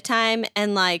ahead of time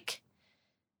and like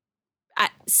I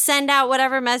send out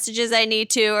whatever messages I need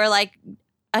to or like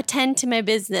attend to my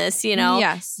business, you know,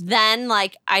 yes, then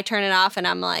like I turn it off and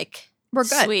I'm like, we're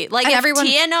good. sweet. Like And if everyone-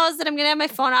 Tia knows that I'm gonna have my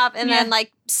phone off and Yeah. then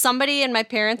like somebody in my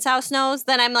parents' house knows,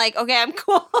 then I'm like, okay, I'm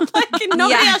cool. Like nobody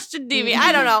Yeah. else should DV.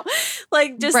 I don't know.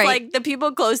 Like just Right. like the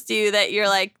people close to you that you're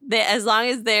like, as long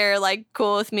as they're like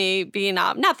cool with me being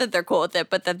off, not that they're cool with it,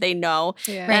 but that they know.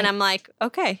 Yeah. And I'm like,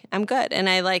 okay, I'm good. And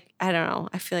I like, I don't know.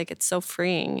 I feel like it's so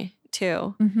freeing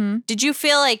too. Mm-hmm. Did you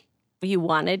feel like you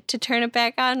wanted to turn it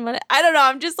back on? What I don't know.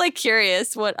 I'm just like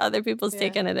curious what other people's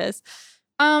take on it is.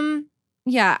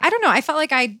 Yeah, I don't know. I felt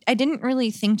like I didn't really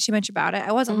think too much about it.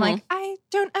 I wasn't Mhm. like, I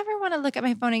don't ever want to look at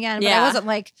my phone again. But Yeah. I wasn't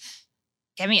like,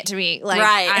 give me it to me. Like,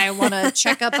 Right. I want to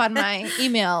check up on my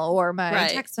email or my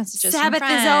Right. text messages. Sabbath from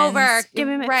is friends. over. Give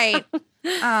me my right.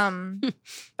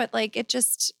 But like, it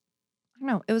just, I don't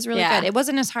know. It was really Yeah. good. It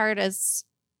wasn't as hard as,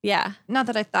 Yeah. not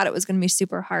that I thought it was going to be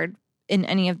super hard in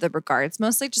any of the regards.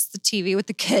 Mostly just the TV with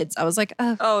the kids. I was like,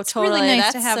 oh, Oh, it's totally. really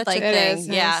nice That's to have such like a It thing. is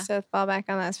Yeah. nice to fall back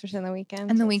on that, especially on the weekends.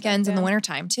 and the It's weekends like, in the yeah.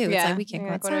 wintertime too. It's Yeah. like we can't You're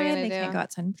go like, what are we outside. gonna They can't do? go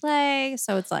outside and play.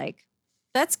 So it's like,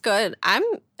 That's good. I'm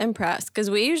impressed because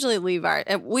we usually leave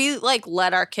we like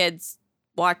let our kids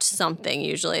watch something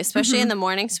usually, especially in the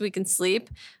morning so we can sleep.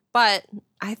 But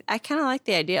I kind of like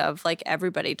the idea of like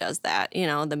everybody does that, you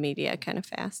know, the media kind of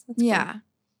fast. That's cool. yeah.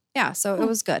 Yeah. So it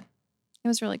was good. It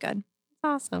was really good.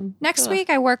 Awesome. Next Cool. week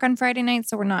I work on Friday night,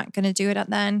 so we're not going to do it at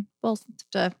then. We'll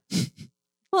have to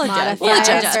We'll adjust. We'll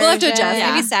adjust. We'll have to adjust.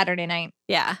 Yeah. Maybe Saturday night.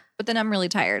 Yeah. But then I'm really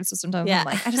tired. So sometimes Yeah. I'm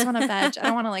like, I just want to veg. I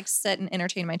don't want to like sit and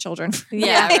entertain my children. For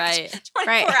Yeah, like right. 24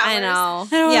 Right. I hours.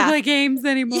 know. I don't Yeah. want to play games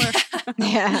anymore.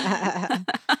 Yeah.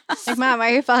 Like, Mom,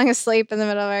 why are you falling asleep in the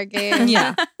middle of our game?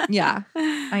 Yeah. Yeah.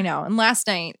 I know. And last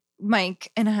night,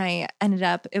 Mike and I ended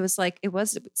up,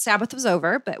 Sabbath was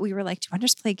over, but we were like, do you want to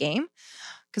just play a game?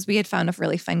 Because we had found a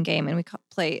really fun game and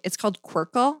it's called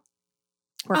Quirkle.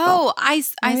 Oh, I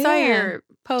saw yeah. your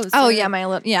post. Oh yeah,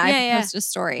 I Yeah. posted a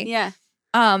story. Yeah.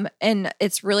 And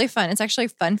it's really fun. It's actually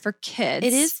fun for kids.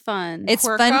 It is fun. It's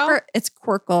Quirkle? fun for it's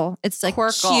Quirkle. It's like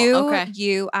Quirkle, okay.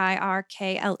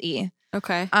 Quirkle.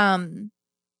 Okay.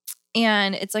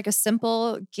 And it's like a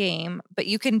simple game, but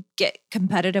you can get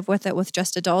competitive with it with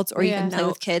just adults, or you Yeah. can play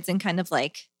with kids and kind of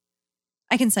like.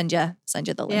 I can send you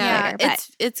the link yeah, later. But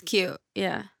it's cute.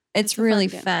 Yeah. it's a fun really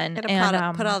game. fun. Gotta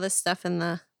And put all this stuff in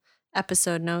the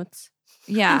episode notes.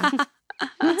 yeah.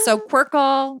 So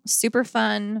Quirkle, super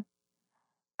fun.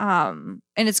 And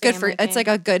it's good Family it's like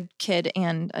game. a good kid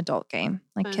and adult game.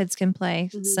 Like Fun. kids can play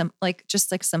Mhm. just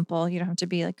simple. You don't have to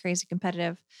be like crazy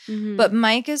competitive. Mhm. But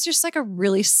Mike is just like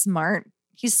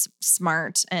he's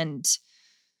smart and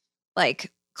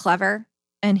like clever.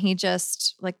 And he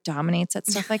just like dominates at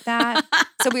stuff like that.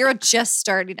 So we were just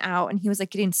starting out and he was like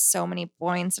getting so many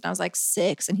points. And I was like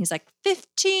 6 and he's like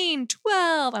 15,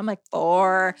 12. I'm like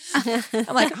 4.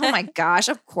 I'm like, oh my gosh,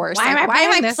 of course. Why am I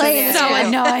playing this with playing you? this so with you?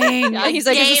 annoying. Yeah, he's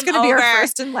like, is this going to be our Game over.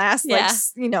 first and last Yeah.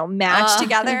 match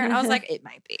together? I was like, it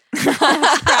might be.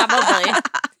 Probably.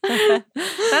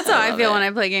 That's how I feel when I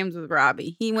play games with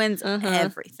Robbie. He wins Uh-huh.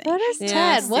 everything. What is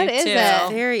Yes, Ted? What you is too. it?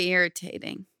 Very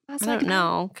irritating. I don't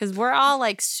know, because we're all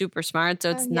like super smart, so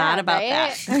it's not yeah, about right?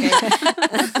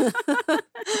 that.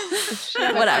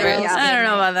 Okay? Whatever. Yeah. I don't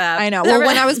know about that. I know. Well,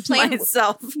 when I was playing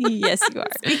myself, Yes, you are.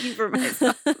 speaking for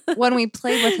myself. when we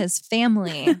played with his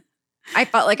family, I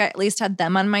felt like I at least had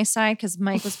them on my side because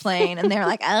Mike was playing and they were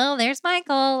like, oh, there's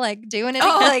Michael, like doing it.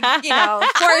 Like,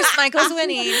 of course, Michael's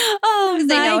winning. Oh, 'Cause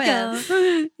they know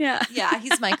him. Yeah. Yeah,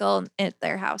 he's Michael at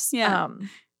their house. Yeah.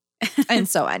 And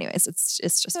so anyways, it's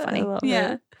just funny.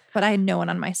 Yeah. But I had no one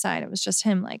on my side. It was just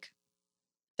him like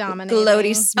Dominating.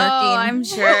 gloaty smirking. Oh, I'm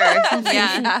sure.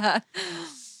 Yeah.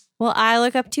 Well, I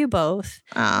look up to you both.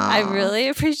 I Aw. really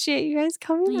appreciate you guys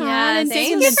coming on Yeah, and thank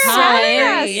taking you the for time.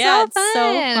 having us. Yeah, So it's so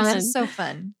fun. fun. This is so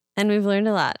fun. And we've learned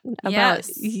a lot about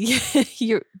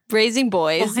your raising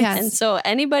boys. Yes. And so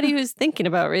anybody who's thinking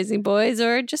about raising boys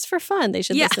or just for fun, they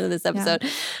should Yeah. listen to this Yeah. episode.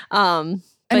 And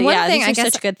But one yeah, thing, these I are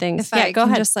guess, such good things. if Yeah, I go can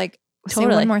ahead. just like say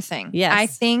Totally. one more thing. Yes. I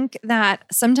think that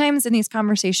sometimes in these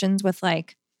conversations with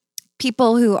like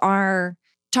people who are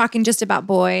talking just about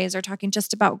boys or talking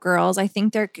just about girls, I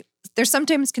think there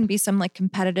sometimes can be some like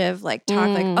competitive like talk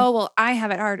like, oh, well, I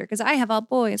have it harder because I have all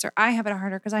boys, or I have it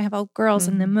harder because I have all girls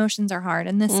and the emotions are hard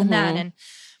and this and that. Mhm. And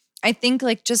I think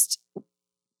like just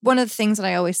one of the things that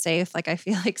I always say, if like I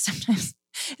feel like sometimes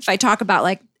if I talk about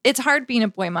like it's hard being a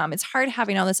boy mom, it's hard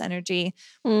having all this energy.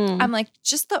 Mm. I'm like,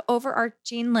 just the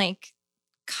overarching like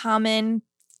common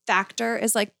factor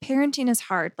is like parenting is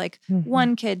hard. Like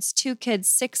 1 kids, 2 kids,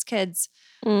 6 kids,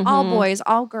 all Mhm. boys,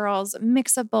 all girls,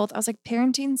 mix of both. I was like,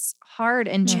 parenting's hard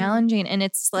and Mhm. challenging. And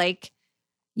it's like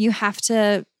you have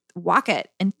to walk it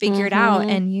and figure it out.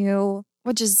 Mhm.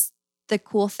 Which is the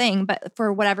cool thing. But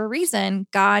for whatever reason,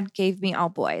 God gave me all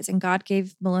boys and God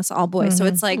gave Melissa all boys. So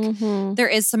it's like Mhm. there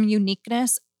is some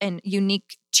uniqueness and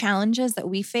unique challenges that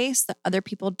we face that other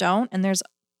people don't. And there's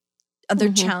other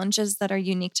Mhm. challenges that are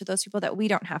unique to those people that we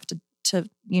don't have to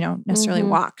necessarily Mhm.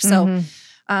 walk. So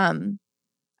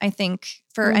I think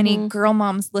for any Mhm. girl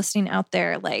moms listening out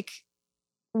there, like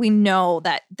we know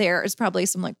that there is probably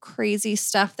some like crazy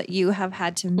stuff that you have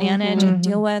had to manage and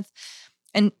deal with.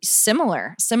 And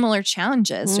similar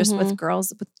challenges just with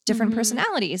girls with different Mhm.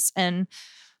 personalities. And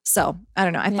so I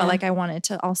don't know. I Yeah. felt like I wanted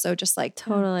to also just like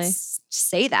Totally.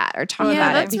 say that or talk Yeah,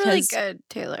 about that's it really because good,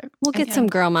 Taylor. We'll get Okay. some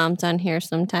girl moms on here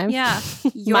sometime. Yeah.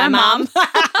 My mom.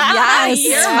 Yes.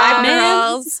 You're Yeah. my Man.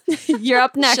 girls. You're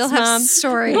up next, she'll have mom.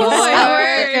 stories Oh,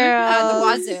 out girl. the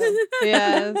wazoo.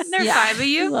 Yes. There's Yeah. 5 of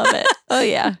you? Love it. Oh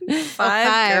yeah,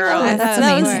 Five girls. Oh, that that's was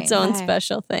amazing. its own Five.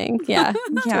 special thing. Yeah,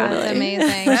 Yeah. totally. That's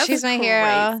amazing. That's She's my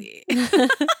hero. crazy.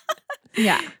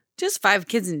 Yeah. Just 5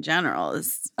 kids in general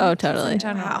is Oh, totally. In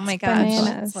general. Wow. Oh my gosh.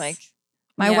 Bananas. It's like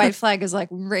my Yeah. white flag is like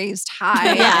raised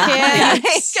high. Yeah.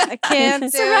 I can't do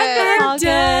Surrender. All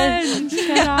Done. good.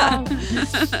 Get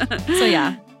off. So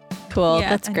yeah, cool. Yeah,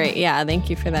 That's I great. Yeah, thank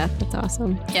you for that. That's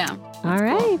awesome. Yeah. All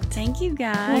right. Thank you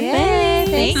guys. Yay.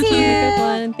 Thank Have a you. good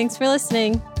one. Thanks for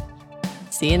listening.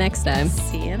 See you next time.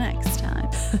 See you next time.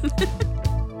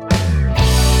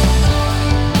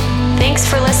 Thanks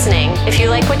for listening. If you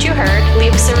like what you heard,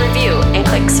 leave us a review and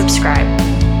click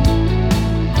subscribe.